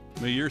Father,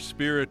 may your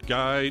Spirit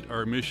guide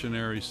our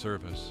missionary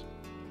service.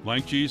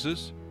 Like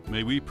Jesus,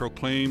 may we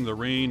proclaim the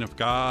reign of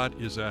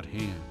God is at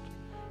hand.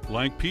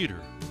 Like Peter,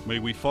 may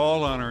we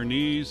fall on our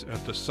knees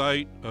at the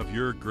sight of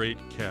your great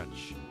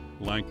catch.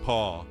 Like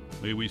Paul,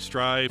 may we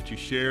strive to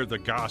share the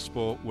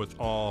gospel with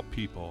all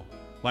people.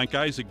 Like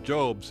Isaac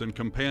Job's and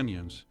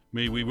companions,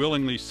 may we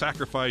willingly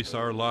sacrifice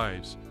our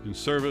lives in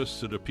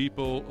service to the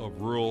people of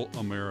rural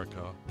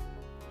America.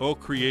 O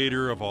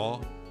Creator of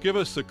all, give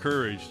us the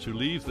courage to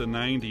leave the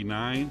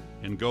 99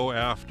 and go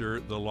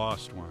after the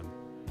lost one.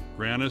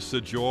 Grant us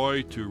the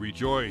joy to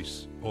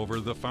rejoice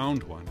over the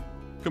found one.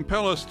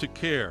 Compel us to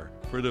care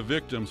for the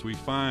victims we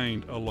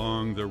find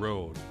along the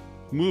road.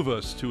 Move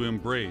us to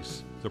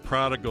embrace the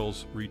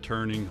prodigals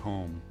returning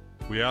home.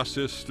 We ask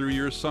this through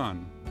your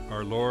Son,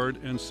 our Lord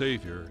and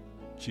Savior,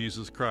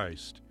 Jesus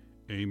Christ.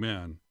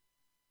 Amen.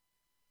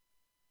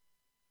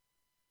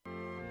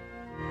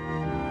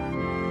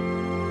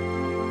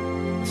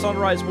 The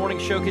Sunrise Morning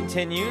Show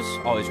continues.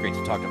 Always great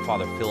to talk to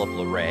Father Philip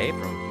Larray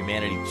from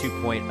Humanity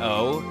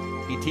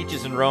 2.0. He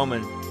teaches in Rome,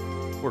 and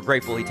we're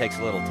grateful he takes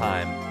a little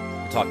time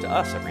to talk to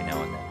us every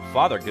now and then.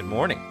 Father, good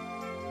morning.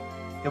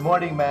 Good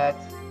morning, Matt.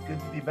 Good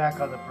to be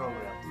back on the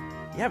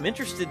program. Yeah, I'm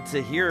interested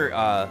to hear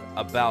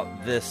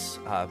about this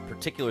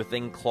particular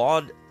thing,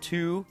 Claude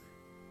 2.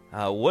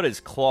 What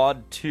is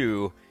Claude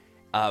 2?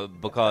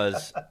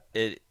 Because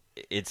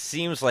it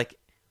seems like,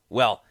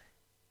 well,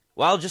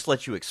 I'll just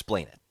let you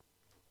explain it.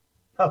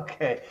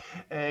 Okay.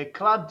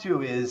 Claude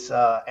 2 is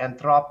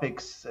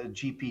Anthropic's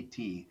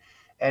GPT,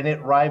 and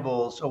it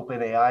rivals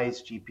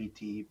OpenAI's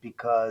GPT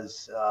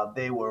because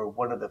they were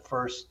one of the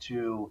first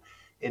to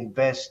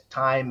invest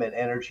time and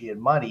energy and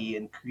money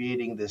in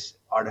creating this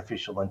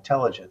artificial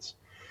intelligence.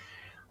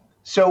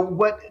 So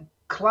what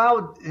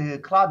Claude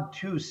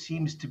 2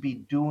 seems to be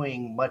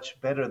doing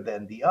much better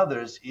than the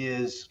others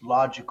is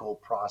logical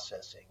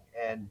processing.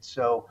 And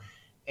so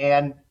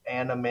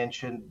Anna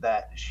mentioned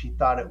that she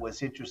thought it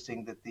was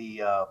interesting that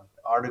the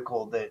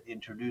article that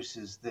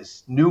introduces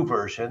this new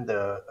version,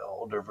 the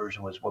older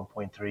version was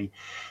 1.3,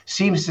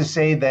 seems to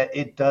say that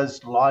it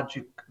does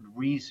logic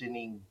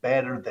reasoning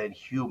better than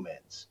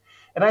humans.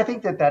 And I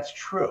think that that's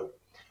true.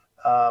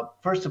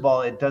 First of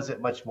all, it does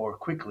it much more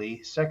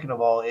quickly. Second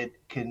of all, it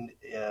can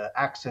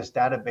access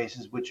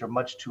databases which are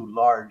much too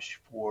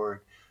large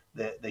for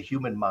the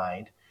human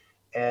mind.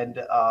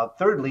 And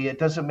thirdly, it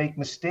doesn't make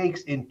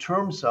mistakes in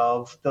terms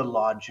of the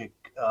logic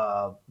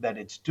that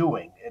it's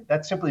doing. And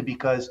that's simply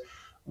because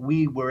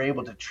we were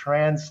able to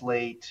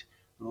translate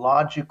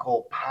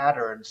logical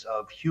patterns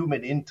of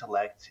human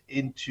intellect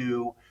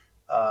into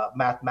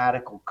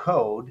mathematical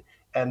code,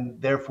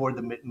 and therefore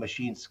the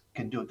machines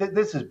can do it.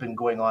 This has been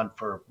going on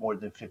for more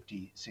than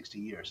 50, 60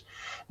 years.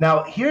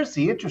 Now, here's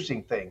the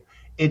interesting thing.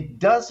 It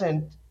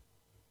doesn't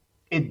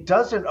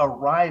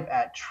arrive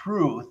at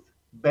truth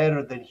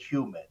better than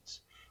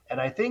humans.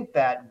 And I think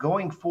that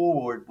going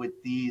forward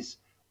with these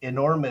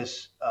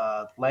enormous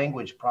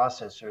language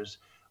processors,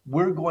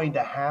 we're going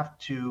to have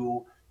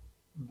to,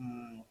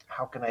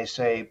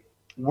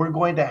 we're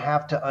going to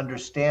have to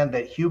understand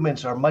that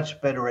humans are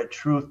much better at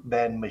truth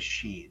than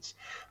machines.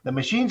 The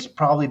machines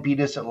probably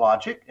beat us at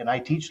logic, and I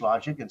teach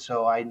logic, and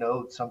so I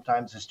know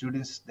sometimes the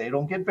students, they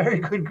don't get very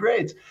good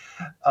grades.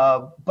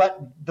 But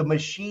the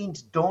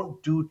machines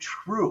don't do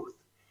truth.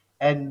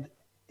 And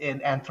in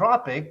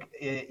Anthropic,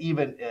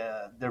 even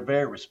they're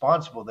very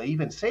responsible. They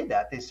even say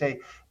that. They say,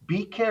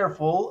 be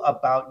careful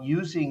about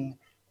using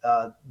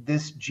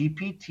this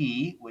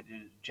GPT, which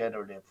is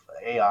generative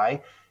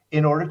AI,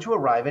 in order to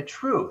arrive at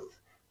truth,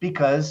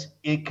 because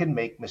it can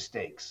make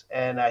mistakes.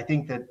 And I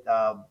think that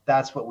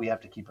that's what we have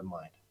to keep in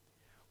mind.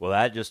 Well,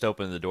 that just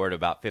opened the door to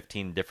about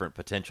 15 different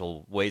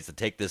potential ways to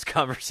take this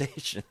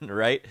conversation,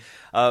 right?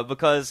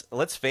 Because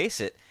let's face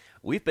it,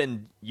 we've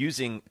been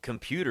using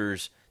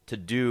computers to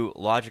do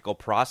logical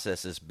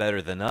processes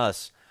better than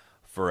us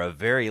for a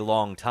very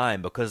long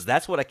time, because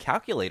that's what a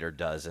calculator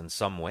does in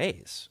some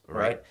ways,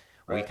 right?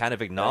 We kind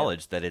of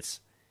acknowledge that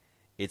it's,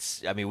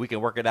 I mean, we can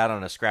work it out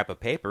on a scrap of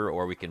paper,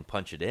 or we can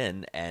punch it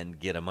in and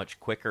get a much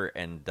quicker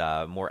and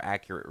more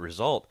accurate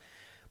result.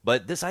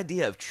 But this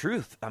idea of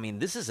truth, I mean,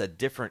 this is a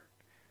different,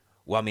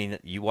 well, I mean,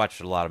 you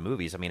watched a lot of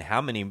movies. I mean,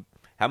 how many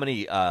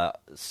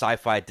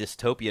sci-fi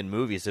dystopian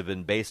movies have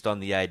been based on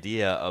the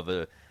idea of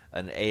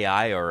an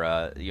AI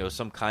or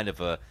some kind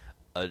of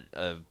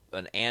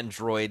an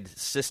android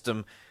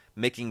system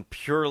making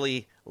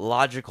purely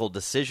logical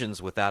decisions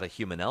without a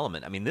human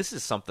element? I mean, this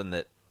is something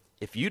that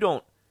if you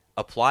don't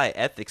apply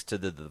ethics to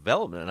the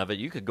development of it,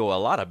 you could go a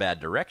lot of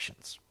bad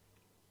directions.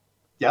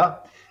 Yeah,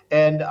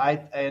 and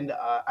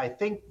I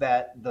think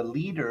that the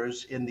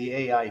leaders in the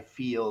AI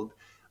field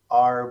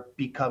are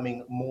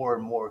becoming more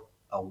and more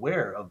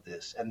aware of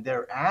this, and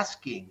they're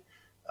asking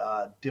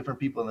different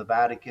people in the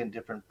Vatican,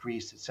 different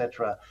priests,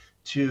 etc.,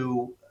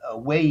 to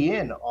weigh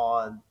in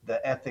on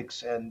the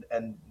ethics and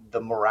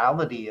the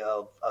morality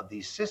of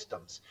these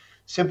systems,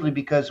 simply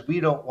because we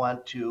don't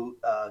want to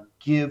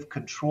give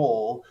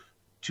control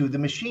to the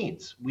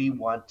machines. We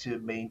want to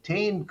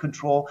maintain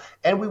control,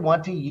 and we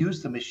want to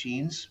use the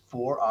machines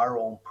for our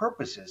own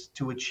purposes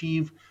to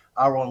achieve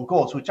our own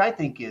goals, which I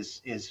think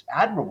is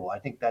admirable. I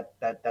think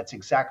that's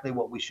exactly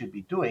what we should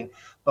be doing.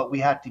 But we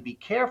have to be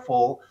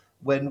careful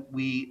when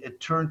we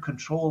turn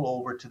control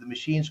over to the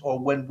machines, or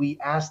when we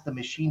ask the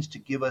machines to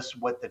give us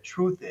what the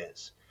truth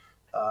is.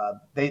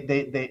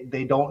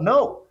 They don't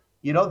know.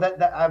 You know,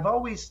 that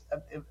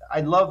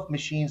I love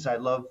machines, I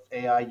love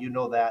AI, you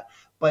know that,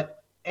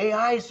 but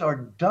AIs are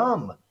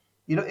dumb.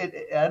 You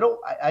know,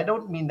 I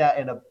don't mean that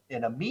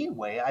in a mean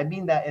way. I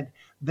mean that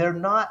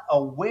they're not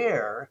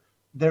aware,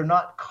 they're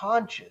not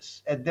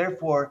conscious, and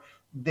therefore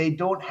they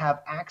don't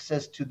have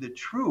access to the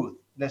truth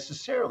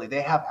necessarily.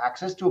 They have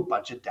access to a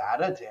bunch of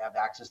data, they have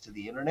access to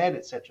the internet,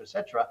 et cetera, et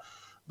cetera.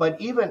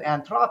 But even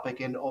Anthropic,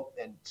 and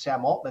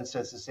Sam Altman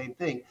says the same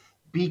thing,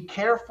 be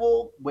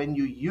careful when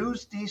you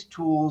use these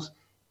tools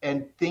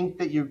and think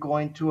that you're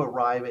going to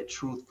arrive at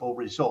truthful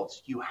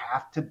results. You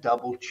have to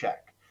double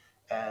check,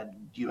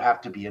 and you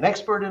have to be an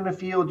expert in the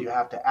field. You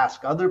have to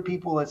ask other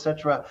people,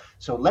 etc.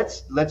 So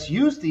let's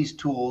use these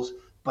tools,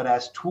 but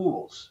as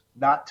tools,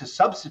 not to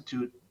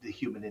substitute the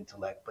human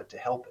intellect, but to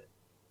help it.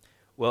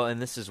 Well,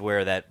 and this is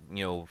where that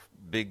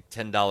big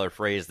 $10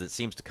 phrase that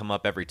seems to come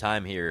up every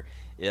time here,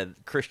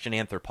 Christian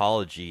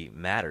anthropology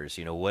matters.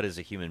 What is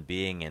a human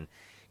being, and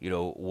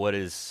what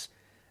does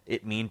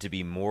it mean to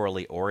be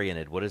morally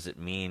oriented? What does it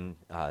mean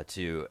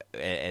the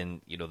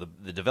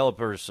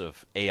developers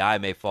of AI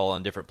may fall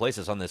in different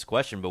places on this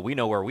question, but we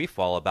know where we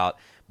fall about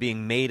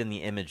being made in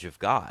the image of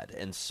God.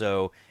 And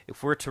so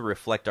if we're to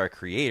reflect our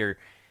Creator,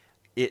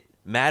 it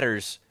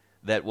matters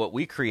that what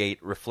we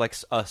create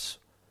reflects us,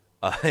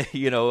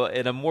 in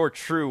a more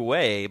true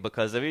way,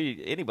 because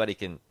anybody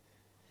can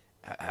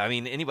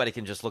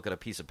just look at a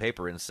piece of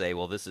paper and say,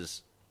 well, this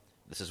is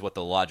what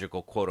the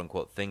logical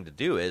quote-unquote thing to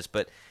do is.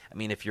 But,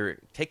 if you're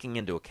taking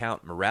into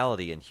account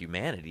morality and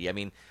humanity,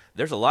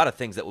 there's a lot of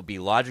things that would be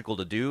logical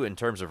to do in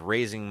terms of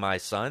raising my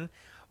son,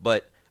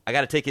 but I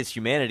got to take his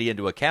humanity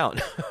into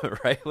account,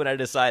 right, when I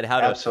decide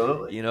how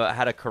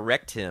to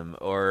correct him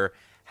or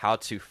how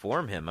to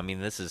form him.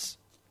 That's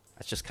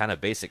just kind of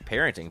basic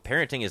parenting.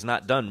 Parenting is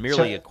not done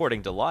merely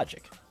according to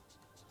logic.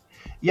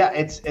 Yeah,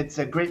 it's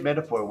a great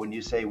metaphor when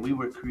you say we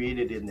were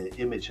created in the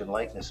image and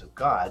likeness of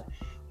God.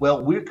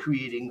 Well, we're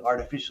creating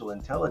artificial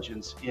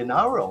intelligence in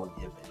our own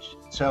image.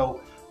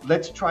 So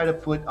let's try to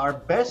put our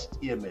best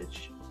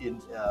image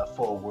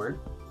forward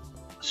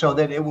so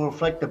that it will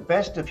reflect the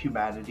best of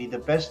humanity, the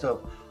best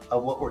of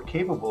what we're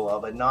capable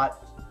of, and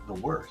not the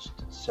worst.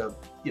 So,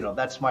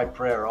 that's my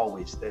prayer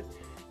always, that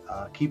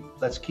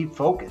let's keep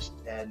focused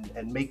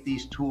and make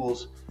these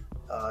tools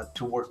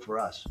to work for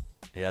us.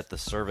 Yeah, at the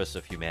service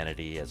of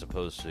humanity as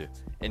opposed to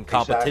in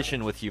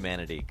competition with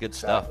humanity. Good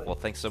stuff. Well,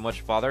 thanks so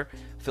much, Father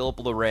Philip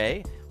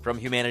Larray from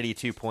Humanity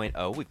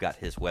 2.0. We've got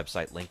his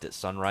website linked at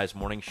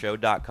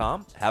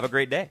sunrisemorningshow.com. Have a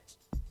great day.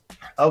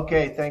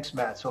 Okay, thanks,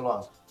 Matt. So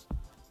long.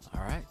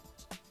 All right.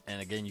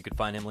 And again, you can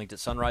find him linked at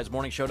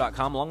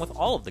sunrisemorningshow.com along with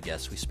all of the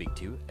guests we speak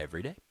to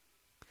every day.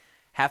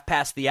 Half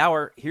past the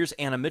hour, here's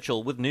Anna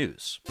Mitchell with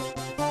news.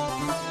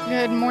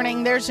 Good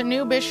morning. There's a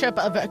new bishop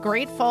of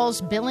Great Falls,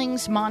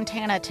 Billings,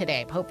 Montana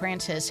today. Pope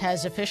Francis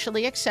has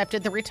officially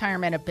accepted the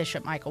retirement of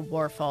Bishop Michael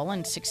Warfel,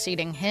 and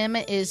succeeding him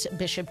is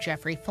Bishop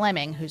Jeffrey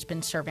Fleming, who's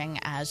been serving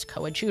as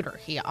coadjutor.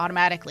 He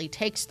automatically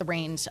takes the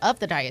reins of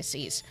the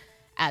diocese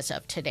as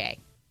of today.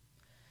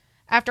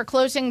 After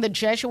closing the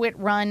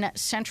Jesuit-run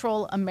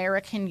Central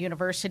American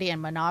University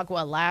in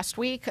Managua last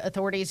week,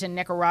 authorities in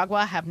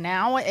Nicaragua have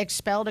now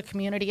expelled a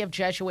community of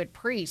Jesuit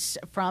priests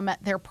from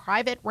their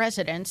private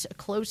residence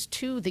close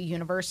to the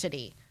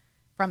university.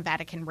 From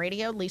Vatican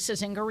Radio, Lisa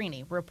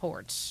Zingarini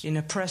reports. In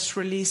a press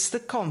release, the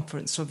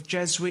Conference of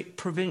Jesuit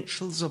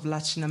Provincials of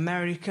Latin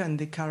America and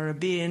the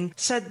Caribbean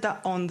said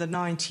that on the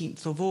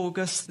 19th of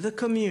August, the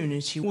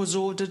community was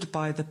ordered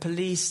by the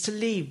police to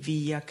leave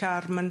Villa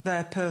Carmen,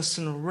 their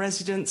personal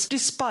residence,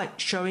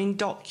 despite showing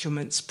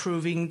documents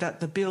proving that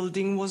the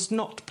building was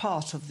not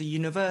part of the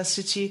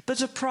university, but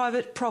a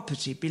private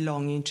property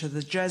belonging to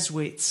the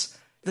Jesuits.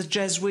 The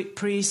Jesuit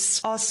priests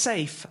are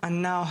safe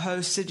and now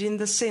hosted in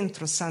the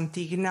Centro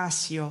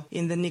Sant'Ignacio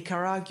in the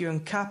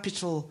Nicaraguan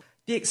capital.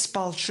 The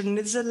expulsion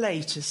is the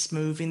latest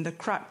move in the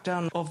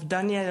crackdown of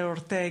Daniel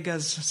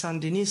Ortega's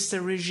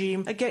Sandinista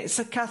regime against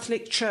the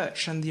Catholic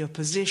Church and the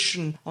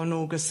opposition. On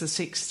August the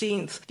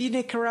 16th, the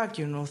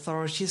Nicaraguan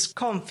authorities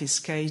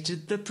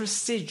confiscated the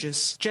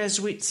prestigious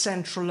Jesuit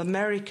Central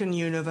American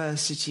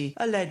University,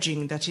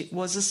 alleging that it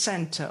was a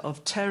center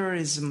of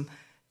terrorism.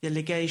 The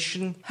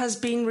allegation has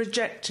been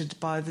rejected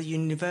by the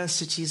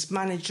university's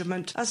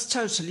management as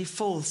totally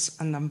false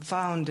and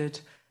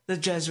unfounded. The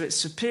Jesuit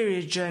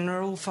Superior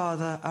General,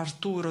 Father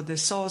Arturo de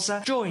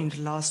Souza, joined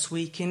last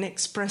week in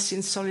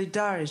expressing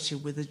solidarity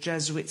with the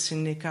Jesuits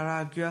in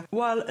Nicaragua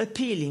while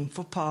appealing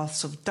for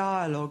paths of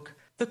dialogue.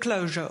 The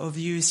closure of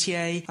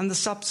UCA and the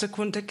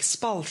subsequent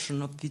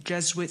expulsion of the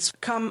Jesuits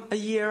come a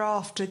year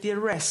after the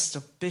arrest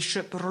of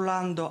Bishop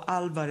Rolando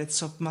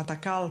Alvarez of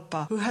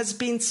Matagalpa, who has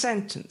been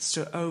sentenced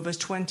to over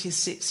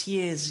 26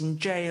 years in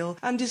jail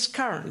and is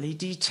currently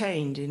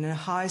detained in a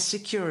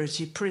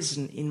high-security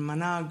prison in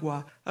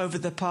Managua. Over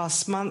the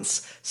past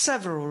months,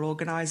 several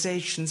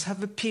organizations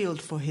have appealed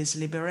for his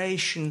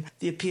liberation.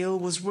 The appeal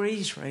was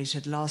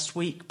reiterated last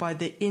week by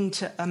the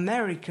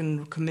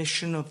Inter-American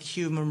Commission of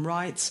Human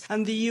Rights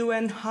and the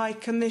UN High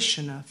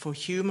Commissioner for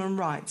Human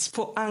Rights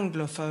for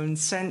Anglophone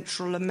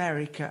Central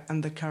America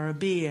and the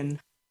Caribbean.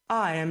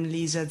 I am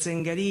Lisa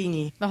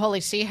Zengarini. The Holy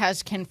See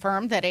has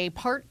confirmed that a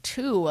Part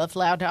 2 of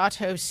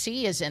Laudato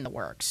Si is in the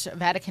works.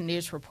 Vatican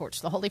News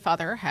reports the Holy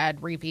Father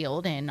had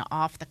revealed in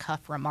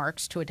off-the-cuff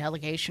remarks to a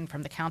delegation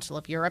from the Council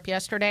of Europe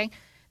yesterday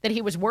that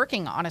he was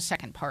working on a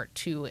second part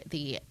to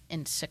the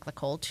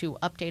encyclical to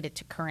update it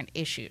to current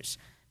issues.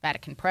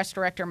 Vatican Press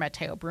Director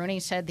Matteo Bruni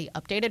said the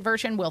updated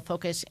version will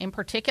focus in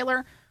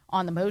particular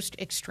on the most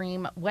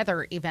extreme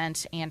weather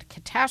events and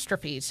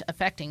catastrophes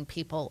affecting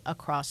people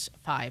across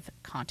 5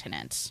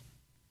 continents.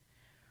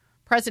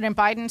 President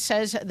Biden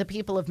says the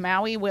people of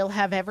Maui will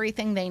have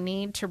everything they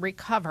need to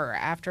recover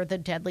after the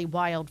deadly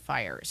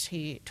wildfires.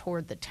 He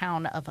toured the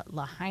town of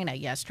Lahaina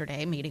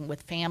yesterday, meeting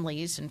with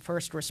families and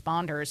first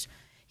responders.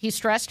 He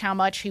stressed how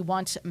much he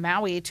wants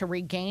Maui to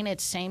regain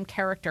its same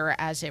character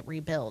as it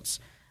rebuilds.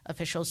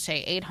 Officials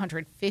say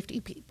 850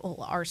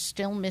 people are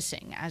still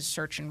missing as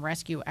search and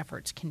rescue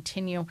efforts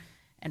continue,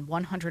 and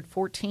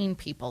 114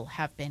 people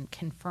have been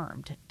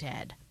confirmed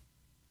dead.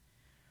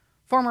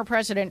 Former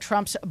President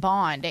Trump's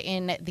bond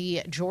in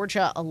the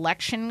Georgia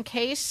election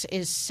case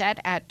is set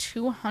at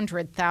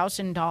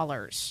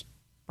 $200,000.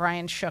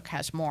 Brian Shook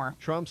has more.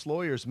 Trump's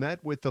lawyers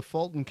met with the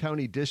Fulton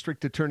County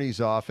District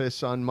Attorney's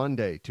Office on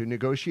Monday to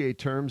negotiate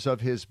terms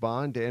of his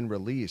bond and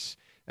release.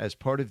 As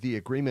part of the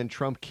agreement,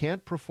 Trump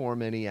can't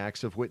perform any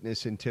acts of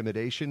witness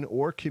intimidation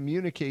or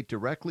communicate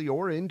directly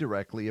or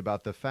indirectly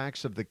about the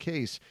facts of the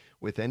case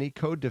with any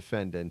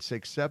co-defendants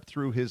except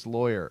through his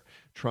lawyer.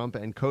 Trump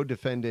and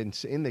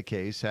co-defendants in the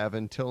case have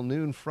until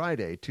noon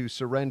Friday to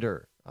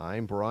surrender.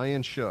 I'm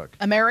Brian Shook.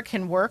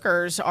 American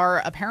workers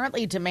are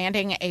apparently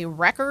demanding a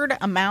record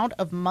amount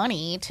of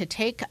money to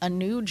take a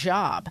new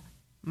job.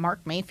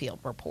 Mark Mayfield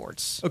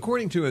reports.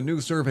 According to a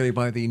new survey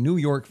by the New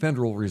York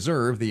Federal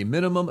Reserve, the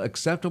minimum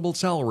acceptable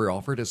salary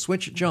offer to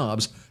switch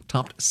jobs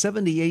topped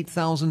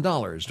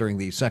 $78,000 during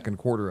the second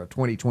quarter of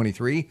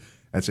 2023.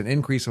 That's an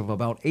increase of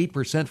about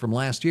 8% from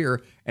last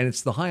year, and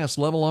it's the highest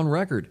level on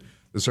record.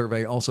 The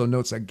survey also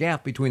notes a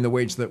gap between the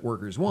wage that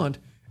workers want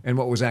and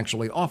what was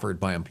actually offered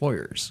by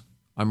employers.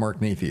 I'm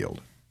Mark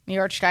Mayfield. The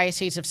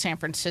Archdiocese of San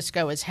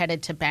Francisco is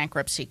headed to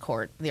bankruptcy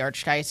court. The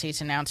Archdiocese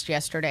announced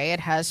yesterday it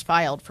has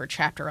filed for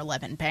Chapter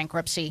 11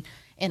 bankruptcy.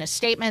 In a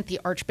statement,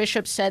 the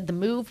Archbishop said the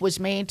move was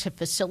made to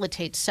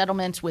facilitate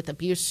settlements with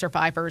abuse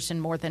survivors in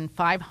more than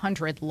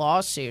 500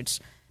 lawsuits.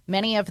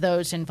 Many of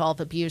those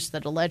involve abuse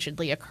that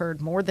allegedly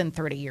occurred more than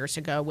 30 years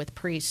ago with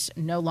priests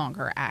no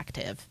longer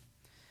active.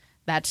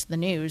 That's the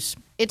news.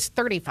 It's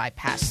 35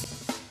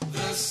 past.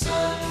 The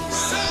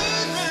Sunrise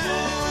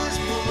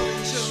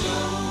Morning Show.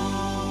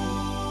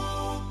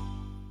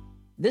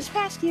 This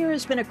past year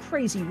has been a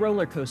crazy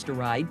roller coaster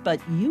ride,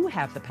 but you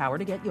have the power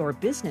to get your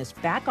business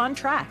back on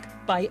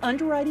track by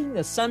underwriting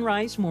the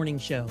Sunrise Morning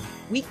Show.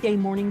 Weekday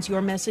mornings,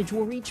 your message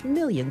will reach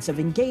millions of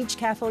engaged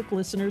Catholic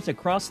listeners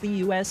across the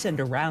U.S. and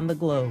around the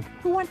globe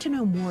who want to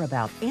know more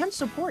about and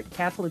support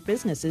Catholic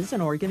businesses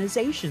and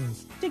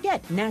organizations. To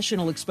get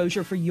national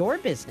exposure for your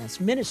business,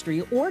 ministry,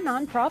 or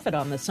nonprofit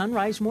on the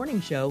Sunrise Morning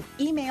Show,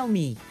 email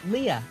me,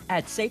 Leah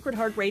at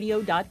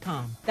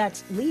sacredheartradio.com.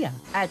 That's Leah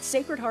at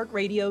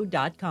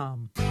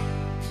sacredheartradio.com.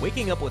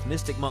 Waking up with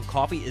Mystic Monk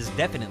coffee is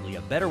definitely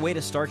a better way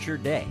to start your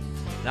day.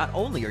 Not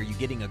only are you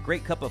getting a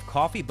great cup of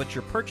coffee, but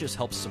your purchase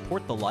helps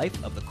support the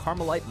life of the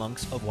Carmelite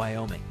monks of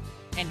Wyoming.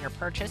 And your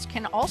purchase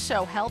can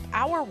also help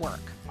our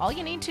work. All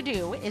you need to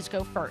do is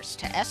go first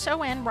to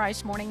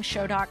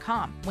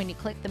sonrisemorningshow.com. When you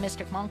click the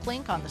Mystic Monk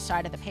link on the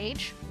side of the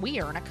page,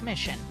 we earn a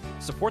commission.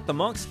 Support the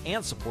monks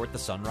and support the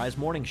Sunrise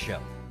Morning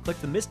Show. Click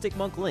the Mystic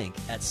Monk link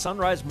at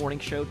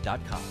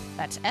sonrisemorningshow.com.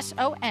 That's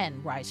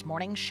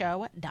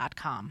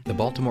sonrisemorningshow.com. The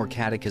Baltimore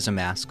Catechism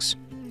asks,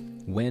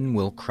 when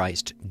will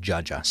Christ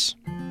judge us?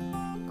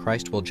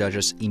 Christ will judge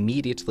us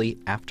immediately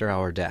after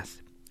our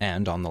death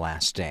and on the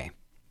last day.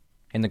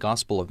 In the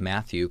Gospel of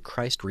Matthew,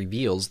 Christ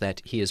reveals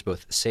that he is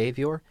both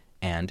Savior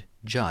and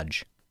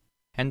Judge.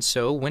 And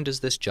so, when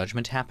does this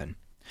judgment happen?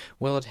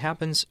 Well, it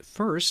happens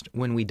first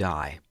when we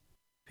die.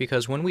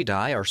 Because when we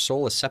die, our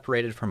soul is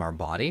separated from our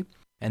body,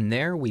 and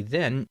there we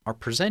then are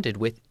presented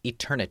with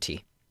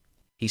eternity.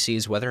 He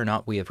sees whether or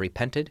not we have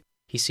repented.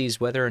 He sees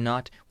whether or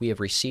not we have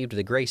received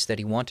the grace that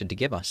he wanted to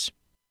give us.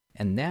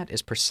 And that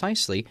is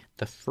precisely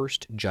the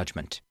first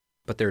judgment.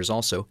 But there is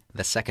also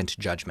the second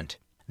judgment.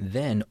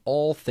 Then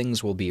all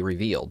things will be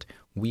revealed.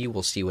 We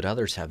will see what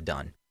others have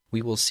done.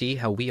 We will see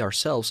how we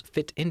ourselves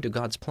fit into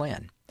God's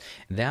plan.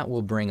 That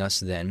will bring us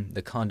then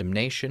the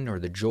condemnation or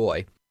the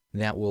joy.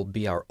 That will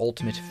be our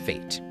ultimate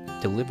fate,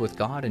 to live with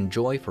God in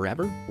joy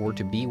forever or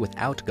to be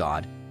without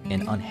God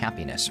in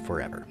unhappiness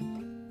forever.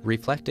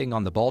 Reflecting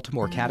on the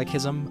Baltimore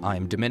Catechism, I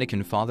am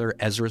Dominican Father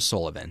Ezra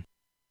Sullivan.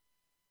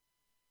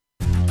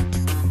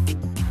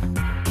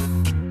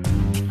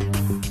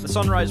 The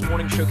Sunrise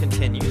Morning Show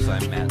continues.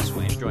 I'm Matt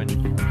Swaim, joined...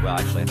 Well,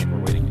 actually, I think we're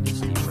waiting to get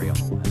Steve Ray on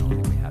the line. I don't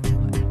think we have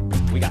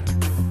him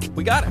yet.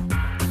 We got it.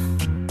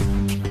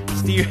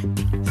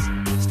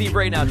 Steve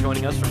Ray now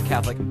joining us from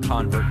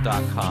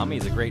CatholicConvert.com.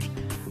 He's a great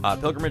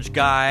pilgrimage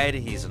guide.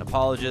 He's an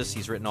apologist.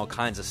 He's written all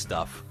kinds of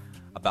stuff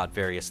about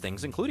various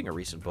things, including a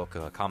recent book,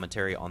 a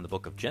commentary on the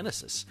book of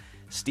Genesis.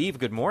 Steve,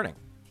 good morning.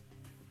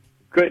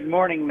 Good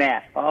morning,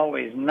 Matt.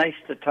 Always nice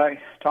to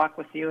talk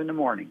with you in the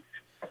morning.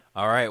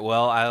 All right.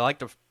 Well, I like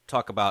to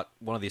talk about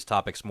one of these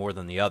topics more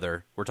than the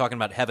other. We're talking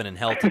about heaven and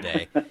hell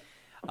today.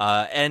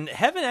 And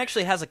heaven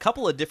actually has a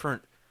couple of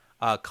different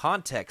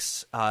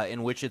contexts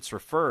in which it's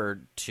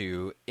referred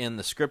to in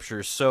the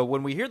Scriptures. So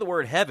when we hear the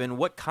word heaven,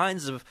 what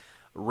kinds of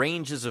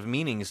ranges of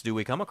meanings do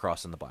we come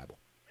across in the Bible?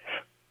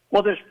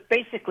 Well, there's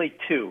basically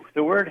two.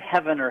 The word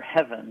heaven or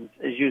heavens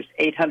is used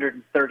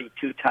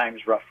 832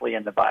 times roughly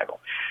in the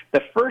Bible.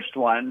 The first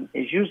one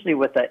is usually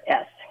with a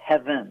S,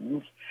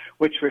 heavens,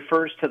 which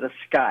refers to the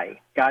sky.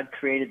 God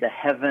created the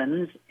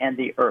heavens and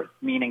the earth,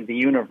 meaning the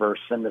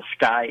universe and the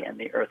sky and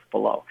the earth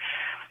below.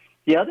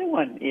 The other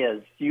one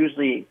is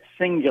usually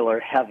singular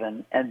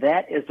heaven, and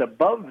that is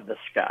above the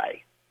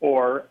sky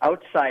or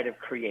outside of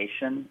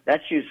creation.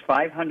 That's used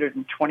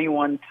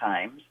 521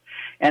 times,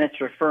 and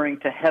it's referring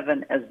to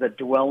heaven as the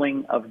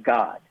dwelling of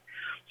God.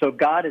 So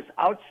God is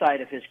outside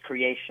of his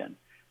creation.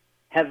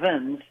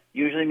 Heavens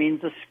usually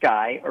means the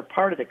sky or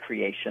part of the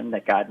creation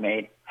that God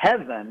made.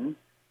 Heaven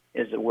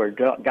is where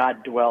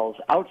God dwells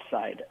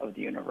outside of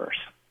the universe.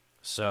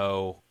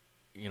 So,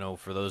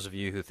 for those of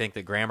you who think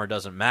that grammar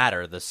doesn't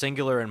matter, the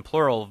singular and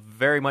plural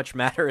very much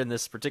matter in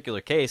this particular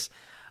case.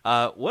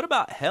 What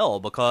about hell?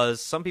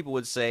 Because some people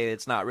would say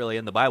it's not really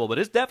in the Bible, but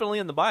it's definitely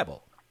in the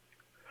Bible.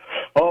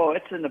 Oh,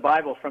 it's in the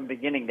Bible from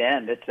beginning to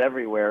end. It's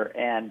everywhere,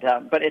 and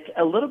but it's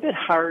a little bit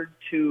hard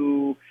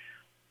to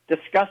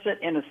discuss it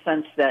in a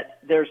sense that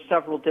there's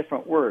several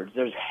different words.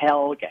 There's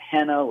hell,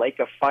 Gehenna, lake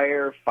of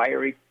fire,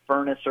 fiery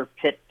furnace or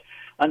pit,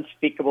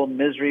 unspeakable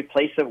misery,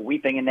 place of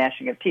weeping and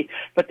gnashing of teeth.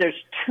 But there's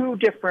two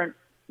different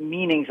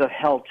meanings of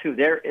hell, too.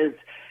 There is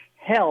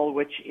hell,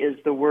 which is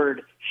the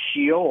word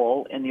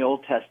Sheol in the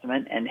Old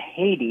Testament, and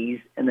Hades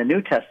in the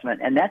New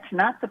Testament, and that's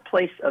not the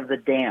place of the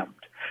damned,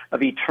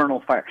 of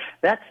eternal fire.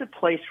 That's the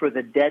place where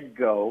the dead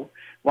go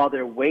while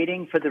they're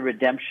waiting for the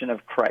redemption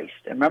of Christ.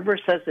 And remember,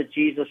 it says that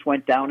Jesus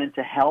went down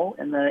into hell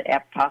in the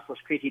Apostles'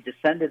 Creed. He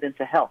descended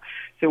into hell.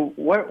 So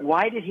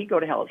why did he go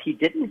to hell? He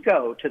didn't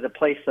go to the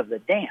place of the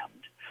damned.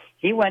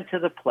 He went to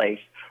the place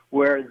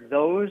where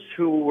those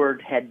who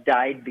had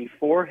died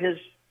before his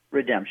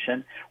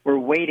redemption were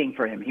waiting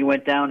for him. He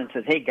went down and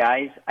said, "Hey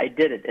guys, I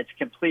did it. It's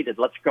completed.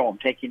 Let's go. I'm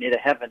taking you to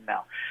heaven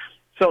now."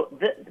 So,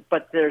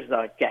 but there's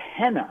a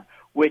Gehenna,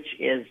 which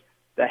is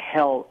the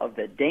hell of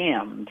the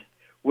damned,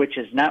 which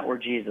is not where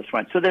Jesus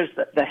went. So there's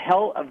the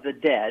hell of the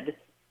dead,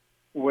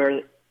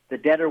 where the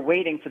dead are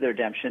waiting for their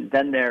redemption.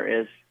 Then there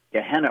is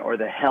Gehenna, or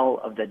the hell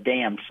of the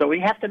damned. So we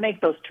have to make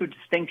those two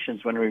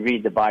distinctions when we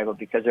read the Bible,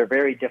 because they're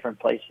very different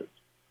places.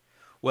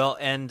 Well,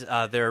 and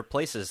there are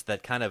places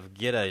that kind of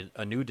get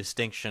a new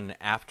distinction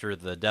after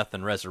the death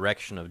and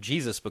resurrection of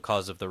Jesus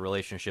because of the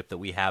relationship that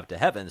we have to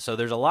heaven. So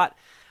there's a lot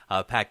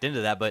packed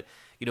into that. But,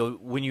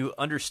 when you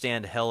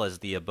understand hell as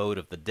the abode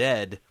of the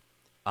dead,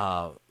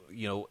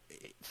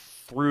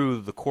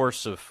 through the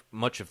course of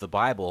much of the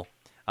Bible,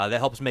 that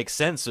helps make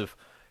sense of,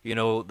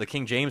 the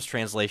King James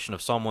translation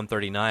of Psalm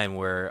 139,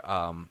 where,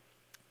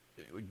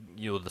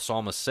 the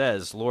psalmist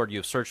says, "Lord, you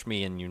have searched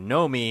me and you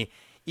know me.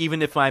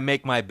 Even if I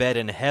make my bed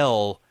in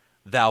hell,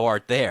 thou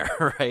art there,"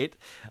 right?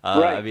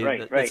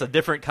 Right. It's a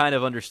different kind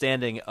of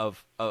understanding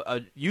of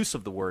a use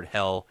of the word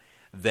hell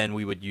than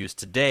we would use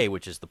today,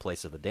 which is the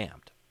place of the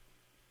damned.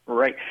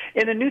 Right.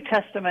 In the New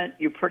Testament,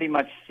 you pretty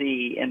much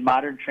see in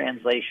modern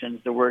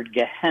translations the word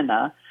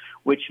Gehenna,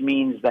 which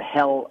means the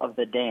hell of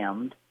the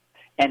damned,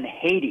 and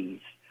Hades,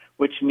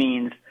 which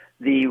means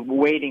the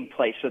waiting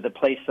place, or the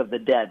place of the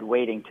dead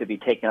waiting to be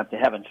taken up to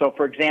heaven. So,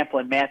 for example,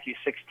 in Matthew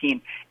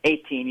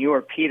 16:18, "You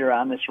are Peter,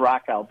 on this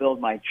rock I'll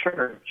build my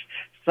church."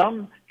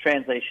 Some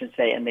translations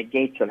say, "and the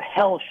gates of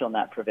hell shall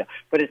not prevail."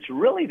 But it's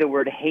really the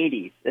word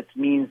Hades. It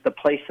means the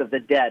place of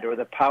the dead, or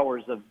the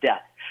powers of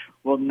death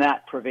will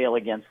not prevail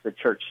against the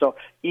church. So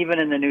even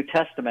in the New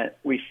Testament,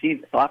 we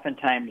see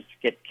oftentimes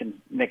get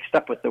mixed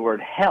up with the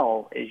word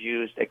hell is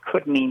used. It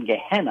could mean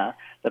Gehenna,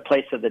 the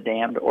place of the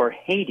damned, or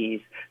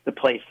Hades, the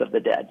place of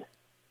the dead.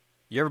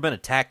 You ever been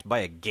attacked by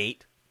a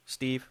gate,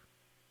 Steve?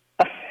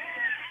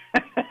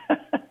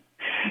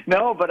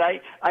 No, but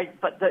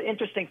but the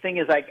interesting thing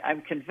is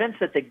I'm convinced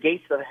that the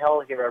gates of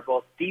hell here are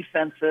both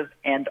defensive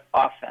and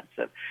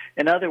offensive.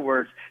 In other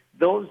words,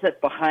 those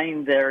that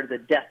behind there, the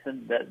death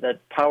and the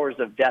powers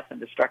of death and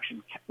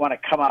destruction want to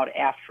come out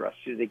after us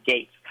through the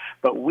gates.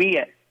 But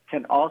we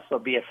can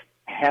also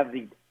have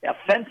the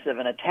offensive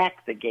and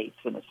attack the gates,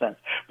 in a sense,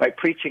 by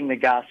preaching the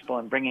gospel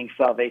and bringing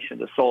salvation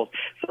to souls.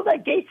 So the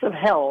gates of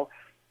hell,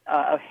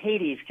 of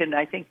Hades, can,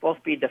 I think,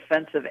 both be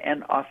defensive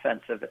and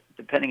offensive,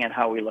 depending on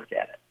how we look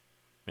at it.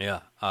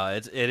 Yeah,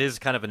 it is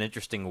kind of an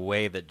interesting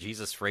way that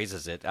Jesus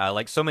phrases it.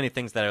 Like so many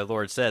things that our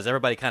Lord says,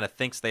 everybody kind of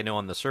thinks they know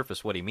on the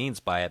surface what he means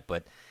by it,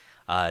 but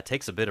it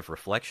takes a bit of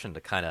reflection to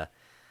kind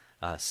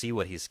of see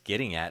what he's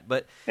getting at.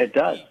 But it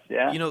does,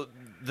 yeah. You know,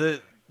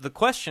 the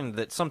question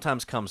that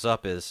sometimes comes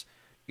up is,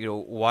 you know,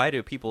 why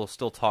do people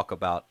still talk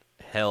about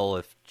hell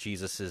if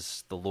Jesus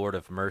is the Lord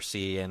of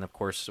mercy? And of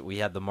course, we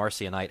had the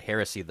Marcionite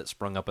heresy that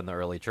sprung up in the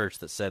early church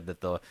that said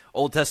that the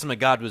Old Testament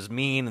God was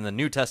mean and the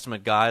New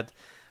Testament God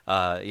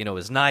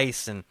is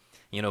nice, and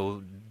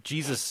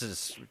Jesus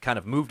has kind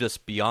of moved us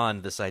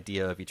beyond this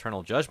idea of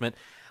eternal judgment.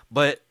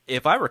 But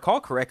if I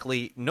recall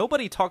correctly,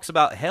 nobody talks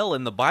about hell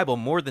in the Bible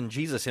more than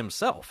Jesus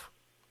himself.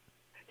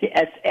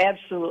 That's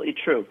absolutely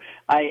true.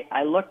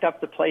 I looked up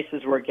the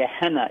places where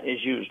Gehenna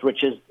is used,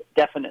 which is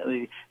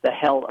definitely the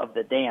hell of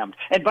the damned.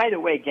 And by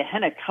the way,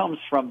 Gehenna comes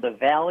from the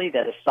valley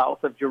that is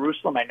south of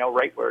Jerusalem. I know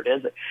right where it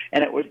is.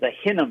 And it was the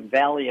Hinnom,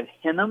 Valley of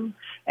Hinnom,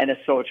 and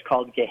so it's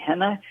called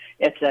Gehenna.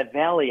 It's that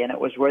valley, and it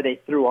was where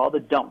they threw all the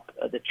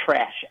the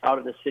trash out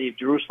of the city of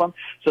Jerusalem.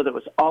 So there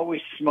was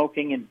always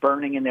smoking and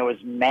burning, and there was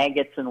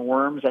maggots and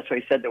worms. That's why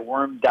he said the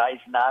worm dies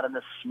not in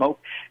the smoke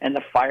and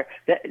the fire.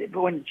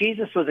 When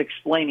Jesus was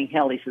explaining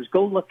hell, he says,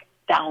 go look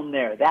down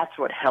there. That's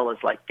what hell is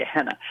like,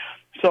 Gehenna.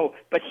 So,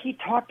 but he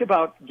talked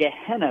about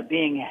Gehenna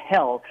being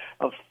hell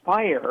of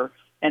fire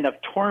and of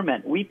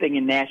torment, weeping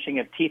and gnashing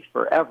of teeth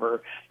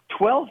forever,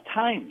 12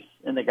 times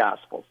in the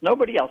Gospels.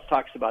 Nobody else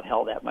talks about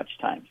hell that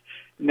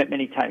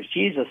many times.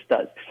 Jesus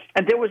does.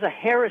 And there was a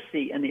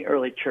heresy in the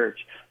early church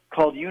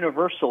called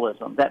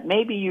universalism, that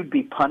maybe you'd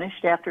be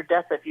punished after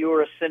death if you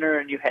were a sinner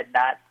and you had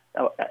not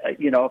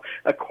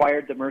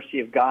acquired the mercy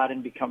of God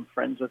and become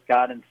friends with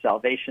God and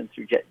salvation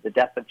through the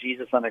death of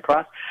Jesus on the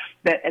cross,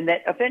 and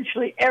that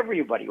eventually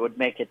everybody would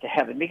make it to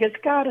heaven because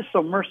God is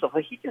so merciful.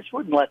 He just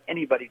wouldn't let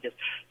anybody just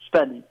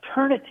spend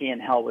eternity in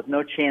hell with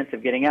no chance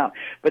of getting out.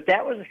 But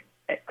that was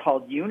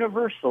called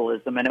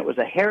universalism, and it was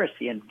a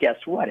heresy, and guess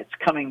what? It's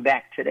coming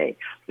back today.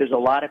 There's a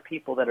lot of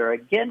people that are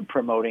again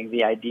promoting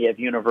the idea of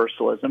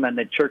universalism, and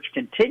the church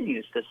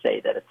continues to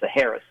say that it's a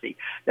heresy,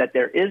 that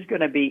there is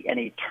going to be an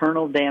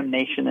eternal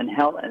damnation in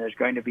hell, and there's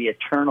going to be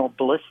eternal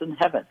bliss in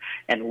heaven,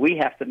 and we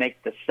have to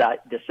make the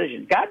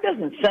decision. God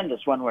doesn't send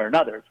us one way or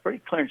another. It's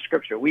pretty clear in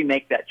Scripture. We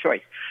make that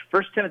choice.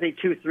 1 Timothy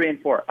 2, 3,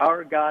 and 4,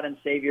 our God and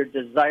Savior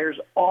desires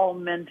all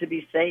men to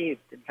be saved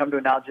and come to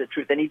a knowledge of the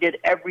truth, and he did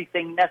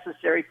everything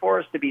necessary for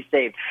us to be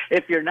saved.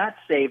 If you're not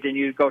saved and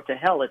you go to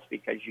hell, it's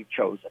because you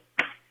chose it.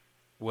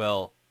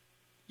 Well,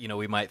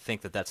 we might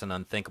think that that's an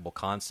unthinkable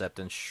concept,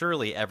 and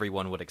surely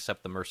everyone would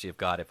accept the mercy of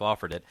God if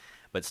offered it.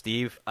 But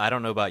Steve, I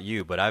don't know about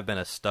you, but I've been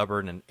a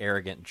stubborn and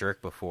arrogant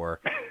jerk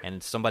before,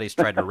 and somebody's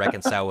tried to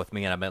reconcile with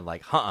me, and I've been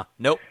like,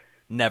 nope,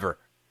 never.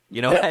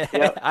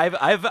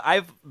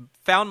 I've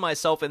found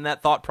myself in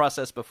that thought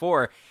process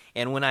before,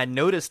 and when I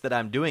notice that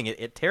I'm doing it,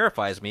 it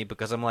terrifies me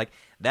because I'm like,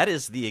 that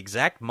is the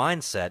exact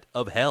mindset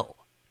of hell.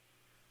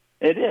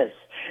 It is.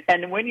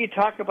 And when you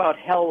talk about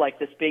hell like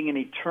this being an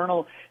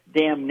eternal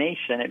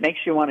damnation, it makes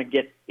you want to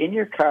get in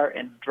your car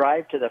and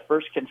drive to the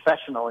first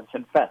confessional and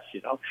confess,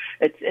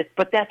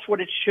 But that's what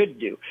it should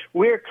do.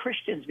 We're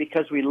Christians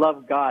because we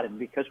love God and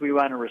because we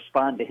want to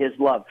respond to his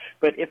love.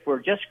 But if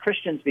we're just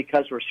Christians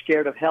because we're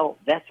scared of hell,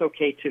 that's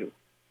okay too.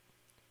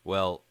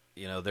 Well,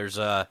 there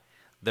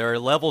are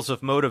levels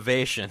of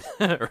motivation,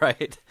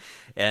 right?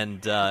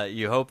 And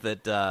you hope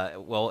that,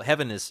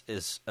 heaven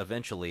is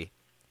eventually...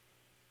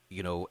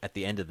 at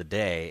the end of the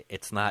day,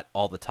 it's not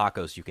all the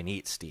tacos you can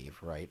eat, Steve,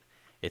 right?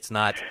 It's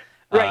not,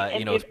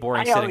 right. It's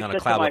boring sitting on a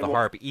cloud with a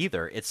harp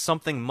either. It's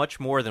something much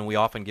more than we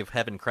often give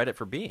heaven credit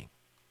for being.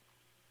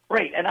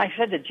 Right, and I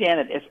said to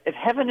Janet, if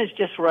heaven is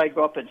just where I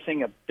go up and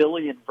sing a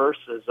billion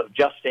verses of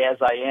Just As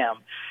I Am,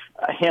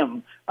 a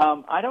hymn,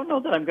 I don't know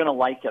that I'm going to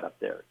like it up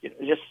there.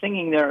 Just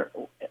singing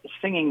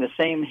the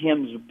same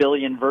hymns,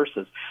 billion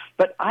verses.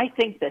 But I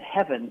think that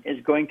heaven is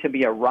going to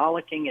be a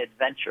rollicking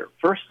adventure.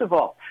 First of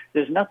all,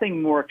 there's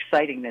nothing more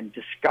exciting than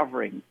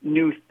discovering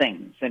new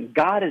things, and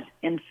God is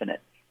infinite,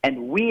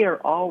 and we are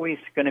always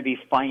going to be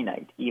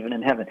finite, even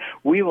in heaven.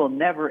 We will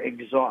never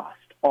exhaust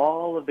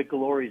all of the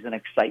glories and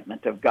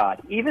excitement of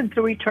God, even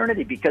through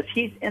eternity, because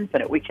he's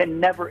infinite. We can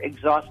never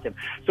exhaust him.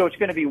 So it's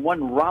going to be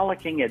one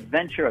rollicking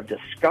adventure of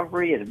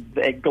discovery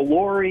and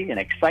glory and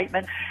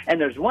excitement. And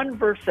there's one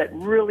verse that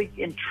really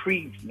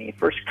intrigues me,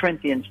 1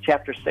 Corinthians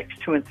chapter 6,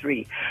 2 and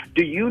 3.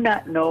 Do you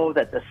not know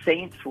that the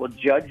saints will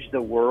judge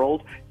the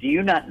world? Do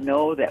you not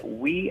know that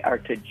we are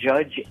to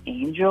judge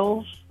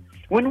angels?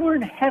 When we're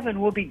in heaven,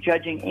 we'll be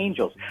judging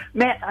angels.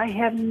 Matt, I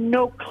have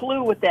no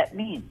clue what that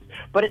means,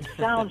 but it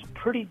sounds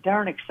pretty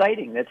darn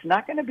exciting. It's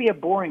not going to be a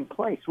boring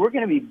place. We're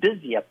going to be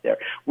busy up there.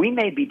 We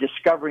may be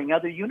discovering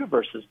other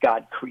universes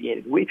God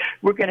created.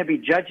 We're going to be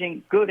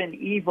judging good and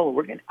evil.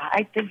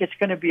 I think it's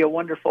going to be a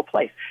wonderful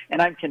place,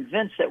 and I'm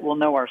convinced that we'll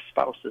know our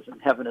spouses in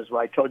heaven as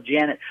well. I told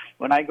Janet,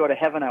 when I go to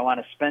heaven, I want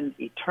to spend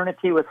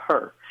eternity with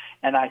her.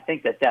 And I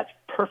think that that's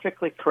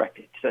perfectly correct.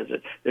 It says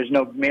that there's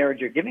no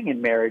marriage or giving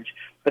in marriage,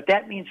 but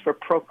that means for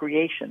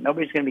procreation.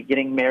 Nobody's going to be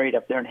getting married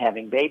up there and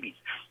having babies.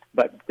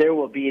 but there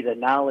will be the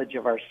knowledge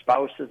of our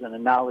spouses and the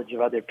knowledge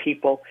of other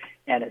people.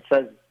 And it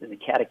says in the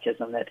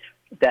Catechism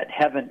that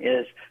heaven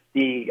is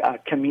the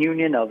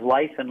communion of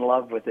life and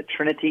love with the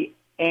Trinity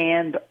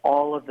and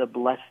all of the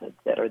blessed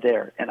that are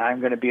there. And I'm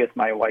going to be with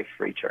my wife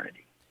for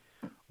eternity.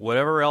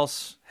 Whatever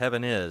else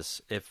heaven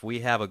is, if we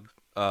have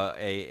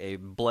a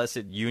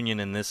blessed union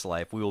in this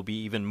life, we will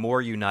be even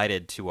more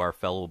united to our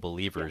fellow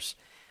believers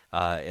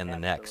in the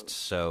next.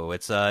 So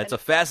it's a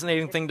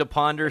fascinating thing to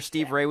ponder.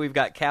 Steve Ray, we've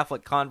got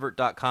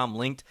CatholicConvert.com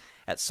linked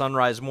at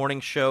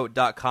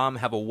sunrisemorningshow.com.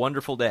 Have a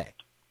wonderful day.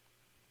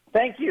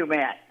 Thank you,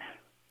 Matt.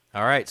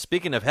 All right,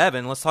 speaking of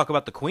heaven, let's talk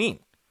about the Queen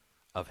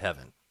of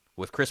Heaven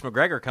with Kris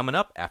McGregor coming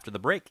up after the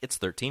break. It's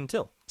 13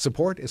 till.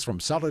 Support is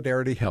from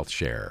Solidarity Health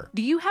Share.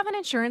 Do you have an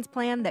insurance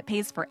plan that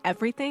pays for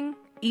everything,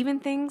 even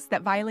things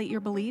that violate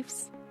your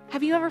beliefs?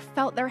 Have you ever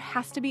felt there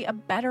has to be a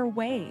better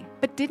way,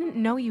 but didn't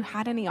know you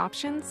had any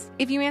options?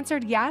 If you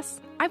answered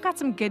yes, I've got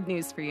some good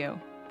news for you.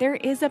 There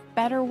is a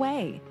better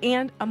way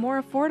and a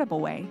more affordable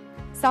way.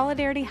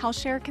 Solidarity Health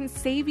Share can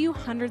save you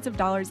hundreds of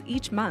dollars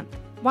each month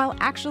while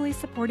actually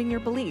supporting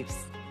your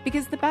beliefs.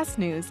 Because the best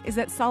news is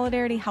that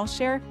Solidarity Health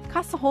Share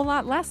costs a whole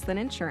lot less than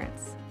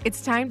insurance.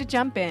 It's time to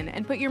jump in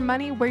and put your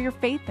money where your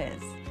faith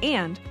is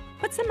and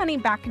put some money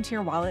back into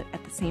your wallet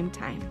at the same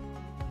time.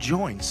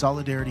 Join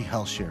Solidarity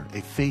Health Share,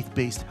 a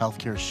faith-based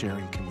healthcare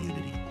sharing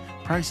community.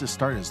 Prices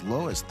start as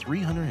low as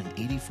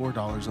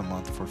 $384 a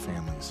month for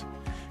families.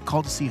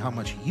 Call to see how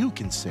much you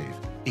can save.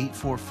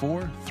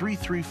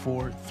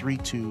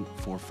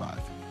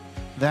 844-334-3245.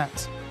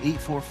 That's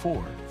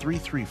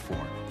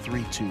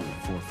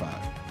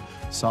 844-334-3245.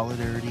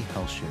 Solidarity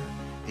Health Share,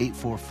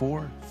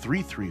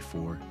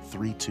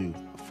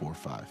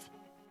 844-334-3245.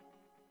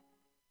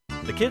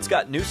 The kids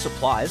got new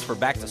supplies for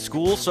back to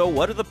school, so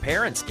what do the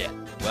parents get?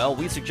 Well,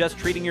 we suggest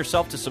treating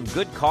yourself to some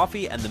good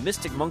coffee, and the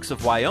Mystic Monks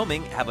of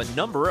Wyoming have a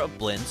number of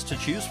blends to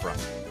choose from.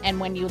 And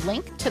when you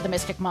link to the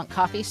Mystic Monk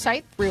Coffee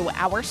site through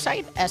our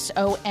site,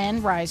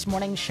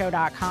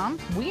 sonrisemorningshow.com,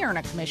 we earn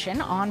a commission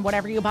on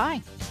whatever you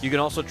buy. You can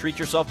also treat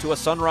yourself to a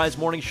Sunrise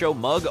Morning Show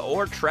mug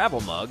or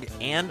travel mug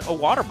and a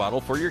water bottle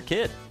for your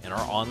kid in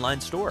our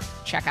online store.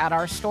 Check out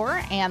our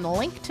store and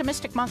link to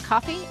Mystic Monk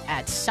Coffee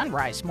at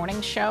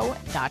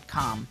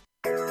sunrisemorningshow.com.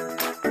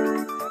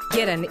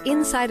 Get an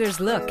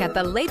insider's look at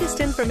the latest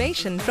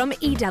information from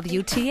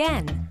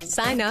EWTN.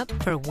 Sign up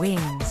for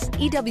Wings,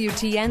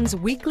 EWTN's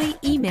weekly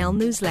email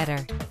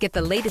newsletter. Get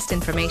the latest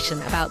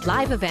information about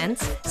live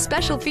events,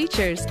 special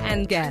features,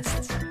 and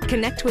guests.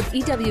 Connect with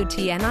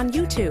EWTN on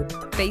YouTube,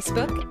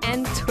 Facebook,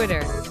 and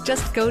Twitter.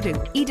 Just go to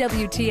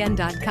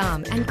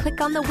EWTN.com and click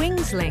on the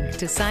Wings link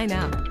to sign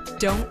up.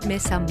 Don't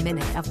miss a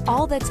minute of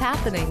all that's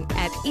happening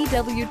at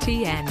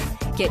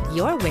EWTN. Get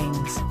your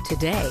wings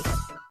today.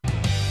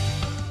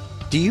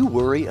 Do you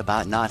worry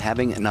about not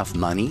having enough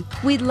money?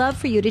 We'd love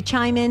for you to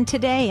chime in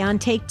today on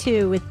Take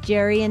Two with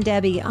Jerry and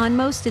Debbie on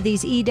most of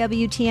these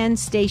EWTN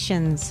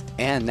stations.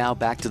 And now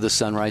back to the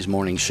Sunrise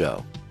Morning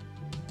Show.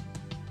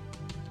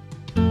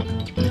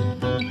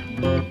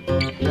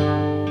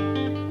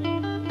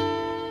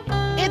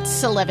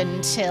 It's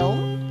 11 till.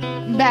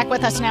 Back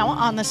with us now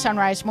on the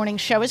Sunrise Morning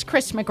Show is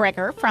Kris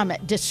McGregor from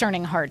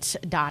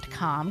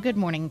DiscerningHearts.com. Good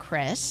morning,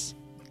 Kris.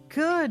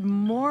 Good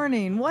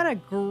morning. What a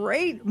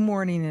great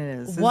morning it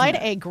is. What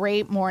a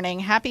great morning.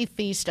 Happy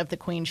Feast of the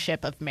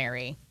Queenship of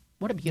Mary.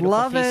 What a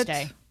beautiful feast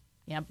day.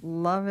 Yep.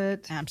 Love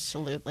it.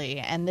 Absolutely.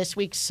 And this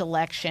week's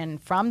selection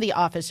from the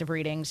Office of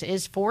Readings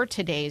is for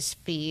today's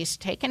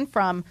feast, taken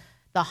from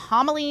the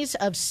homilies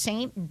of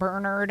St.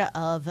 Bernard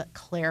of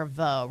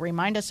Clairvaux.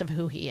 Remind us of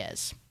who he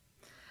is.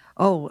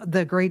 Oh,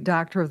 the great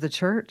doctor of the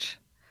church.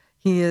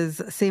 He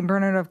is St.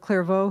 Bernard of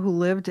Clairvaux, who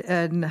lived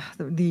in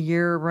the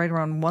year right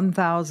around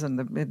 1000,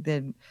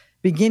 the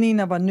beginning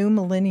of a new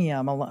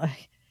millennium.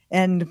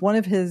 And one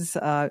of his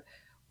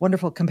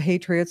wonderful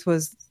compatriots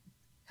was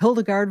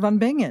Hildegard von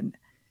Bingen.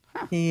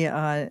 Huh. He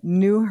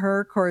knew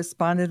her,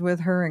 corresponded with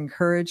her,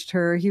 encouraged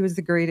her. He was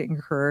the great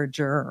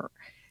encourager,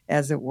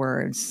 as it were.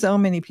 And so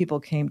many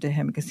people came to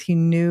him because he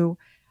knew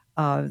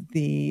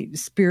the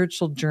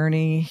spiritual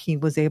journey. He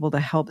was able to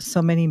help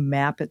so many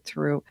map it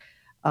through.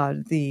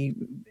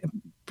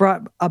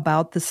 Brought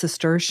about the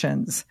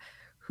Cistercians,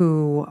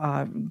 who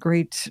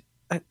great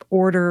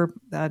order,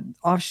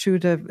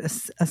 offshoot of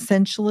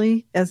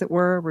essentially, as it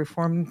were,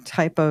 reformed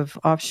type of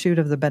offshoot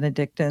of the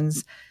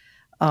Benedictines.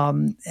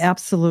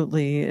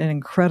 Absolutely an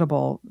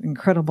incredible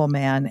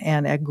man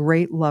and a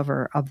great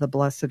lover of the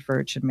Blessed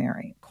Virgin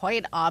Mary.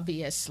 Quite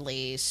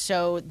obviously.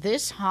 So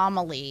this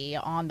homily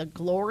on the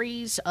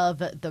glories of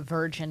the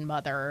Virgin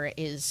Mother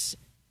is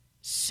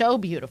so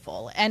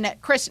beautiful. And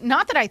Kris,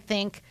 not that I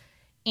think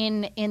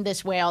in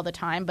this way all the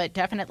time, but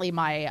definitely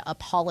my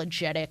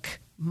apologetic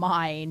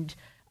mind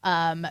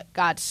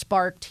got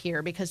sparked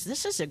here, because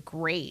this is a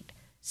great,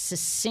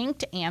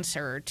 succinct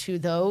answer to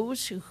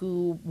those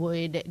who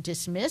would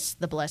dismiss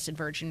the Blessed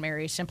Virgin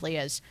Mary simply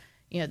as,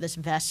 this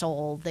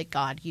vessel that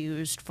God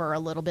used for a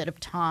little bit of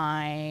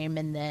time,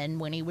 and then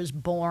when he was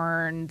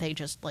born, they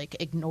just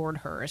ignored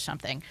her or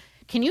something.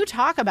 Can you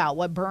talk about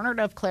what Bernard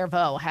of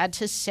Clairvaux had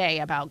to say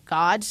about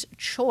God's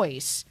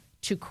choice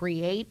to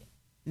create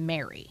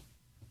Mary?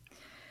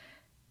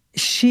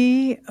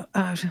 She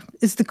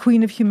is the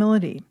queen of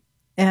humility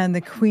and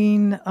the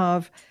queen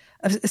of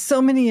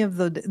so many of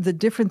the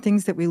different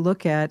things that we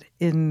look at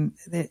in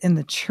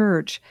the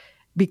church,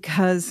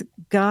 because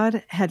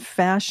God had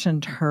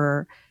fashioned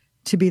her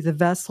to be the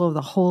vessel of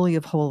the Holy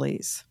of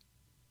Holies.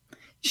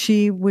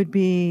 She would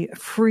be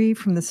free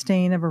from the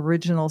stain of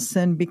original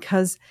sin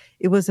because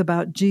it was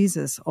about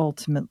Jesus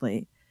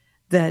ultimately,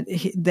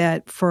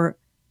 that for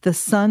the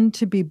Son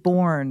to be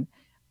born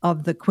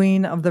of the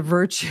Queen of the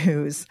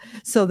Virtues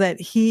so that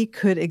he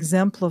could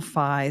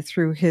exemplify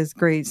through his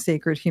great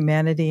sacred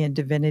humanity and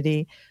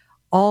divinity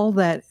all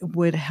that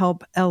would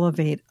help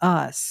elevate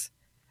us.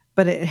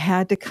 But it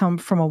had to come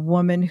from a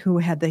woman who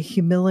had the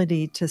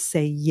humility to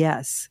say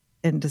yes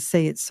and to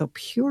say it so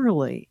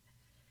purely.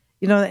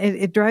 You know,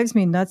 it drives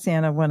me nuts,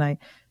 Anna, when I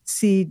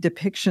see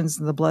depictions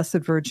of the Blessed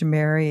Virgin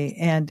Mary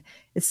and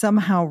it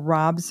somehow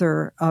robs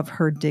her of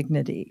her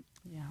dignity.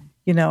 Yeah.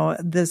 You know,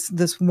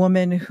 this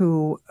woman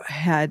who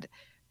had,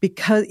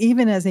 because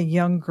even as a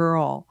young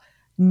girl,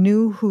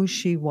 knew who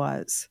she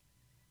was.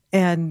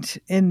 And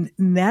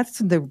that's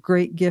the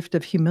great gift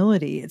of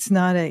humility. It's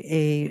not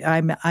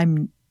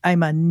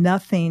I'm a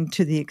nothing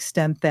to the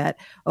extent that,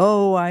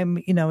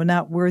 I'm,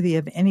 not worthy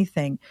of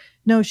anything.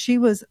 No, she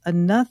was a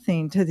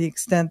nothing to the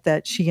extent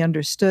that she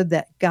understood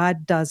that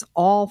God does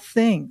all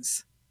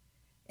things.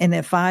 And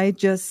if I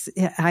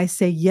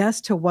say yes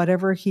to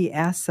whatever he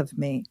asks of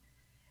me.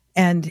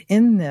 And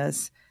in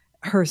this,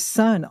 her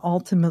son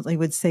ultimately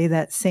would say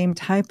that same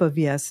type of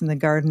yes in the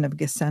Garden of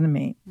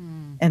Gethsemane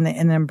and the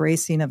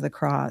embracing of the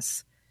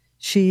cross.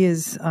 She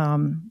is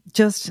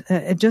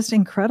just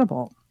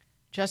incredible.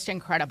 Just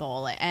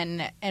incredible.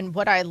 And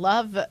what I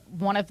love,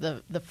 one of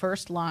the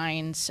first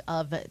lines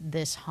of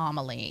this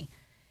homily,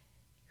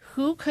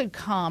 who could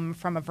come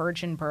from a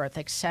virgin birth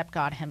except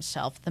God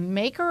himself, the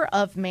maker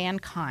of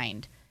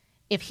mankind,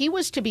 if he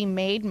was to be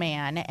made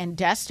man and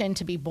destined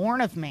to be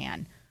born of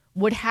man,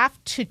 would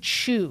have to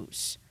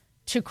choose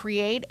to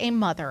create a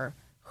mother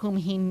whom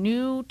he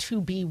knew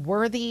to be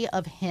worthy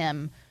of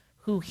him,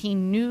 who he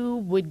knew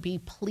would be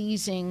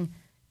pleasing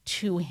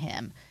to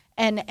him.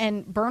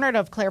 And Bernard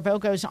of Clairvaux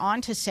goes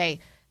on to say,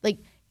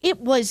 it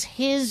was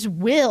his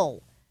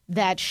will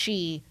that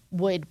she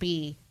would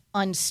be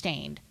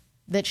unstained,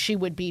 that she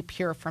would be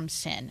pure from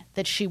sin,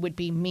 that she would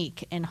be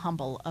meek and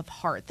humble of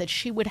heart, that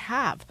she would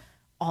have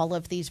all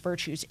of these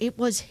virtues. It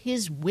was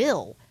his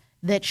will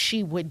that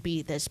she would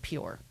be this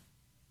pure.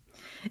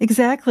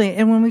 Exactly.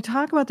 And when we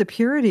talk about the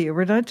purity,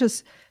 we're not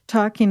just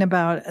talking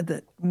about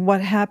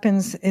what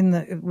happens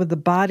with the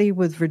body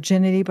with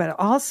virginity, but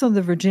also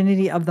the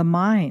virginity of the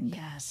mind.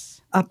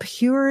 Yes. A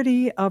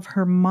purity of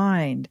her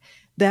mind.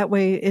 That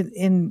way,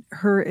 in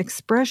her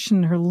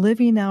expression, her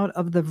living out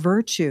of the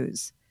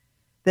virtues,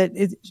 that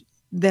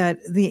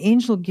the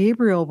angel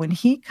Gabriel, when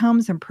he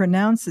comes and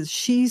pronounces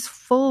she's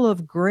full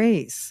of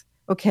grace.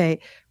 Okay,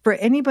 for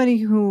anybody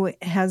who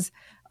has,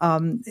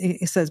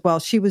 he says,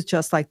 well, she was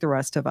just like the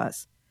rest of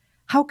us.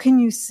 How can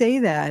you say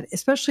that,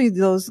 especially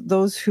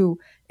those who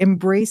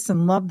embrace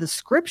and love the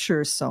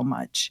scriptures so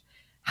much?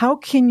 How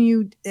can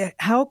you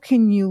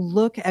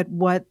look at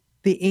what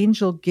the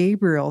angel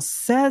Gabriel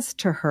says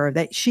to her,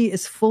 that she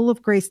is full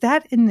of grace?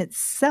 That in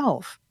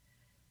itself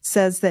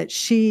says that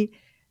she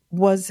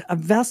was a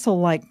vessel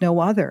like no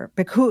other.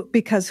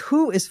 Because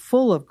who is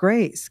full of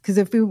grace? Because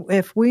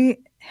if we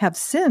have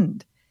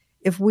sinned,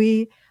 if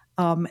we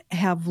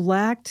have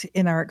lacked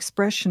in our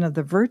expression of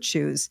the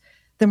virtues,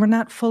 then we're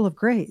not full of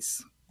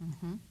grace.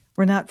 Mm-hmm.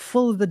 We're not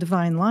full of the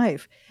divine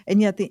life.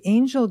 And yet the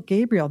angel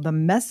Gabriel, the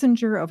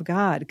messenger of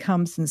God,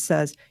 comes and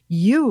says,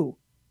 you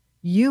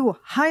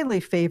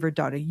highly favored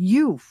daughter,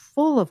 you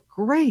full of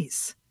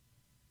grace.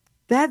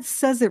 That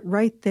says it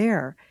right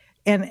there.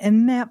 And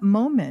in that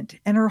moment,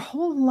 and her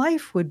whole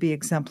life would be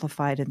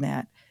exemplified in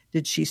that.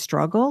 Did she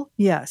struggle?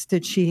 Yes.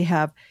 Did she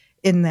have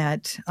in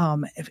that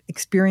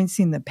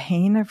experiencing the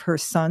pain of her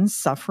son's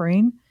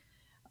suffering?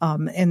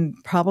 And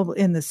probably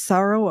in the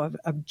sorrow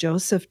of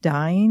Joseph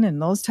dying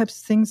and those types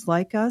of things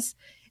like us.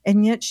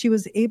 And yet she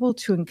was able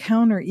to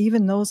encounter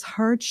even those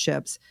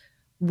hardships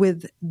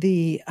with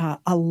a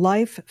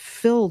life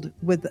filled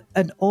with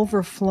an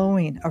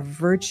overflowing of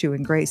virtue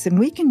and grace. And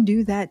we can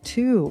do that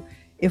too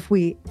if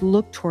we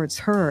look towards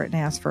her and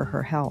ask for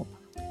her help.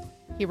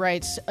 He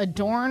writes,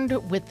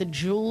 adorned with the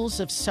jewels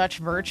of such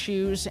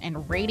virtues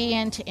and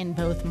radiant in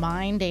both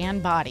mind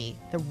and body,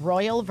 the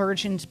royal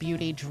virgin's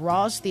beauty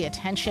draws the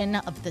attention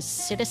of the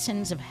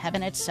citizens of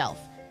heaven itself,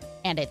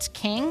 and its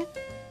king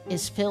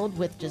is filled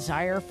with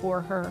desire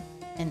for her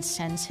and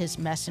sends his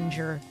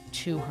messenger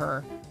to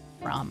her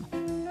from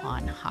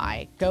on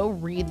high. Go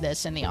read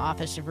this in the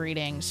Office of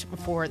Readings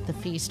for the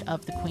Feast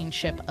of the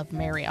Queenship of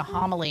Mary, a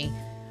homily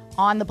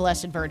on the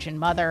Blessed Virgin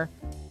Mother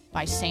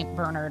by St.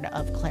 Bernard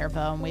of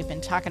Clairvaux. And we've been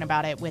talking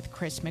about it with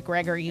Kris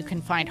McGregor. You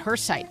can find her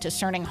site,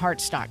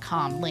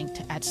 discerninghearts.com,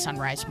 linked at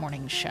Sunrise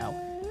Morning Show.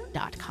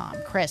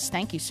 lectioDivina.com. Kris,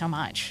 thank you so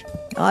much.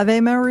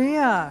 Ave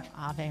Maria.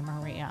 Ave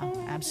Maria.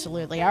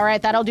 Absolutely. All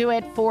right, that'll do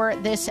it for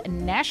this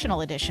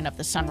national edition of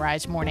the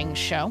Sunrise Morning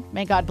Show.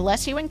 May God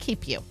bless you and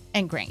keep you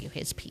and grant you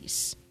his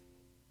peace.